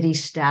city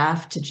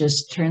staff to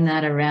just turn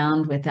that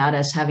around without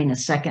us having a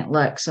second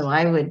look. So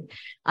I would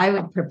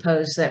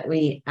propose that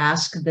we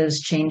ask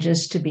those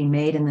changes to be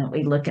made and that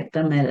we look at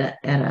them at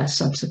a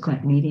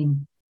subsequent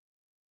meeting.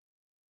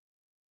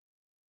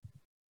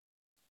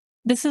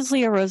 This is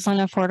Leah Roseland,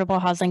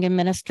 Affordable Housing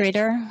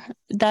Administrator.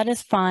 That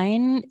is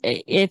fine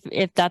if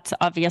that's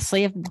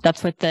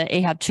what the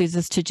AHAB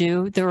chooses to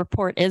do. The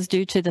report is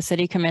due to the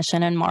City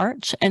Commission in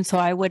March. And so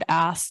I would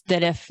ask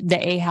that if the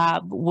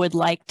AHAB would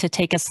like to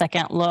take a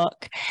second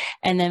look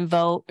and then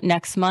vote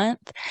next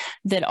month,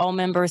 that all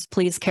members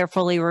please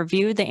carefully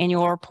review the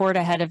annual report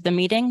ahead of the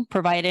meeting,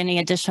 provide any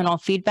additional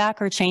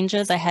feedback or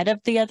changes ahead of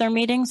the other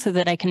meeting so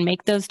that I can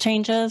make those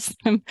changes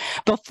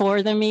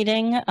before the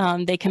meeting.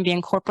 They can be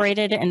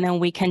incorporated, and then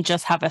we can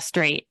just have a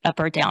straight up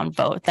or down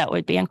vote. That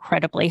would be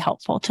incredibly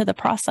helpful to the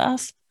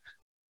process.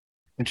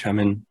 Can I chime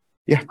in?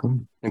 Yeah.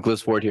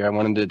 Nicholas Ward here. I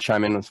wanted to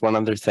chime in with one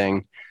other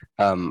thing.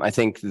 I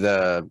think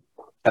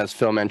as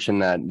Phil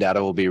mentioned, that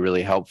data will be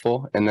really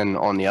helpful. And then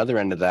on the other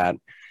end of that,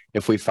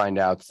 if we find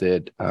out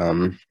that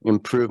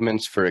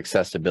improvements for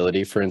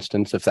accessibility, for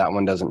instance, if that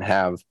one doesn't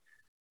have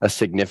a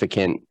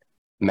significant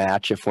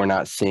match, if we're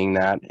not seeing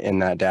that in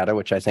that data,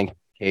 which I think is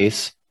the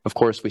case, of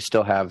course, we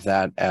still have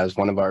that as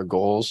one of our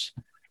goals.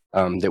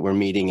 That we're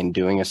meeting and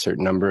doing a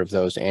certain number of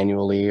those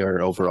annually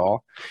or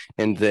overall,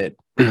 and that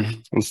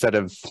instead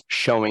of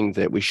showing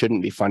that we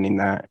shouldn't be funding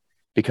that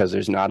because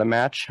there's not a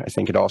match, I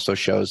think it also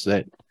shows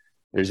that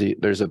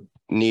there's a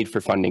need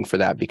for funding for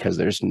that because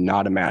there's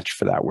not a match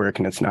for that work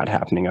and it's not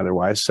happening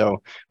otherwise.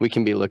 So we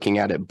can be looking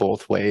at it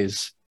both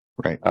ways,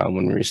 right?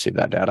 When we receive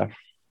that data.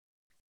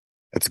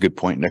 That's a good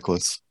point,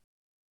 Nicholas.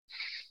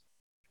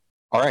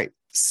 All right,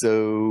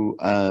 so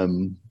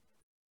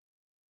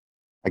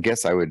I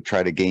guess I would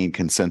try to gain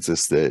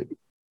consensus that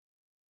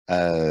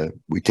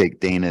we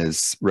take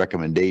Dana's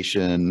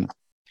recommendation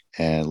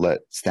and let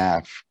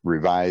staff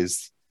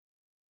revise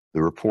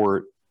the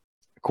report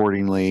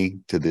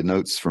accordingly to the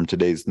notes from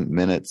today's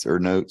minutes or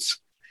notes,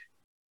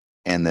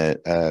 and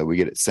that we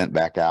get it sent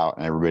back out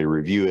and everybody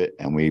review it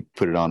and we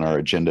put it on our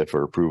agenda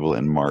for approval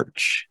in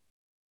March.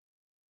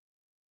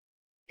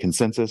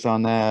 Consensus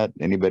on that?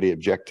 Anybody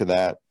object to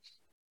that?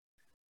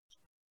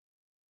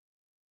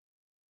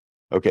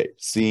 Okay,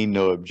 seeing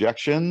no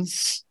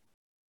objections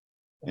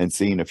and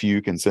seeing a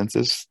few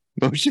consensus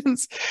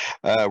motions,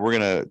 we're going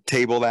to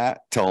table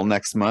that till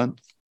next month,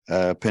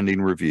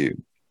 pending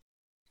review.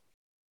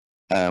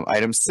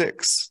 Item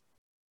 6,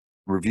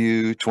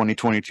 review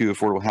 2022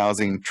 Affordable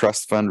Housing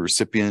Trust Fund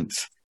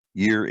recipient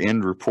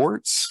year-end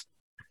reports.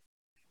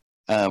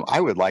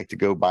 I would like to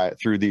go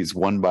through these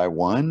one by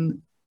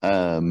one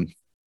and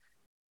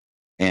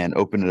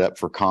open it up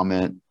for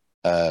comment.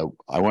 I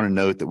want to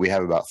note that we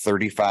have about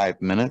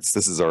 35 minutes.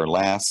 This is our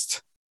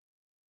last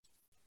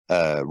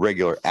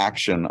regular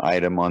action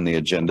item on the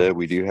agenda.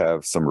 We do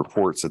have some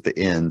reports at the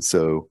end,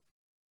 so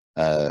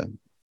we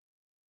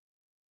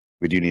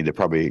do need to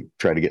probably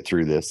try to get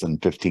through this in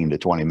 15 to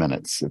 20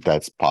 minutes, if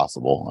that's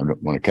possible. I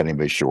don't want to cut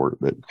anybody short,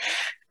 but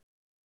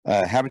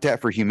Habitat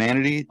for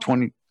Humanity,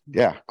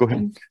 yeah, go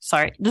ahead.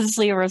 Sorry, this is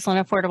Leah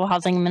Roseland, Affordable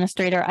Housing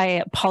Administrator. I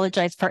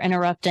apologize for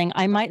interrupting.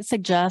 I might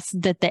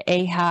suggest that the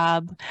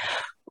AHAB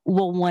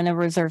will want to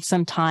reserve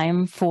some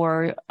time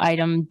for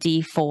item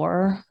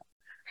D4.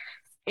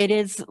 It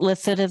is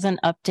listed as an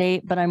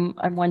update, but I'm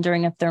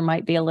wondering if there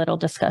might be a little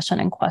discussion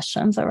and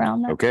questions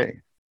around that.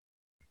 Okay.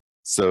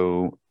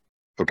 So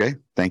Okay,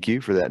 thank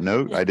you for that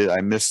note.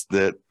 I missed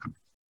that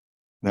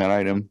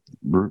item,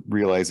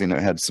 realizing it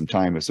had some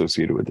time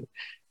associated with it.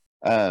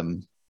 All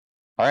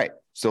right,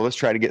 so let's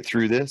try to get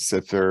through this.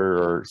 If there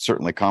are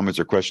certainly comments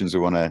or questions,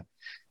 we want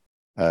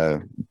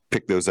to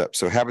pick those up.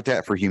 So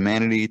Habitat for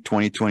Humanity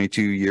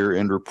 2022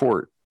 year-end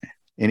report.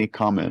 Any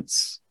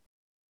comments?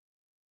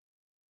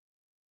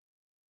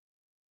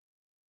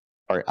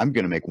 All right, I'm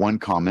going to make one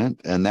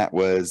comment, and that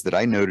was that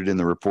I noted in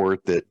the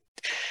report that,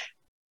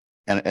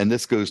 and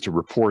this goes to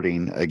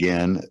reporting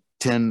again,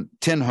 10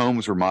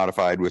 homes were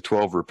modified with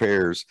 12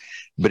 repairs,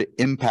 but it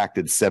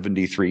impacted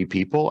 73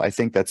 people. I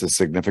think that's a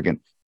significant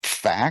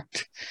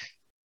fact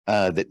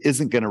that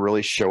isn't going to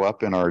really show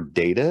up in our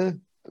data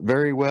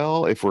very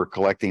well if we're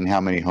collecting how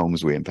many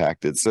homes we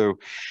impacted. So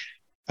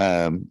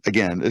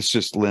again, this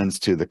just lends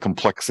to the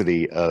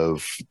complexity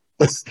of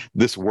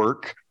this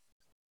work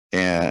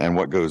and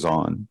what goes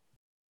on.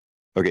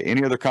 Okay,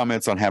 any other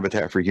comments on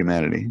Habitat for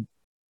Humanity?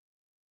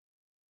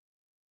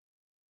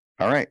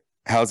 All right,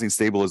 Housing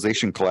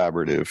Stabilization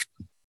Collaborative.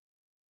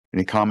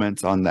 Any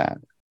comments on that?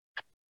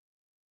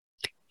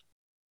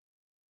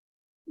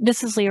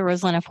 This is Leah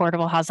Roslin,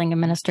 Affordable Housing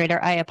Administrator.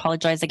 I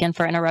apologize again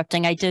for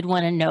interrupting. I did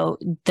want to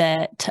note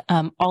that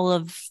all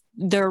of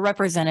the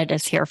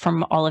representatives here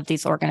from all of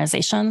these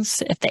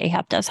organizations, if the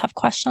AHAB does have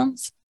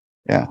questions.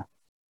 Yeah.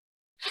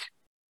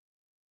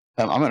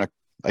 I'm going to,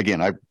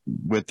 again, I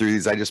went through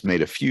these. I just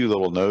made a few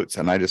little notes,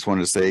 and I just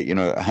wanted to say,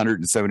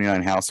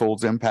 179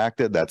 households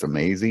impacted. That's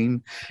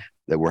amazing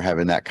that we're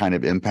having that kind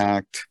of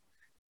impact.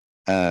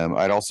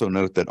 I'd also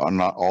note that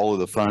not all of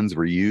the funds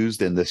were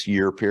used in this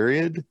year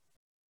period,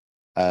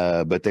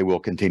 but they will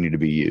continue to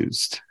be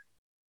used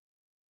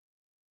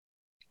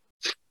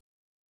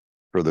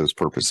for those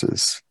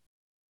purposes.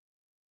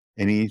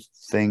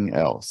 Anything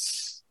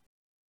else?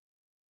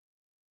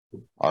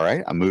 All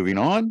right, I'm moving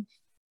on.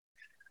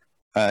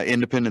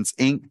 Independence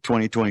Inc.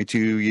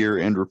 2022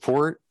 year-end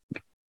report.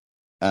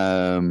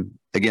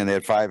 Again, they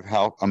had 5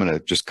 house. I'm going to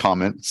just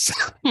comment.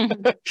 They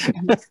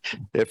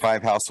had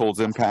 5 households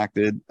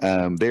impacted.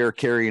 They are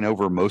carrying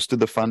over most of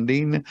the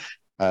funding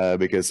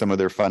because some of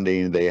their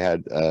funding, they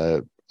had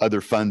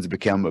other funds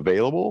become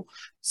available.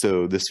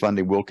 So this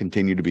funding will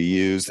continue to be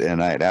used.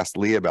 And I had asked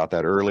Leah about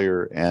that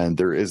earlier, and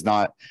there was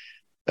not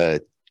a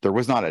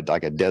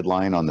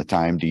deadline on the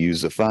time to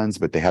use the funds,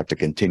 but they have to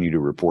continue to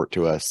report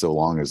to us so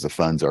long as the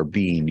funds are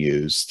being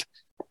used.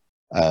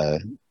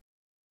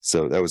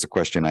 So that was a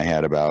question I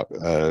had about,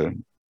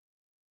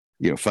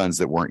 funds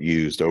that weren't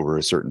used over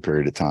a certain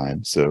period of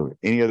time. So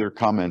any other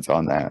comments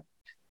on that?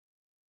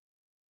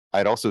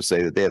 I'd also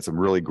say that they had some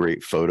really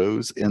great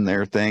photos in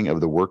their thing of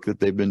the work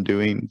that they've been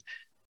doing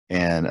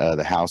and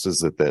the houses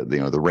that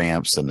the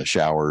ramps and the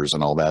showers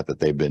and all that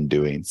they've been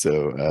doing.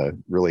 So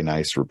really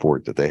nice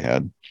report that they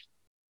had.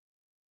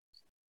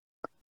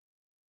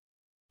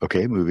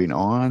 Okay, moving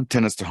on.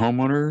 Tenants to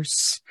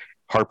homeowners,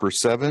 Harper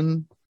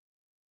 7.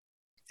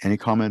 Any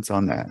comments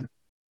on that?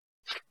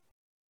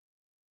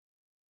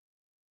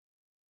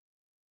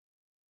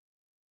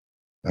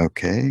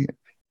 Okay.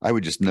 I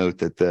would just note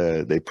that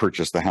they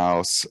purchased the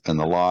house and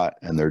the lot,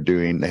 and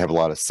they have a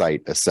lot of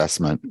site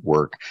assessment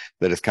work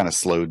that has kind of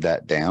slowed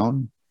that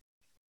down.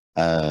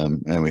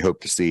 And we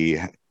hope to see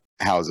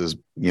houses,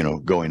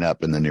 going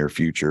up in the near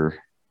future.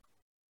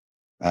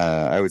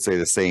 I would say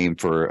the same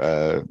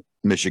for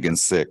Michigan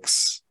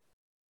 6.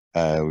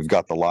 We've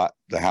got the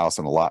house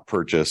and the lot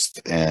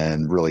purchased,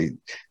 and really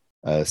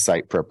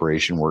site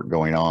preparation work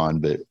going on,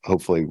 but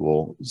hopefully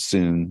we'll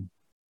soon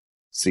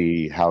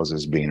see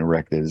houses being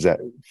erected. Is that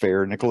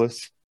fair,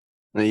 Nicholas?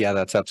 Yeah,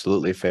 that's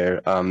absolutely fair.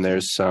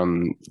 This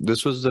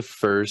was the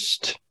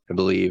first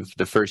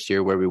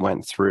year where we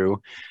went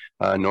through,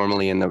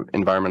 normally in the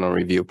environmental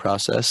review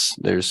process,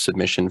 there's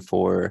submission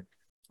for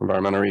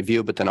environmental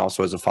review, but then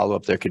also as a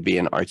follow-up, there could be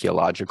an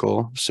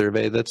archaeological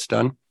survey that's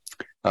done.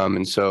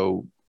 And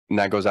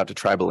that goes out to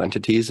tribal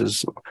entities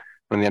as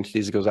one of the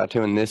entities it goes out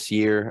to. And this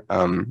year,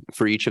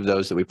 for each of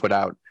those that we put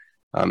out,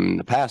 in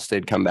the past,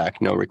 they'd come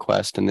back, no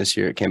request. And this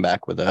year it came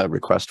back with a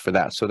request for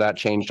that. So that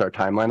changed our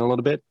timeline a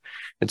little bit.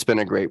 It's been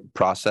a great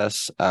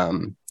process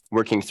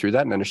working through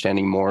that and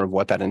understanding more of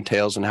what that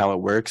entails and how it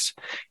works.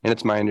 And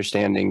it's my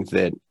understanding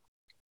that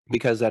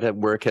because that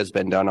work has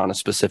been done on a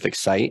specific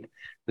site,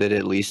 that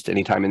at least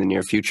anytime in the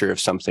near future, if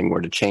something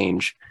were to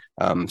change,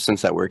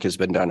 since that work has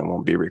been done, it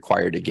won't be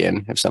required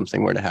again if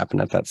something were to happen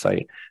at that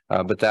site.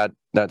 But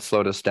that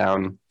slowed us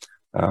down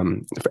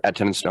at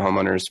tenants to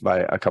homeowners by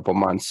a couple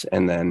months.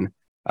 And then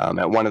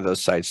at one of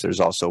those sites, there's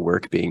also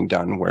work being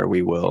done where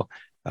we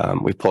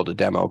pulled a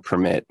demo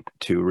permit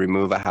to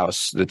remove a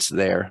house that's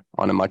there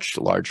on a much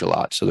larger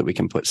lot so that we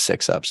can put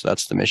 6 up. So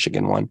that's the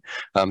Michigan one.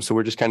 So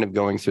we're just kind of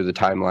going through the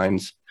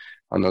timelines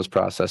on those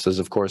processes.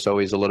 Of course,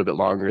 always a little bit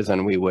longer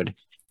than we would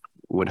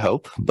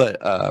hope, but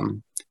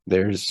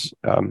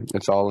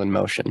it's all in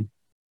motion.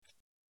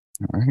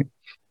 All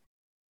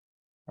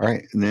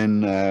right. And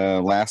then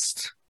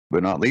last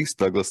but not least,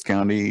 Douglas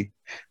County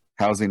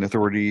Housing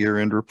Authority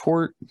year-end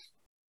report.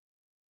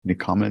 Any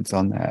comments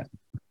on that?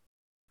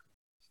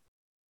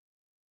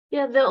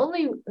 Yeah, the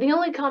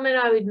only comment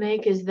I would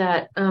make is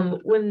that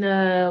when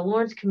the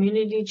Lawrence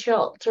Community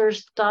Shelter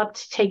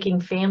stopped taking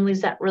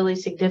families, that really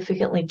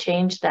significantly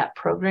changed that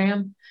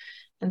program.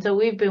 And so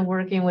we've been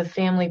working with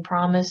Family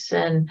Promise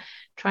and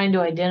trying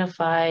to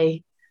identify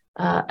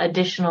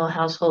additional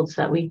households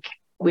that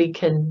we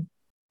can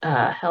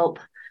help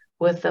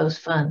with those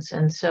funds.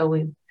 And so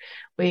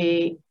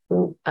I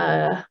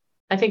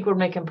think we're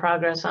making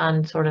progress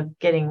on sort of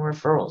getting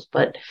referrals,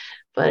 but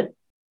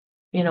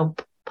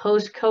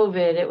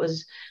post-COVID, it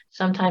was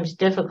sometimes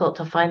difficult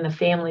to find the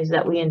families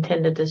that we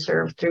intended to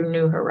serve through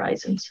New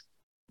Horizons.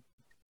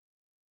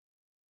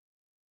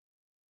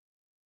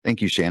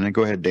 Thank you, Shannon.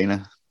 Go ahead,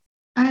 Dana.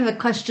 I have a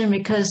question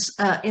because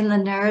in the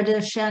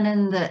narrative,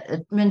 Shannon, that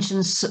it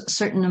mentions a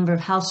certain number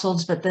of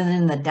households, but then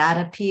in the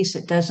data piece,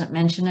 it doesn't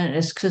mention it.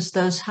 Is because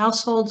those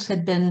households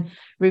had been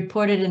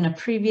reported in a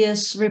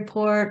previous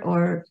report,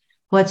 or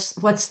what's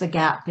the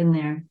gap in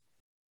there?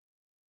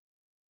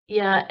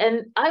 Yeah,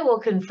 and I will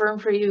confirm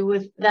for you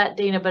with that,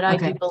 Dana, but I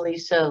do believe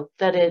so,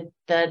 that it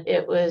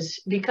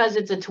was because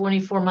it's a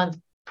 24-month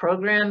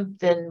program,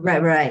 then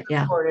right,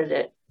 yeah, reported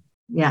it.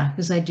 Yeah,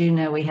 because I do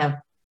know we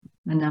have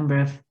a number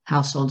of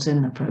households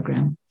in the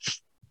program.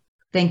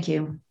 Thank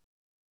you.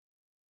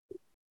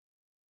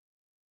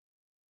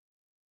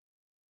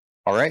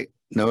 All right,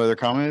 no other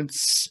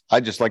comments.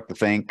 I'd just like to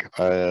thank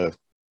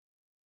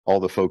all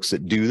the folks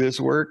that do this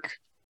work.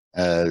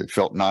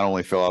 Not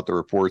only fill out the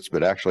reports,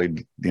 but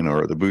actually,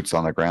 are the boots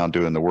on the ground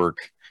doing the work.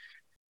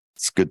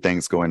 It's good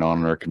things going on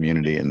in our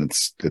community, and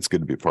it's good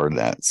to be part of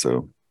that.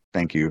 So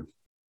thank you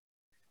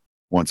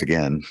once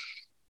again.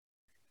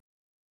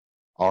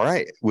 All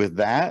right, with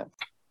that,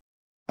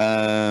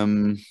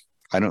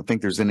 I don't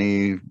think there's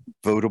any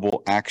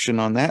votable action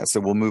on that. So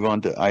we'll move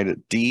on to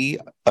item D,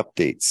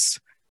 updates.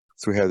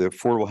 So we have the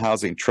Affordable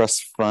Housing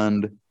Trust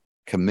Fund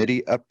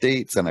committee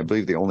updates, and I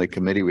believe the only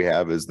committee we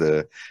have is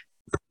the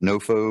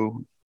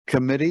NOFO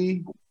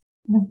committee.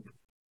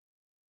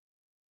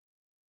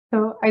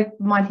 So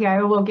Monty,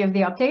 I will give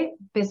the update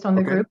based on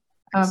the group.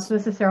 So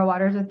this is Sarah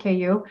Waters with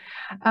KU.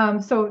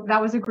 So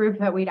that was a group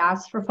that we'd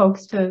asked for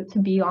folks to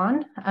be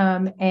on.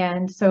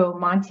 And so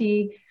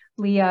Monty,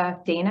 Leah,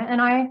 Dana, and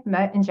I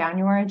met in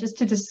January just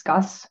to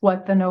discuss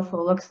what the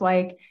NOFO looks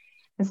like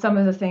and some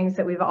of the things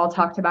that we've all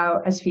talked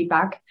about as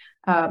feedback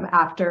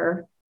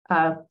after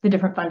the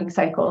different funding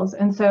cycles.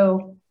 And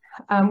so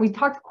we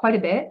talked quite a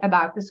bit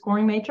about the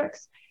scoring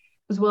matrix,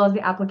 as well as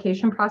the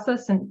application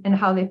process and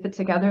how they fit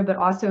together, but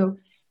also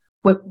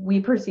what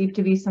we perceive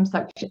to be some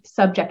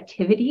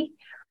subjectivity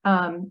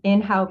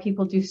in how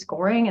people do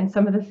scoring. And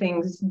some of the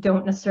things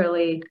don't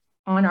necessarily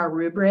on our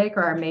rubric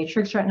or our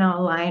matrix right now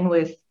align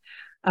with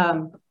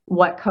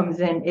what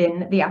comes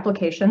in the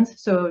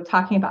applications. So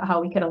talking about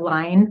how we could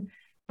align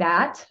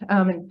that.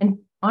 And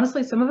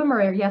honestly, some of them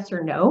are yes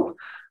or no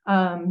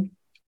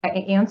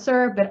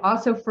answer, but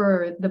also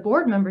for the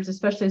board members,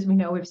 especially as we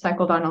know we've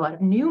cycled on a lot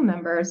of new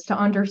members, to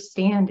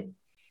understand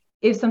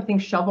if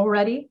something's shovel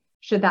ready,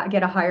 should that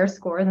get a higher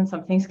score than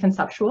something's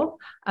conceptual,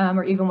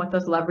 or even what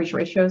those leverage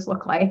ratios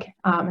look like,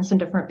 and some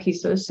different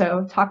pieces.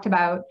 So talked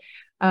about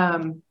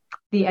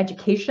the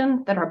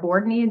education that our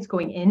board needs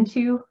going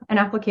into an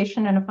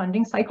application and a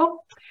funding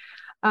cycle.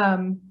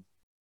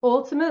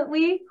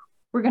 Ultimately,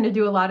 we're going to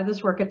do a lot of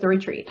this work at the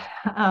retreat.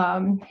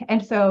 And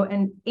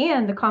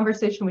the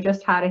conversation we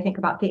just had, I think,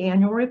 about the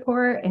annual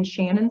report and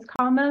Shannon's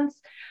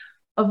comments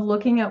of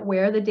looking at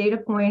where the data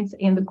points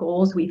and the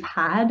goals we've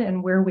had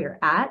and where we're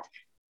at.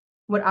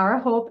 What our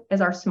hope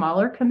as our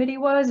smaller committee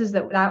is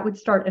that would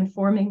start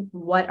informing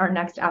what our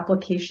next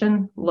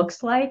application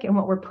looks like and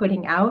what we're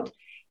putting out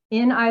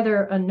in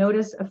either a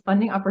notice of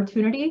funding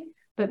opportunity,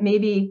 but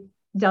maybe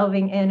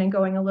delving in and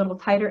going a little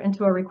tighter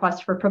into a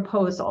request for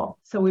proposal.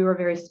 So we were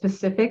very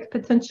specific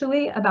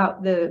potentially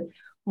about the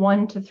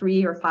 1 to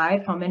 3 or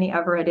 5, how many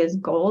ever it is,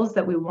 goals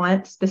that we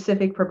want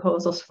specific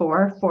proposals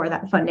for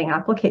that funding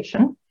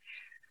application.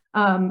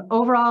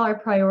 Overall, our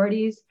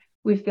priorities,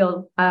 we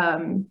feel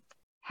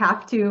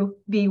have to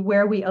be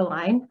where we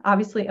align,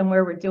 obviously, and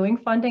where we're doing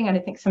funding. And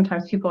I think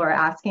sometimes people are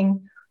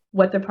asking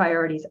what the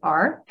priorities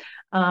are,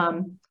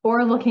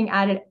 or looking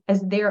at it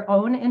as their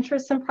own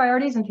interests and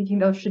priorities and thinking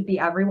those should be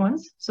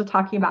everyone's. So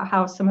talking about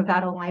how some of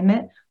that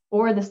alignment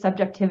or the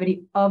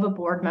subjectivity of a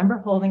board member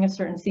holding a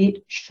certain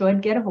seat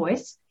should get a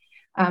voice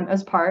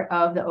as part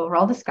of the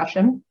overall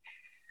discussion.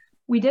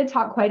 We did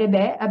talk quite a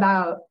bit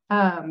about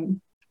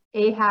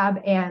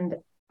AHAB and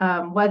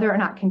whether or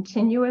not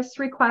continuous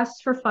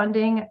requests for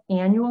funding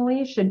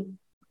annually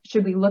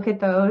should we look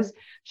at those?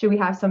 Should we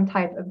have some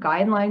type of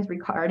guidelines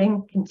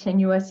regarding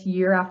continuous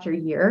year after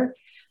year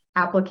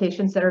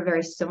applications that are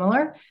very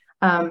similar?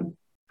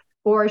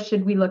 Or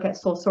should we look at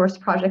sole source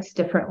projects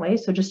differently?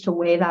 So just to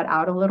weigh that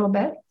out a little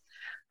bit.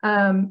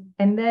 And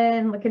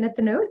then looking at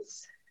the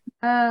notes.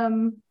 I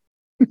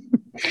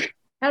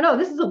don't know,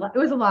 this is a lot. It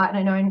was a lot, and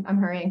I know I'm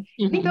hurrying.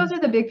 I think those are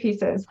the big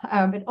pieces.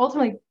 But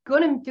ultimately,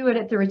 going to do it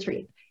at the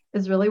retreat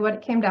is really what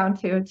it came down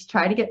to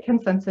try to get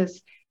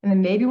consensus. And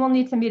then maybe we'll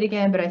need to meet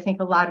again, but I think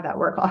a lot of that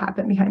work will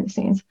happen behind the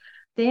scenes.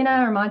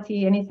 Dana or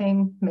Monty,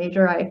 anything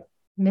major I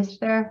missed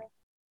there?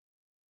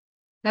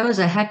 That was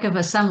a heck of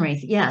a summary.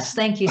 Yes,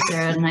 thank you,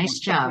 Sarah. Nice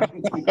job.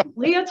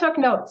 Leah took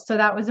notes, so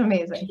that was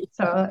amazing.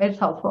 So it's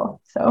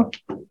helpful. So.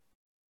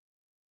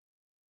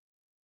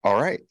 All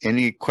right.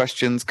 Any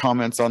questions,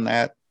 comments on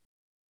that?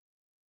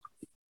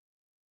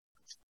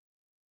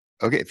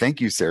 Okay.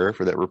 Thank you, Sarah,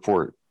 for that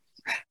report.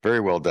 Very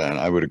well done.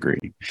 I would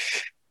agree.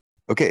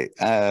 Okay.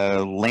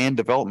 Land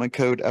Development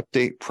Code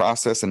update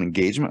process and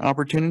engagement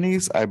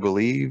opportunities. I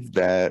believe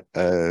that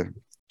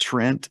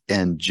Trent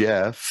and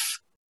Jeff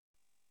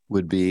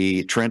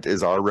Trent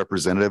is our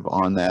representative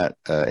on that,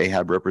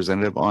 AHAB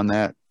representative on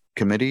that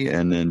committee,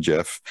 and then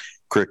Jeff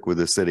Crick with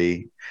the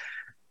city.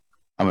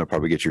 I'm going to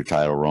probably get your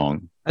title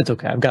wrong. That's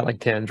okay. I've got like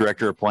 10.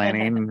 Director of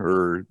Planning,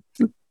 or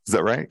is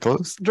that right?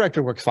 Close?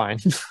 Director works fine.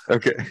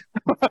 Okay.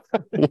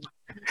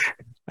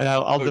 And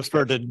I'll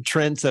defer to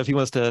Trent. So if he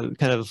wants to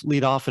kind of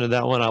lead off into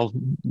that one, I'll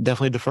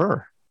definitely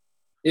defer.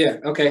 Yeah.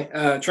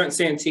 Okay. Trent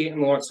Santee,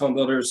 I'm Lawrence Home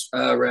Builders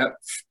rep.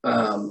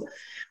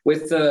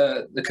 With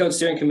the Code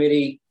Steering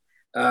Committee,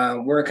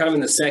 we're kind of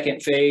in the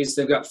second phase.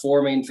 They've got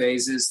 4 main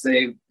phases.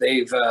 They've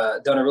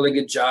done a really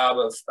good job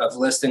of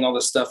listing all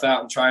this stuff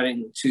out and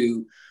trying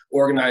to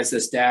organize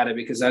this data,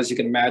 because as you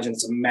can imagine,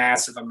 it's a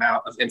massive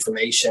amount of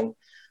information.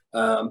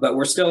 But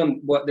we're still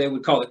in what they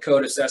would call the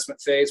code assessment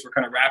phase. We're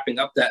kind of wrapping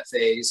up that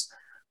phase.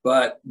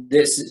 But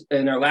this,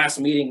 in our last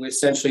meeting, we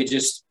essentially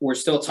we're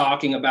still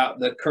talking about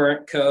the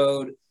current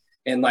code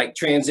and like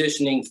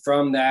transitioning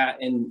from that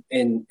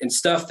and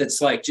stuff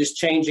that's like just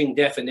changing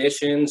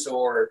definitions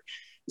or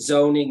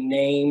zoning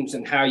names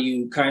and how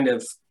you kind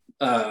of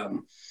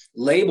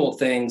label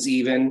things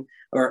even,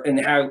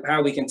 and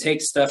how we can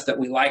take stuff that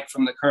we like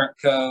from the current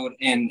code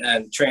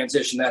and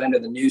transition that into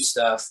the new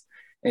stuff.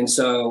 And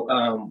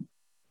so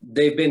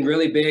they've been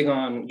really big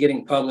on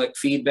getting public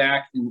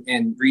feedback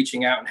and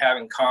reaching out and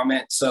having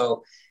comments.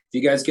 So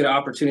if you guys get an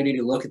opportunity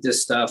to look at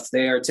this stuff,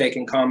 they are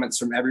taking comments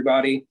from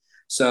everybody.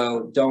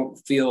 So don't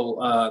feel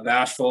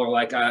bashful or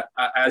like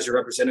as your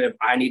representative,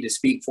 I need to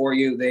speak for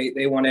you.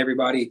 They want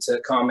everybody to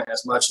comment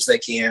as much as they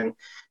can,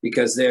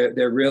 because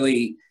they're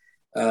really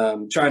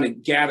trying to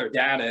gather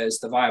data is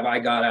the vibe I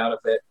got out of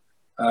it.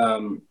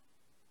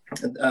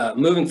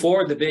 Moving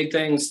forward, the big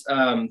things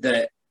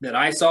that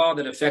I saw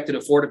that affected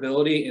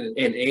affordability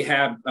and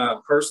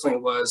AHAB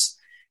personally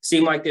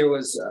seemed like there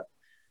was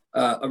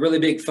a really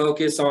big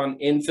focus on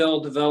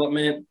infill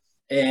development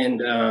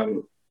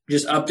and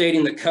just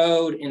updating the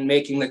code and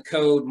making the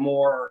code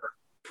more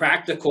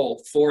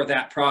practical for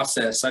that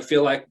process. I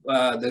feel like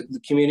the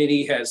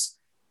community has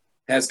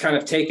kind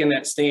of taken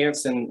that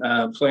stance, and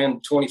Plan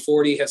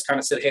 2040 has kind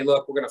of said, hey,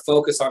 look, we're going to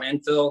focus on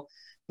infill,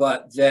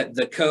 but that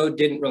the code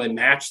didn't really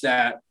match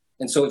that.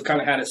 And so we've kind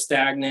of had a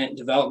stagnant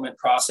development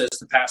process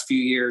the past few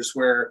years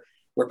where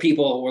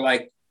people were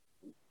like,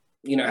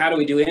 you know, how do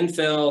we do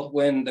infill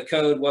when the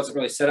code wasn't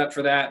really set up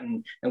for that?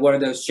 And what do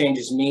those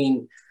changes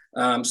mean?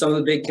 Some of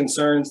the big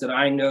concerns that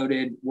I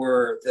noted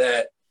were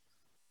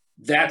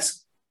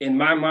that's in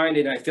my mind,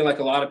 and I feel like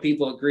a lot of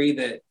people agree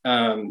that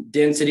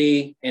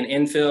density and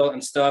infill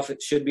and stuff,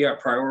 it should be our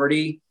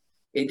priority.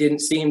 It didn't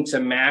seem to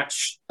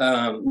match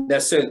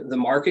necessarily the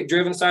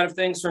market-driven side of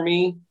things for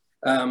me.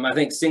 I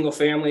think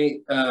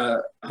single-family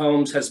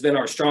homes has been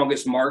our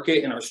strongest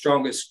market and our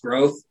strongest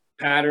growth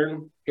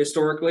pattern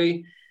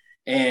historically.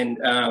 And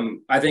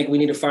I think we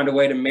need to find a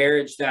way to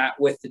marriage that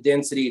with the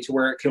density to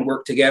where it can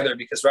work together,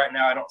 because right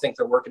now I don't think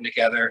they're working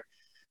together.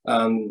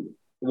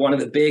 One of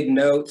the big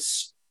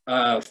notes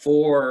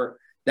for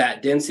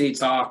that density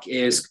talk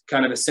is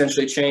kind of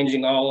essentially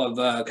changing all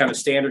of kind of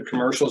standard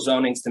commercial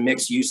zonings to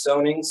mixed use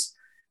zonings,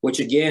 which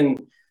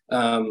again,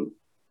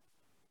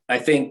 I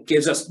think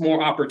gives us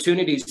more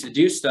opportunities to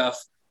do stuff,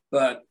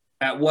 but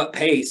at what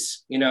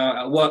pace, you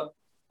know,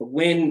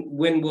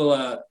 when will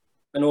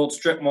an old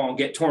strip mall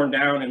get torn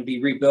down and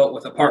be rebuilt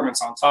with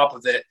apartments on top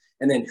of it?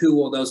 And then who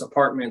will those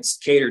apartments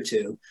cater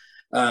to?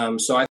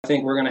 So I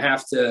think we're going to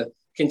have to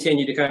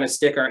continue to kind of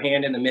stick our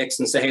hand in the mix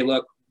and say, hey,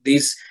 look,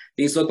 these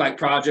look like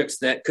projects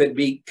that could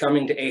be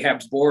coming to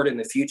AHAB's board in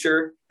the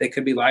future. They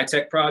could be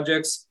LIHTC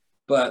projects,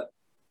 but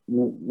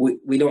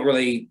we don't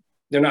really,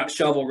 they're not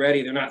shovel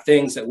ready. They're not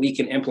things that we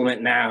can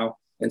implement now.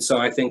 And so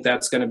I think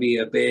that's going to be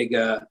a big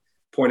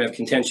point of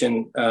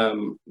contention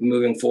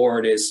moving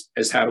forward is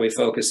how do we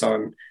focus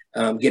on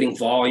getting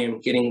volume,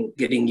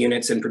 getting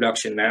units in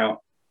production now.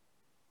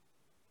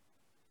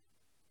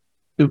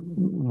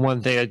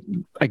 One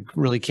thing I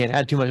really can't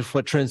add too much of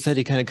what Trent said.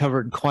 He kind of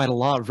covered quite a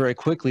lot very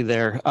quickly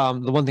there.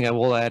 The one thing I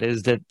will add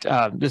is that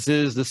this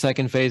is the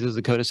second phase of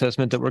the code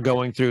assessment that we're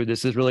going through.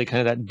 This is really kind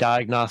of that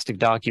diagnostic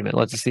document.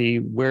 Let's see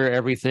where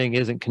everything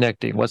isn't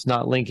connecting, what's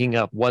not linking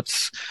up,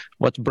 what's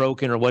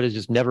broken, or what has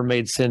just never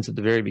made sense at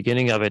the very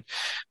beginning of it.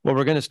 What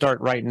we're going to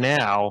start right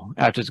now,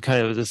 after the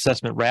kind of the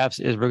assessment wraps,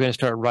 is we're going to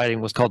start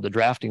writing what's called the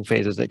drafting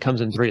phases. That comes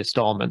in 3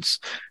 installments.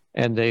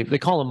 And they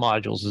call them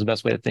modules is the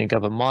best way to think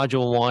of them.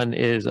 Module 1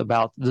 is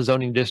about the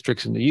zoning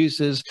districts and the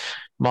uses.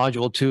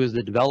 Module 2 is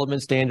the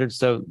development standards.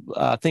 So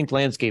think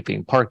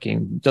landscaping,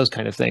 parking, those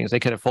kind of things. They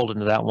kind of fold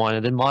into that one.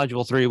 And then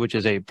module 3, which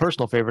is a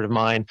personal favorite of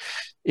mine,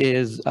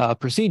 is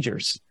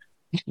procedures.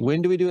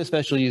 When do we do a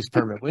special use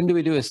permit? When do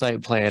we do a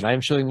site plan? I'm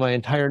showing my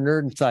entire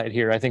nerd side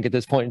here, I think, at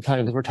this point in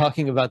time, because we're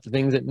talking about the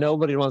things that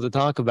nobody wants to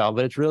talk about,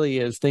 but it really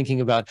is thinking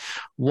about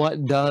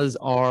what does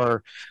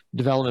our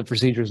development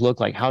procedures look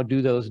like? How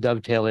do those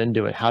dovetail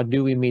into it? How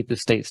do we meet the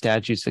state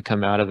statutes that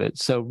come out of it?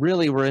 So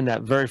really, we're in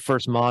that very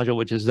first module,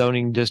 which is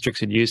zoning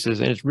districts and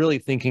uses, and it's really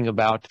thinking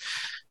about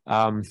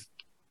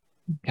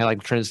kind of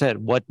like Trent said,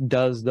 what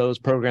does those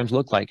programs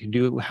look like?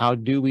 How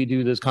do we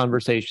do those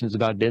conversations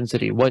about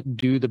density? What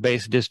do the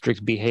base districts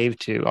behave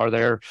to? Are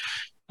there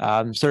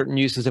certain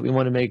uses that we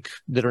want to make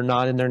that are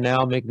not in there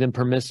now, make them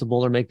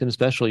permissible or make them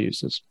special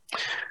uses?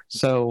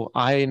 So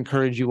I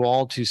encourage you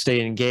all to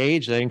stay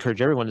engaged. I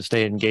encourage everyone to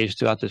stay engaged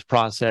throughout this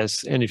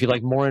process. And if you'd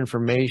like more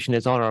information,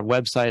 it's on our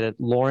website at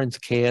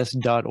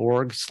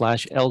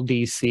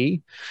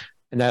lawrenceks.org/LDC.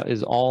 And that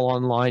is all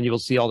online. You will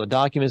see all the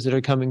documents that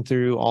are coming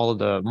through, all of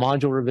the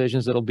module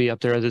revisions that'll be up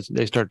there as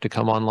they start to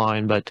come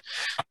online. But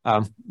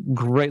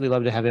greatly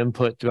love to have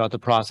input throughout the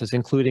process,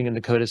 including in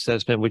the code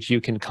assessment, which you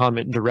can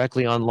comment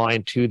directly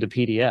online to the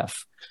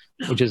PDF,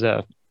 which is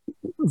a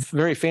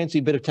very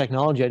fancy bit of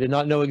technology I did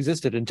not know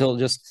existed until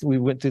just we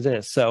went through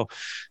this. So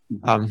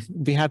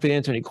be happy to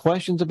answer any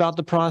questions about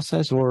the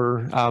process.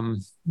 Or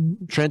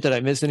Trent, did I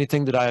miss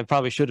anything that I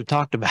probably should have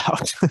talked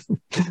about?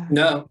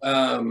 No,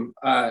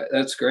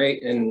 that's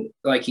great. And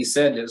like he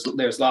said,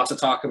 there's lots of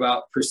talk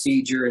about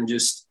procedure and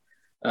just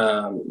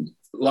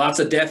lots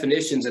of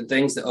definitions and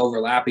things that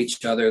overlap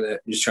each other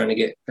that you're just trying to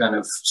get kind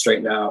of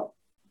straightened out.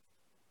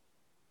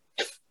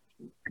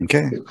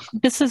 Okay.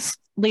 This is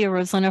Leah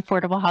Roslin,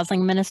 Affordable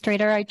Housing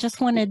Administrator. I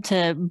just wanted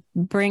to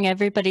bring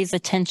everybody's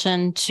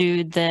attention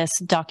to this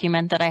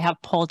document that I have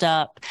pulled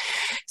up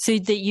so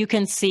that you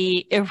can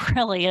see it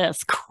really is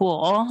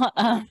cool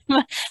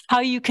how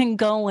you can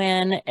go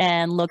in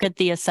and look at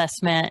the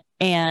assessment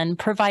and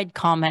provide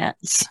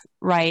comments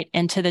right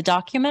into the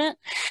document.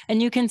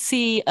 And you can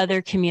see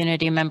other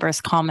community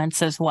members'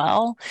 comments as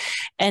well.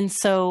 And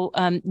so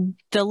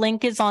the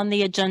link is on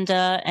the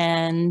agenda,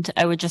 and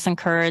I would just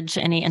encourage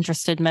any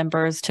interested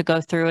members to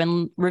go through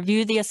and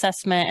review the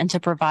assessment and to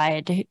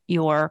provide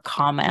your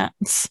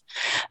comments.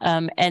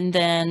 And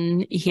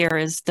then here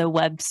is the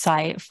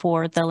website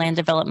for the Land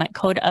Development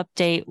Code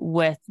update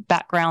with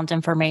background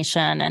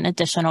information and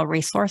additional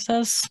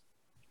resources.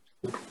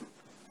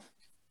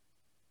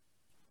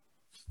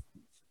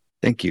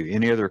 Thank you.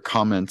 Any other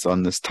comments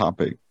on this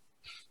topic?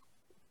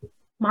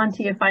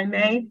 Monty, if I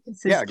may,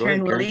 this is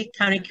Karen Willie,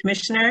 County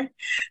Commissioner.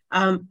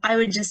 I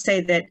would just say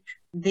that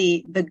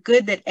the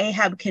good that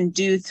AHAB can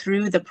do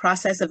through the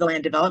process of the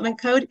Land Development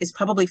Code is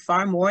probably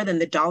far more than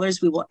the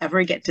dollars we will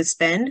ever get to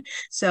spend.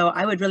 So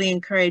I would really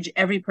encourage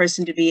every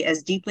person to be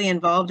as deeply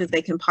involved as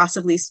they can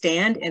possibly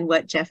stand in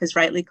what Jeff has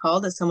rightly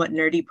called a somewhat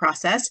nerdy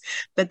process.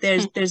 But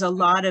there's a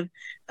lot of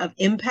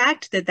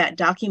impact that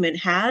document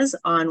has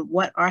on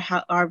what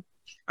our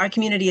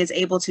community is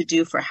able to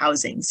do for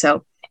housing.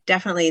 So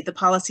definitely the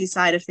policy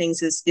side of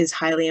things is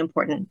highly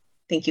important.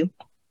 Thank you.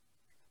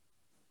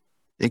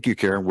 Thank you,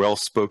 Karen. Well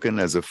spoken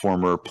as a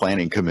former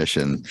planning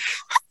commission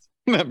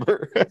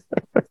member.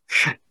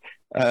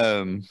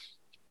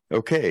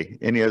 Okay,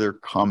 any other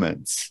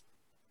comments?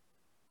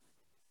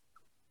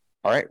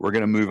 All right, we're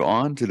going to move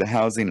on to the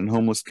Housing and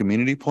Homeless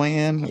Community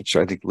Plan, which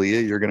I think,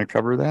 Leah, you're going to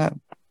cover that.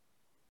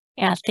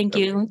 Yeah, thank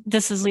you.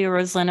 This is Leah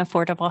Roslin,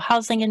 Affordable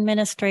Housing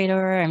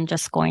Administrator. I'm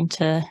just going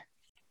to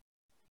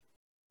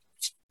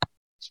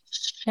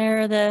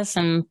share this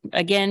and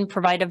again,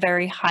 provide a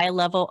very high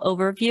level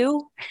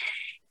overview.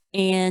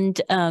 And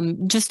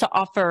just to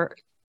offer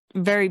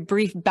very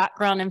brief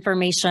background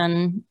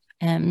information,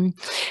 a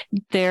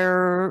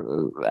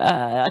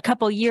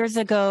couple years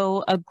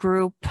ago, a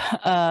group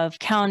of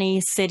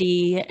county,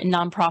 city,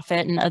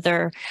 nonprofit, and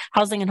other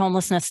housing and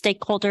homelessness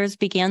stakeholders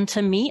began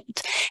to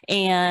meet.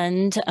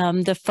 And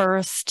the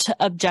first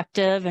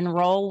objective and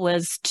role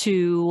was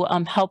to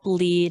help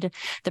lead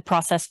the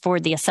process for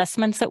the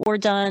assessments that were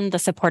done, the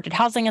supported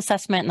housing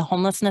assessment and the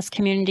homelessness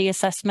community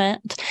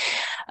assessment.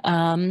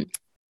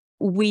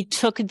 We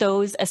took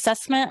those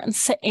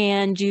assessments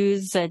and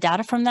used the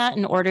data from that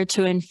in order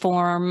to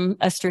inform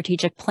a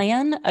strategic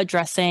plan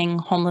addressing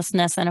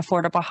homelessness and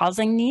affordable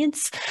housing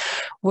needs.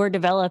 We're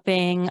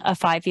developing a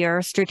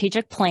 5-year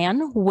strategic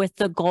plan with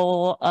the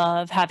goal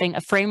of having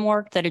a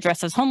framework that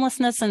addresses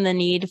homelessness and the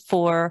need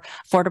for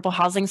affordable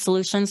housing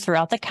solutions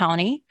throughout the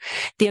county.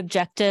 The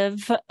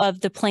objective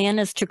of the plan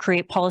is to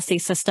create policy,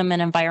 system,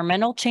 and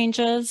environmental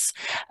changes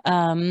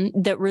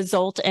that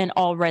result in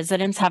all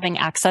residents having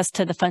access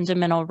to the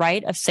fundamental right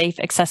of safe,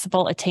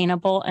 accessible,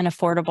 attainable, and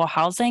affordable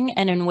housing,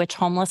 and in which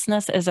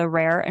homelessness is a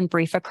rare and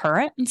brief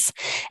occurrence.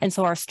 And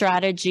so our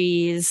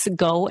strategies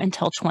go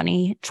until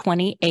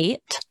 2028.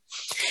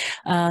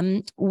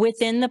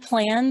 Within the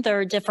plan, there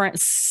are different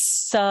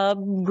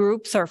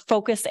subgroups or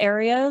focus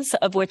areas,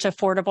 of which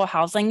affordable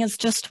housing is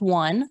just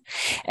one.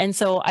 And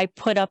so I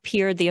put up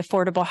here the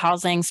affordable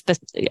housing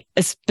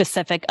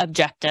specific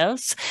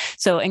objectives.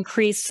 So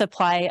increase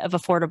supply of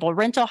affordable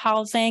rental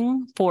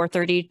housing for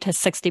 30 to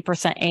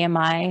 60%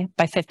 AMI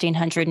by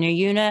 1,500 new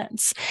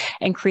units,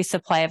 increase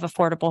supply of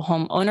affordable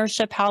home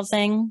ownership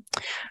housing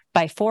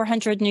by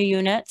 400 new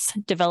units,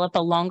 develop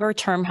a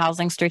longer-term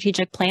housing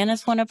strategic plan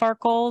is one of our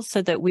goals,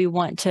 so that we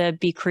want to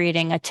be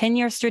creating a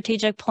 10-year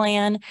strategic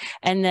plan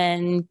and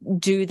then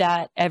do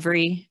that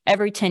every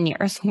 10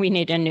 years. We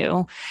need a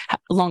new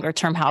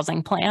longer-term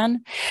housing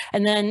plan.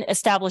 And then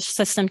establish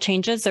system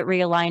changes that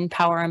realign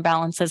power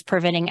imbalances,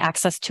 preventing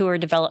access to or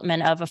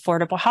development of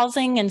affordable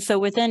housing. And so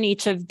within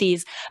each of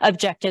these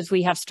objectives,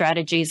 we have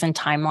strategies and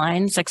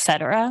timelines, et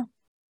cetera.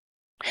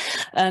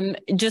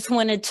 Just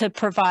wanted to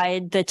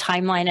provide the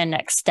timeline and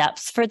next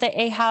steps for the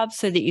AHAB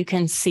so that you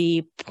can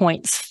see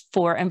points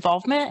for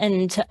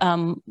involvement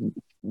and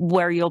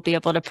where you'll be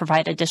able to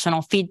provide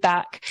additional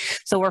feedback.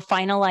 So we're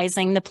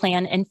finalizing the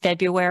plan in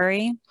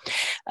February.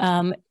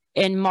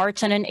 In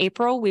March and in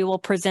April, we will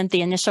present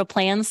the initial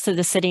plans to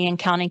the city and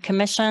county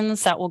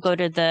commissions. That will go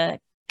to the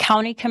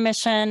county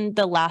commission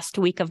the last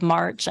week of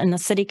March and the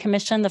city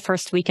commission the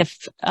first week of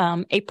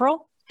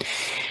April.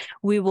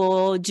 We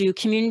will do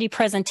community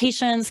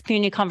presentations,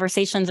 community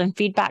conversations, and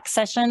feedback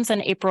sessions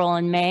in April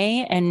and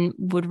May, and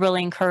would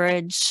really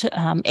encourage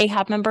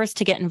AHAB members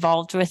to get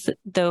involved with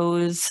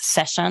those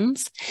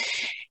sessions.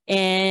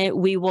 And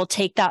we will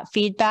take that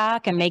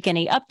feedback and make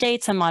any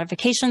updates and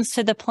modifications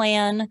to the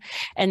plan,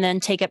 and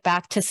then take it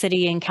back to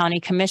city and county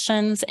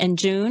commissions in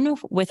June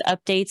with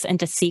updates and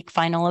to seek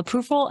final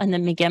approval, and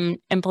then begin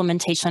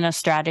implementation of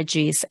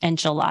strategies in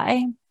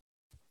July.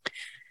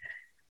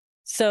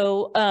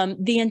 So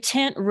the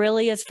intent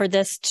really is for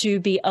this to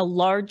be a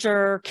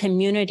larger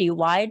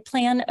community-wide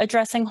plan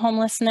addressing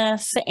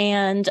homelessness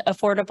and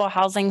affordable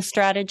housing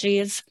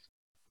strategies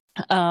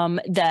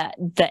that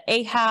the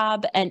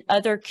AHAB and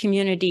other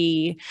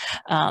community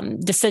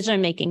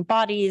decision-making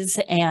bodies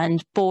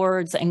and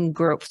boards and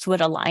groups would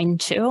align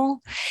to.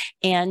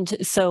 And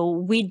so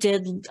we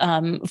did,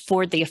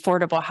 for the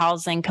affordable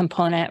housing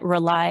component,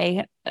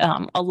 rely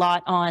a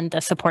lot on the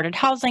supported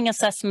housing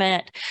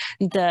assessment,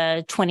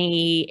 the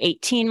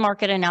 2018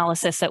 market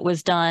analysis that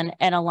was done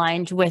and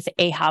aligned with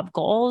AHAB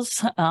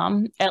goals,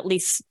 at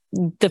least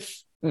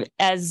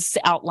as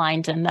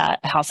outlined in that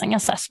housing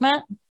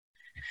assessment.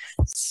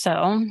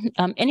 So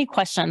any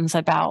questions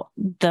about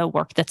the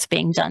work that's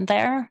being done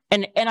there?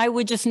 And I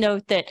would just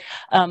note that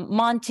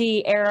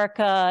Monty,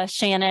 Erica,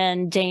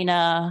 Shannon,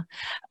 Dana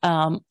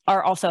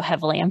are also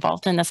heavily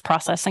involved in this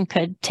process and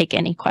could take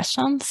any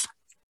questions.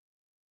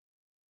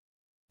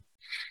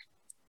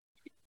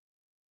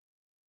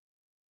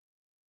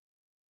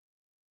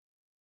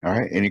 All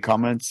right, any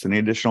comments, any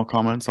additional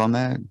comments on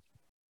that?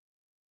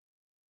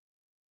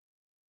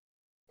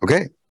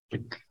 Okay,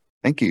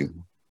 thank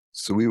you.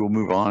 So we will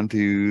move on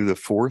to the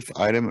fourth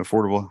item,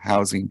 Affordable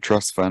Housing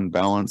Trust Fund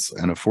Balance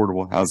and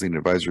Affordable Housing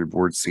Advisory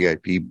Board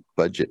CIP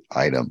budget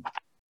item.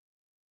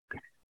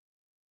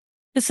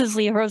 This is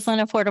Leah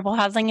Roseland, Affordable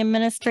Housing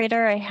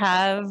Administrator. I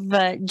have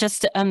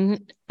just some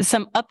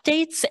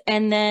updates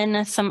and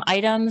then some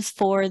items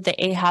for the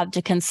AHAB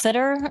to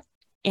consider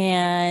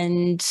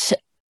and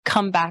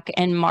come back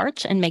in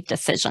March and make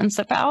decisions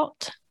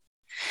about.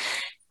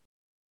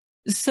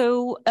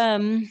 So,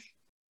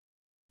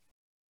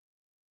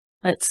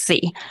 let's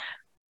see.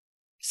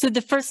 So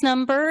the first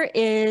number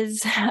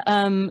is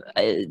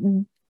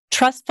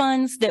trust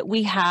funds that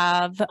we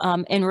have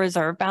in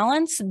reserve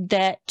balance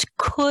that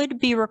could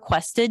be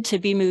requested to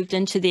be moved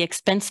into the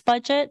expense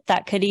budget.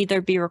 That could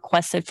either be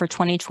requested for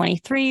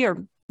 2023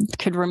 or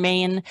could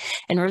remain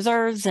in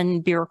reserves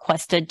and be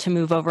requested to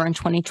move over in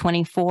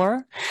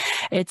 2024.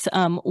 It's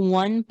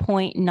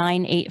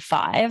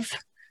 1.985.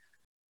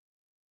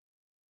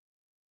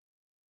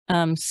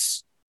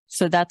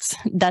 So that's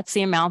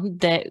the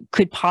amount that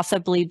could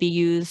possibly be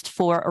used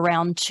for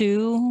around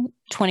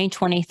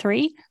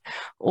 2023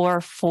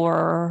 or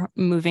for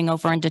moving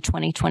over into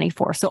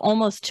 2024. So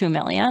almost 2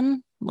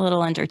 million, a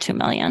little under 2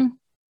 million.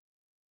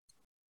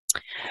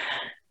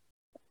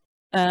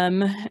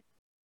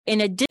 In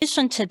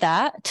addition to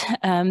that,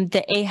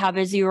 the AHAB,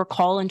 as you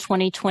recall, in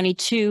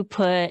 2022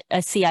 put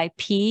a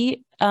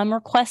CIP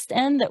request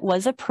in that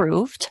was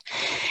approved.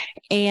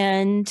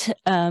 And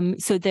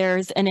so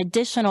there's an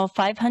additional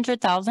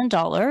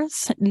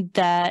 $500,000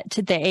 that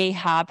the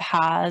AHAB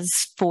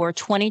has for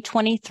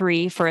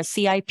 2023 for a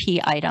CIP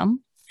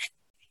item.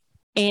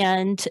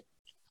 And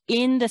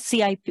in the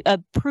CIP,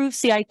 approved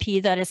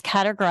CIP that is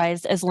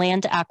categorized as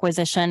land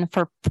acquisition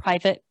for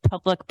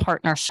private-public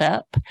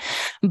partnership,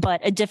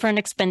 but a different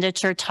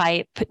expenditure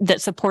type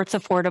that supports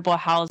affordable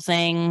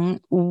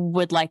housing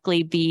would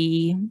likely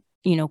be,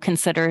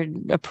 considered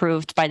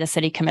approved by the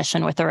City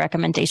Commission with a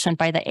recommendation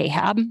by the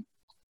AHAB.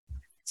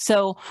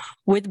 So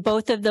with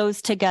both of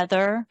those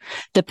together,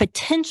 the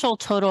potential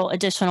total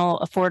additional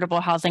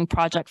affordable housing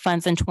project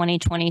funds in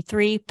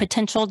 2023,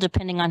 potential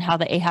depending on how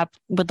the AHAB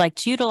would like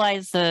to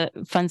utilize the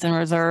funds in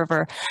reserve,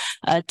 are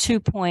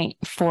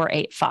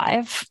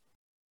 2.485.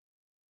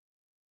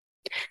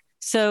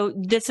 So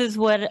this is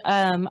what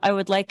I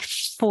would like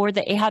for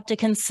the AHAB to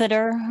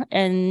consider,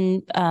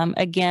 and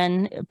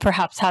again,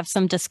 perhaps have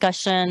some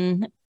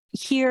discussion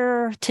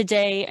here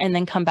today and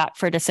then come back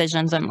for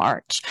decisions in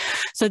March.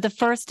 So the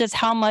first is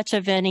how much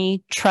of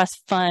any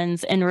trust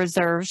funds and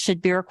reserves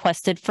should be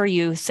requested for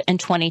use in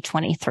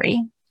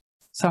 2023.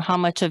 So how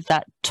much of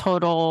that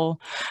total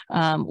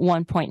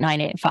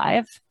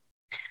 1.985.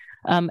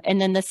 And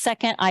then the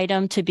second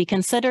item to be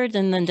considered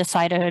and then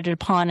decided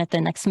upon at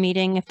the next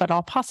meeting, if at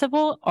all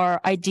possible,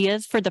 are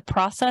ideas for the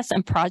process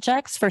and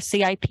projects for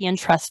CIP and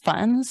trust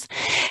funds.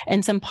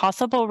 And some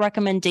possible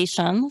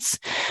recommendations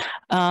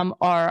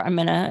are, I'm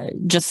going to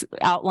just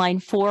outline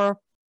 4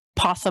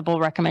 possible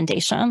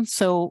recommendations.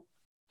 So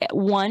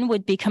one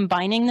would be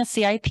combining the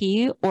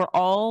CIP or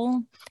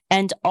all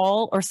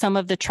or some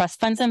of the trust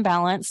funds in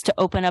balance to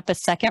open up a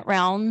second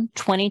round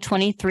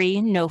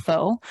 2023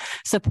 NOFO,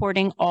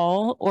 supporting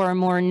all or a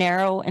more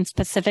narrow and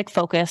specific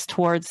focus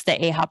towards the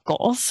AHAB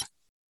goals.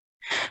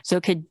 So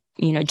it could,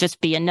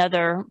 just be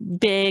another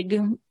big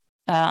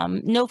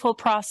NOFO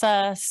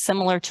process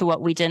similar to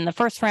what we did in the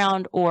first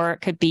round, or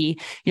it could be,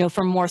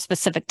 for more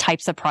specific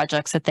types of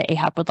projects that the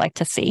AHAB would like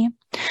to see.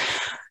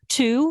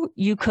 2,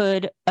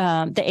 the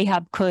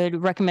AHAB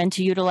could recommend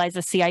to utilize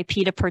a CIP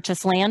to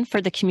purchase land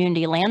for the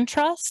community land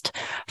trust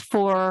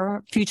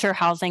for future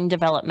housing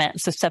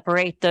development. So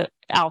separate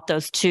out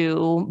those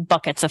 2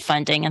 buckets of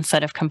funding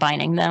instead of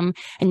combining them,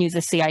 and use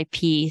a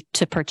CIP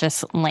to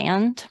purchase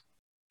land.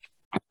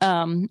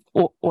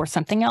 Or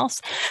something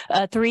else.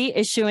 3,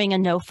 issuing a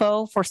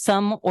NOFO for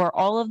some or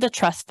all of the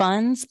trust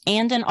funds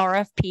and an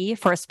RFP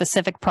for a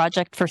specific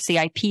project for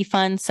CIP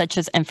funds, such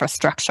as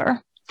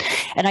infrastructure.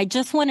 And I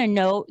just want to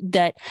note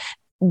that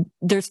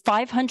there's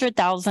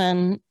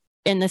 $500,000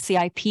 in the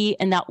CIP,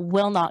 and that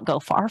will not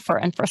go far for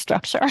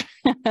infrastructure.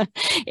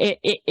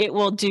 It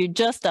will do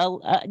just a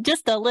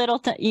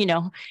little,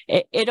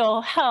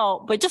 it'll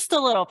help, but just a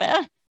little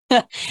bit.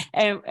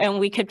 and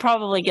we could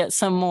probably get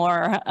some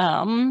more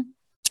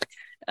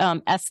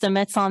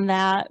estimates on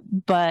that.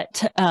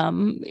 But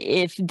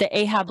if the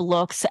AHAB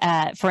looks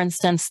at, for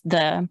instance,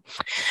 the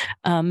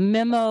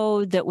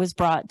memo that was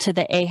brought to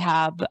the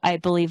AHAB, I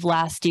believe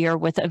last year,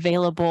 with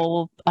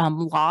available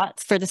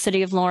lots for the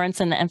city of Lawrence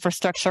and the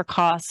infrastructure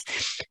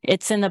costs,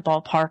 it's in the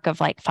ballpark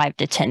of like $5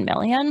 to $10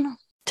 million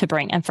to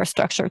bring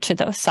infrastructure to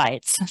those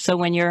sites. So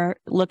when you're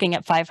looking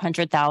at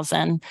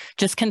 500,000,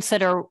 just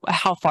consider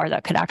how far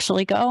that could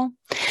actually go.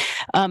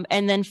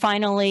 And then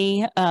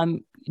finally,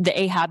 the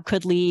AHAB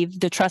could leave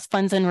the trust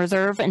funds in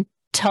reserve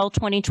until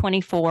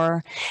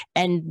 2024,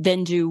 and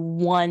then do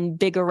one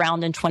bigger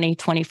round in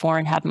 2024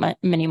 and have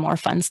many more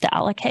funds to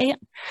allocate.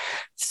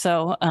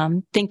 So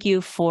thank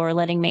you for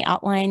letting me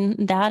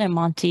outline that. And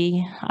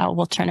Monty, I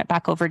will turn it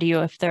back over to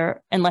you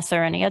unless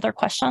there are any other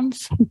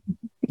questions.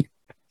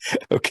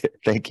 Okay,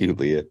 thank you,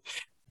 Leah.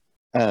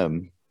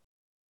 Well,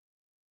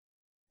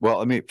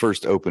 let me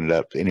first open it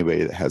up to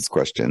anybody that has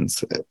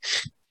questions.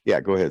 Yeah,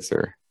 go ahead,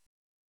 sir.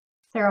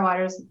 Sarah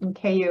Waters from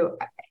KU.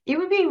 It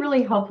would be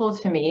really helpful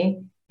to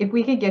me if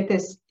we could get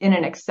this in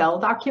an Excel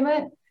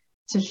document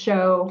to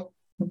show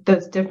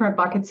those different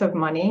buckets of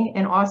money,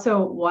 and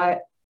also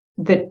what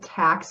the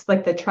tax,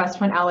 like the trust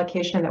fund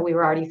allocation that we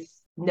were already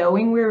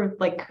knowing we were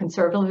like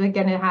conservatively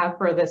going to have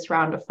for this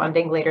round of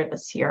funding later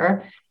this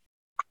year.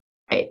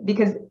 Right?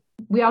 Because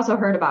we also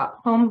heard about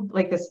home,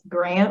 like this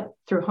grant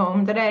through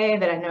Home today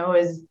that I know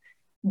is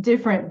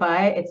different,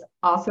 but it's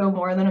also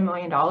more than $1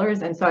 million.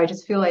 And so I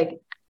just feel like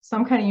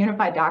some kind of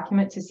unified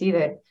document to see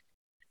that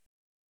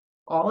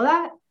all of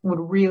that would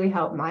really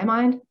help my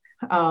mind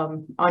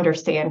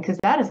understand, because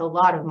that is a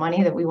lot of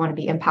money that we want to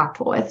be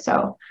impactful with.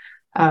 So,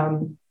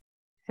 and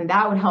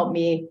that would help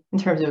me in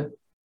terms of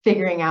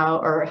figuring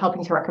out or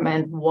helping to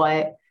recommend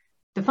what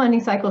the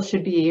funding cycle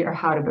should be or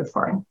how to move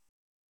forward.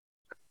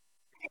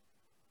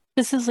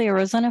 This is Leah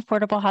Rosen,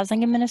 Affordable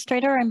Housing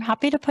Administrator. I'm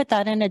happy to put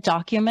that in a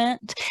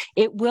document.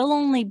 It will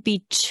only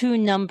be 2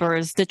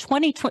 numbers. The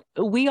 2020,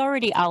 we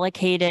already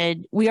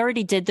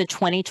did the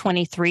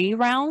 2023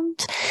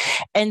 round.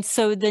 And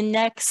so the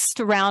next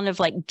round of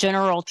like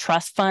general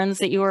trust funds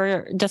that you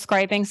were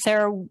describing,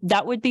 Sarah,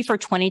 that would be for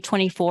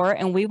 2024.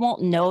 And we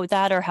won't know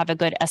that or have a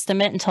good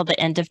estimate until the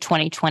end of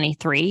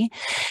 2023.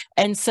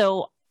 And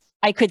so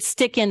I could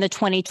stick in the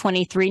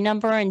 2023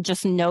 number and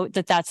just note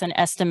that that's an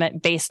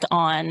estimate based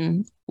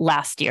on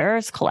last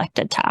year's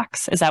collected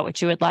tax. Is that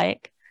what you would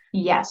like?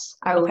 Yes,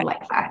 I would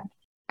like that.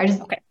 Because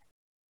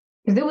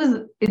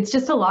it's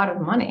just a lot of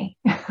money,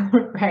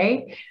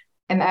 right?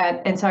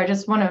 And so I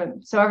just want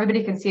to, so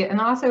everybody can see it.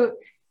 And also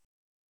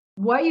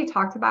what you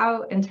talked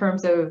about in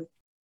terms of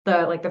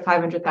the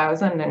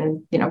 500,000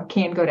 and,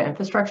 can go to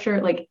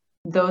infrastructure, like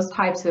those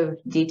types of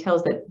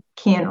details that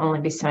can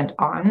only be spent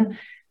on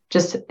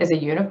just as a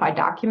unified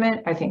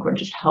document, I think would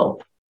just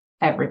help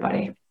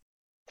everybody.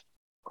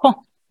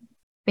 Cool.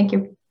 Thank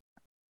you.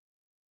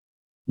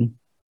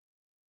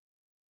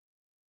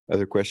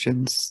 Other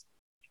questions?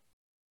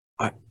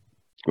 Go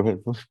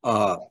ahead.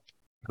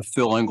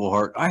 Phil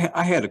Engelhardt,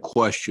 I had a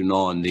question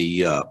on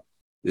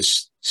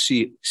this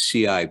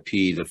CIP,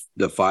 the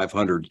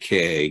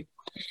 500K.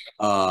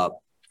 My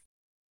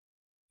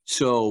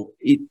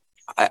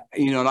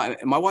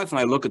wife and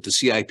I look at the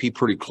CIP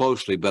pretty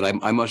closely, but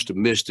I must have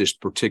missed this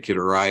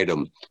particular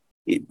item.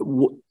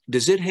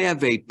 Does it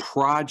have a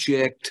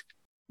project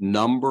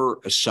number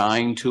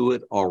assigned to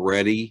it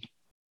already?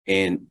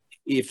 And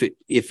if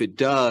it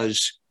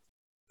does,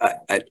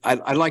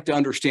 I'd like to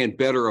understand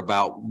better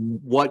about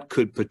what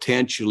could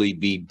potentially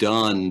be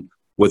done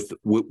with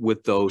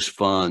those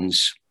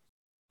funds.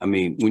 I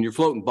mean, when you're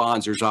floating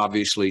bonds, there's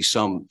obviously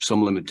some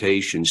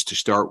limitations to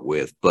start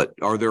with, but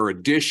are there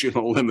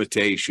additional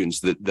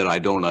limitations that I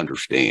don't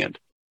understand?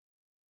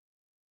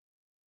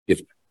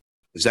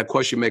 Does that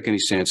question make any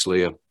sense,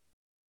 Leah?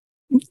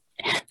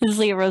 This is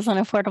Leah Rosen,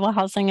 Affordable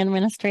Housing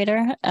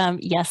Administrator.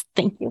 Yes,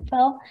 thank you,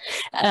 Phil.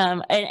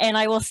 And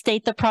I will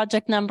state the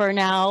project number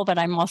now, but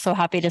I'm also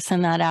happy to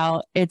send that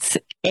out. It's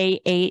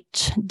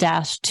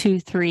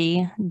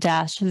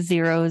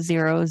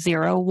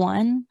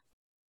AH-23-0001.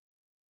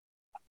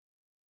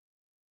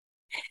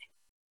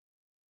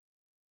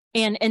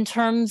 And in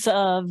terms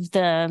of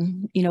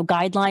the,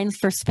 guidelines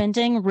for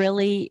spending,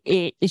 really,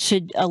 it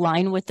should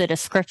align with the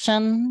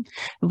description,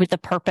 with the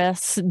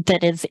purpose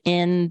that is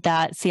in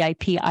that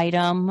CIP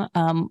item.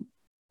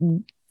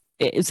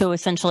 So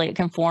essentially, it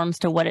conforms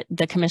to what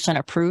the commission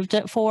approved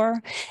it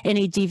for.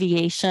 Any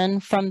deviation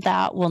from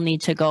that will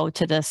need to go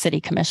to the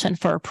city commission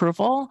for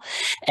approval.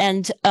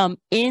 And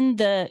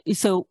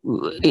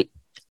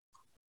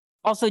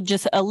also,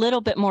 just a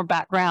little bit more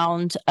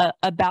background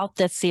about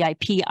the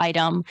CIP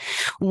item.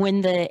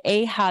 When the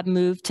AHAB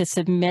moved to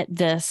submit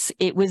this,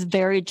 it was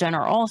very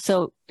general.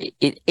 So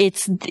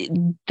it's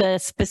the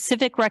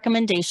specific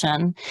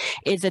recommendation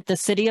is that the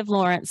city of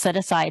Lawrence set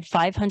aside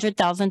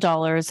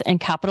 $500,000 in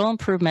capital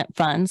improvement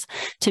funds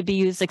to be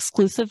used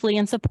exclusively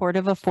in support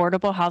of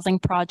affordable housing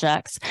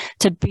projects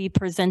to be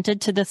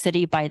presented to the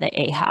city by the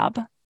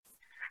AHAB.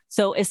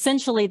 So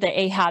essentially, the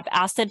AHAB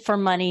asked for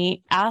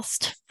money as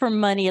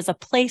a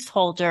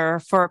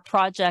placeholder for a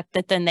project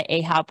that then the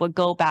AHAB would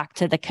go back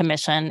to the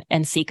commission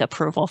and seek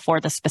approval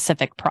for the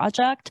specific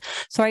project.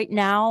 So right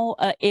now,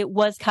 it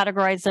was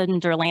categorized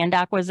under land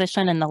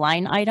acquisition in the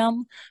line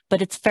item,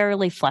 but it's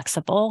fairly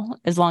flexible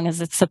as long as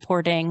it's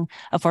supporting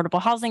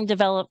affordable housing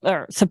affordable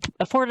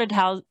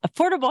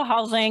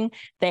housing.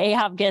 The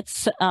AHAB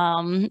gets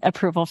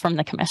approval from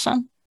the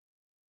commission.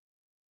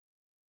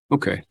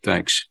 Okay,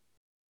 thanks.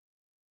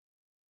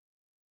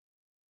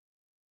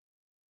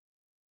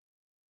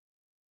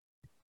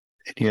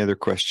 Any other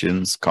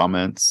questions,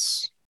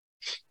 comments?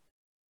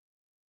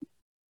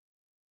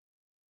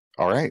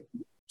 All right.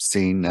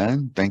 Seeing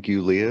none, thank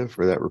you, Leah,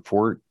 for that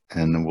report.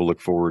 And we'll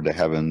look forward to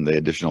having the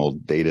additional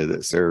data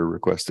that Sarah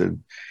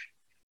requested.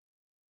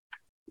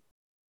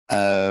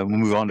 We'll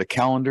move on to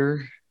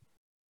calendar.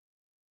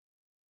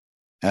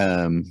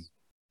 I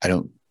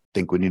don't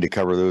think we need to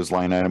cover those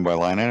line item by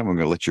line item. I'm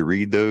going to let you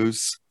read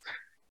those.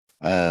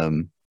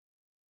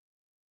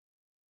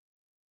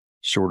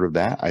 Short of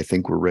that, I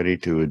think we're ready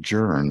to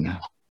adjourn.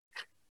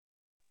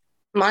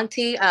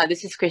 Monty,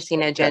 this is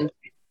Christina Jen.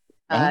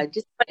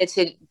 Just wanted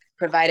to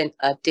provide an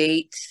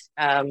update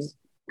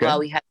while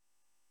we have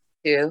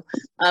to.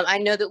 I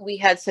know that we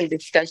had some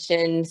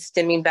discussion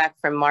stemming back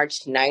from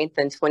March 9th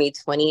in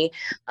 2020,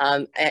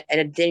 an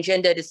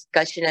agenda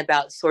discussion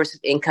about source of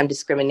income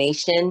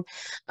discrimination.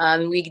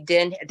 We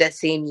did that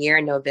same year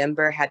in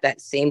November, had that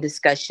same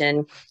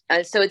discussion.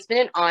 So it's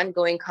been an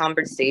ongoing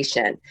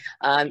conversation.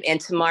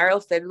 And tomorrow,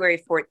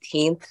 February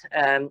 14th,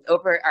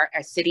 over our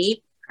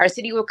city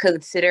will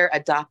consider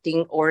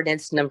adopting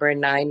ordinance number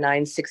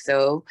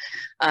 9960,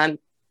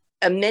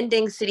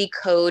 amending City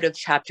Code of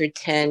Chapter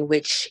 10,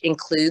 which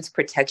includes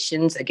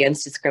protections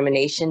against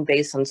discrimination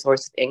based on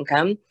source of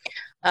income.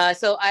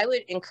 So I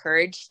would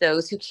encourage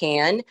those who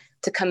can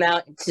to come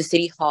out to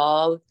City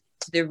Hall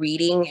to the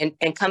reading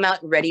and come out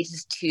ready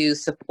to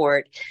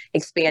support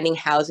expanding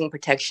housing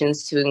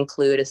protections to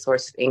include a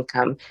source of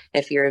income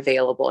if you're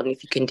available and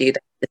if you can do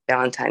that this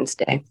Valentine's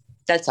Day.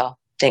 That's all.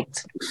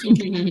 Thanks.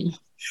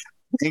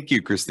 Thank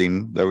you,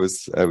 Christine. That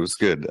was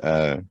good.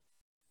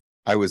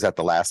 I was at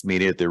the last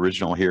meeting at the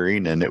original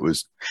hearing, and it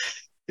was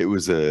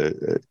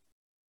a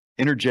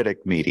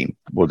energetic meeting.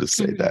 We'll just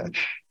say that.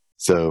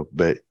 So,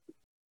 but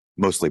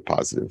mostly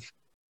positive.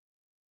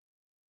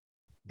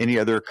 Any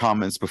other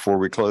comments before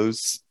we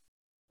close?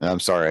 I'm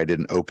sorry, I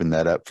didn't open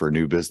that up for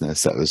new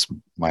business. That was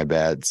my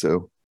bad.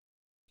 So,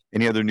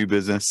 any other new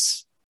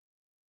business?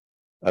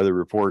 Other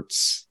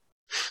reports?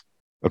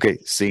 Okay,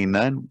 seeing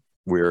none,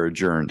 we're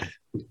adjourned.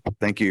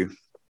 Thank you.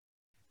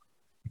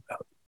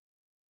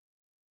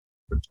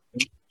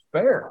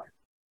 Fair.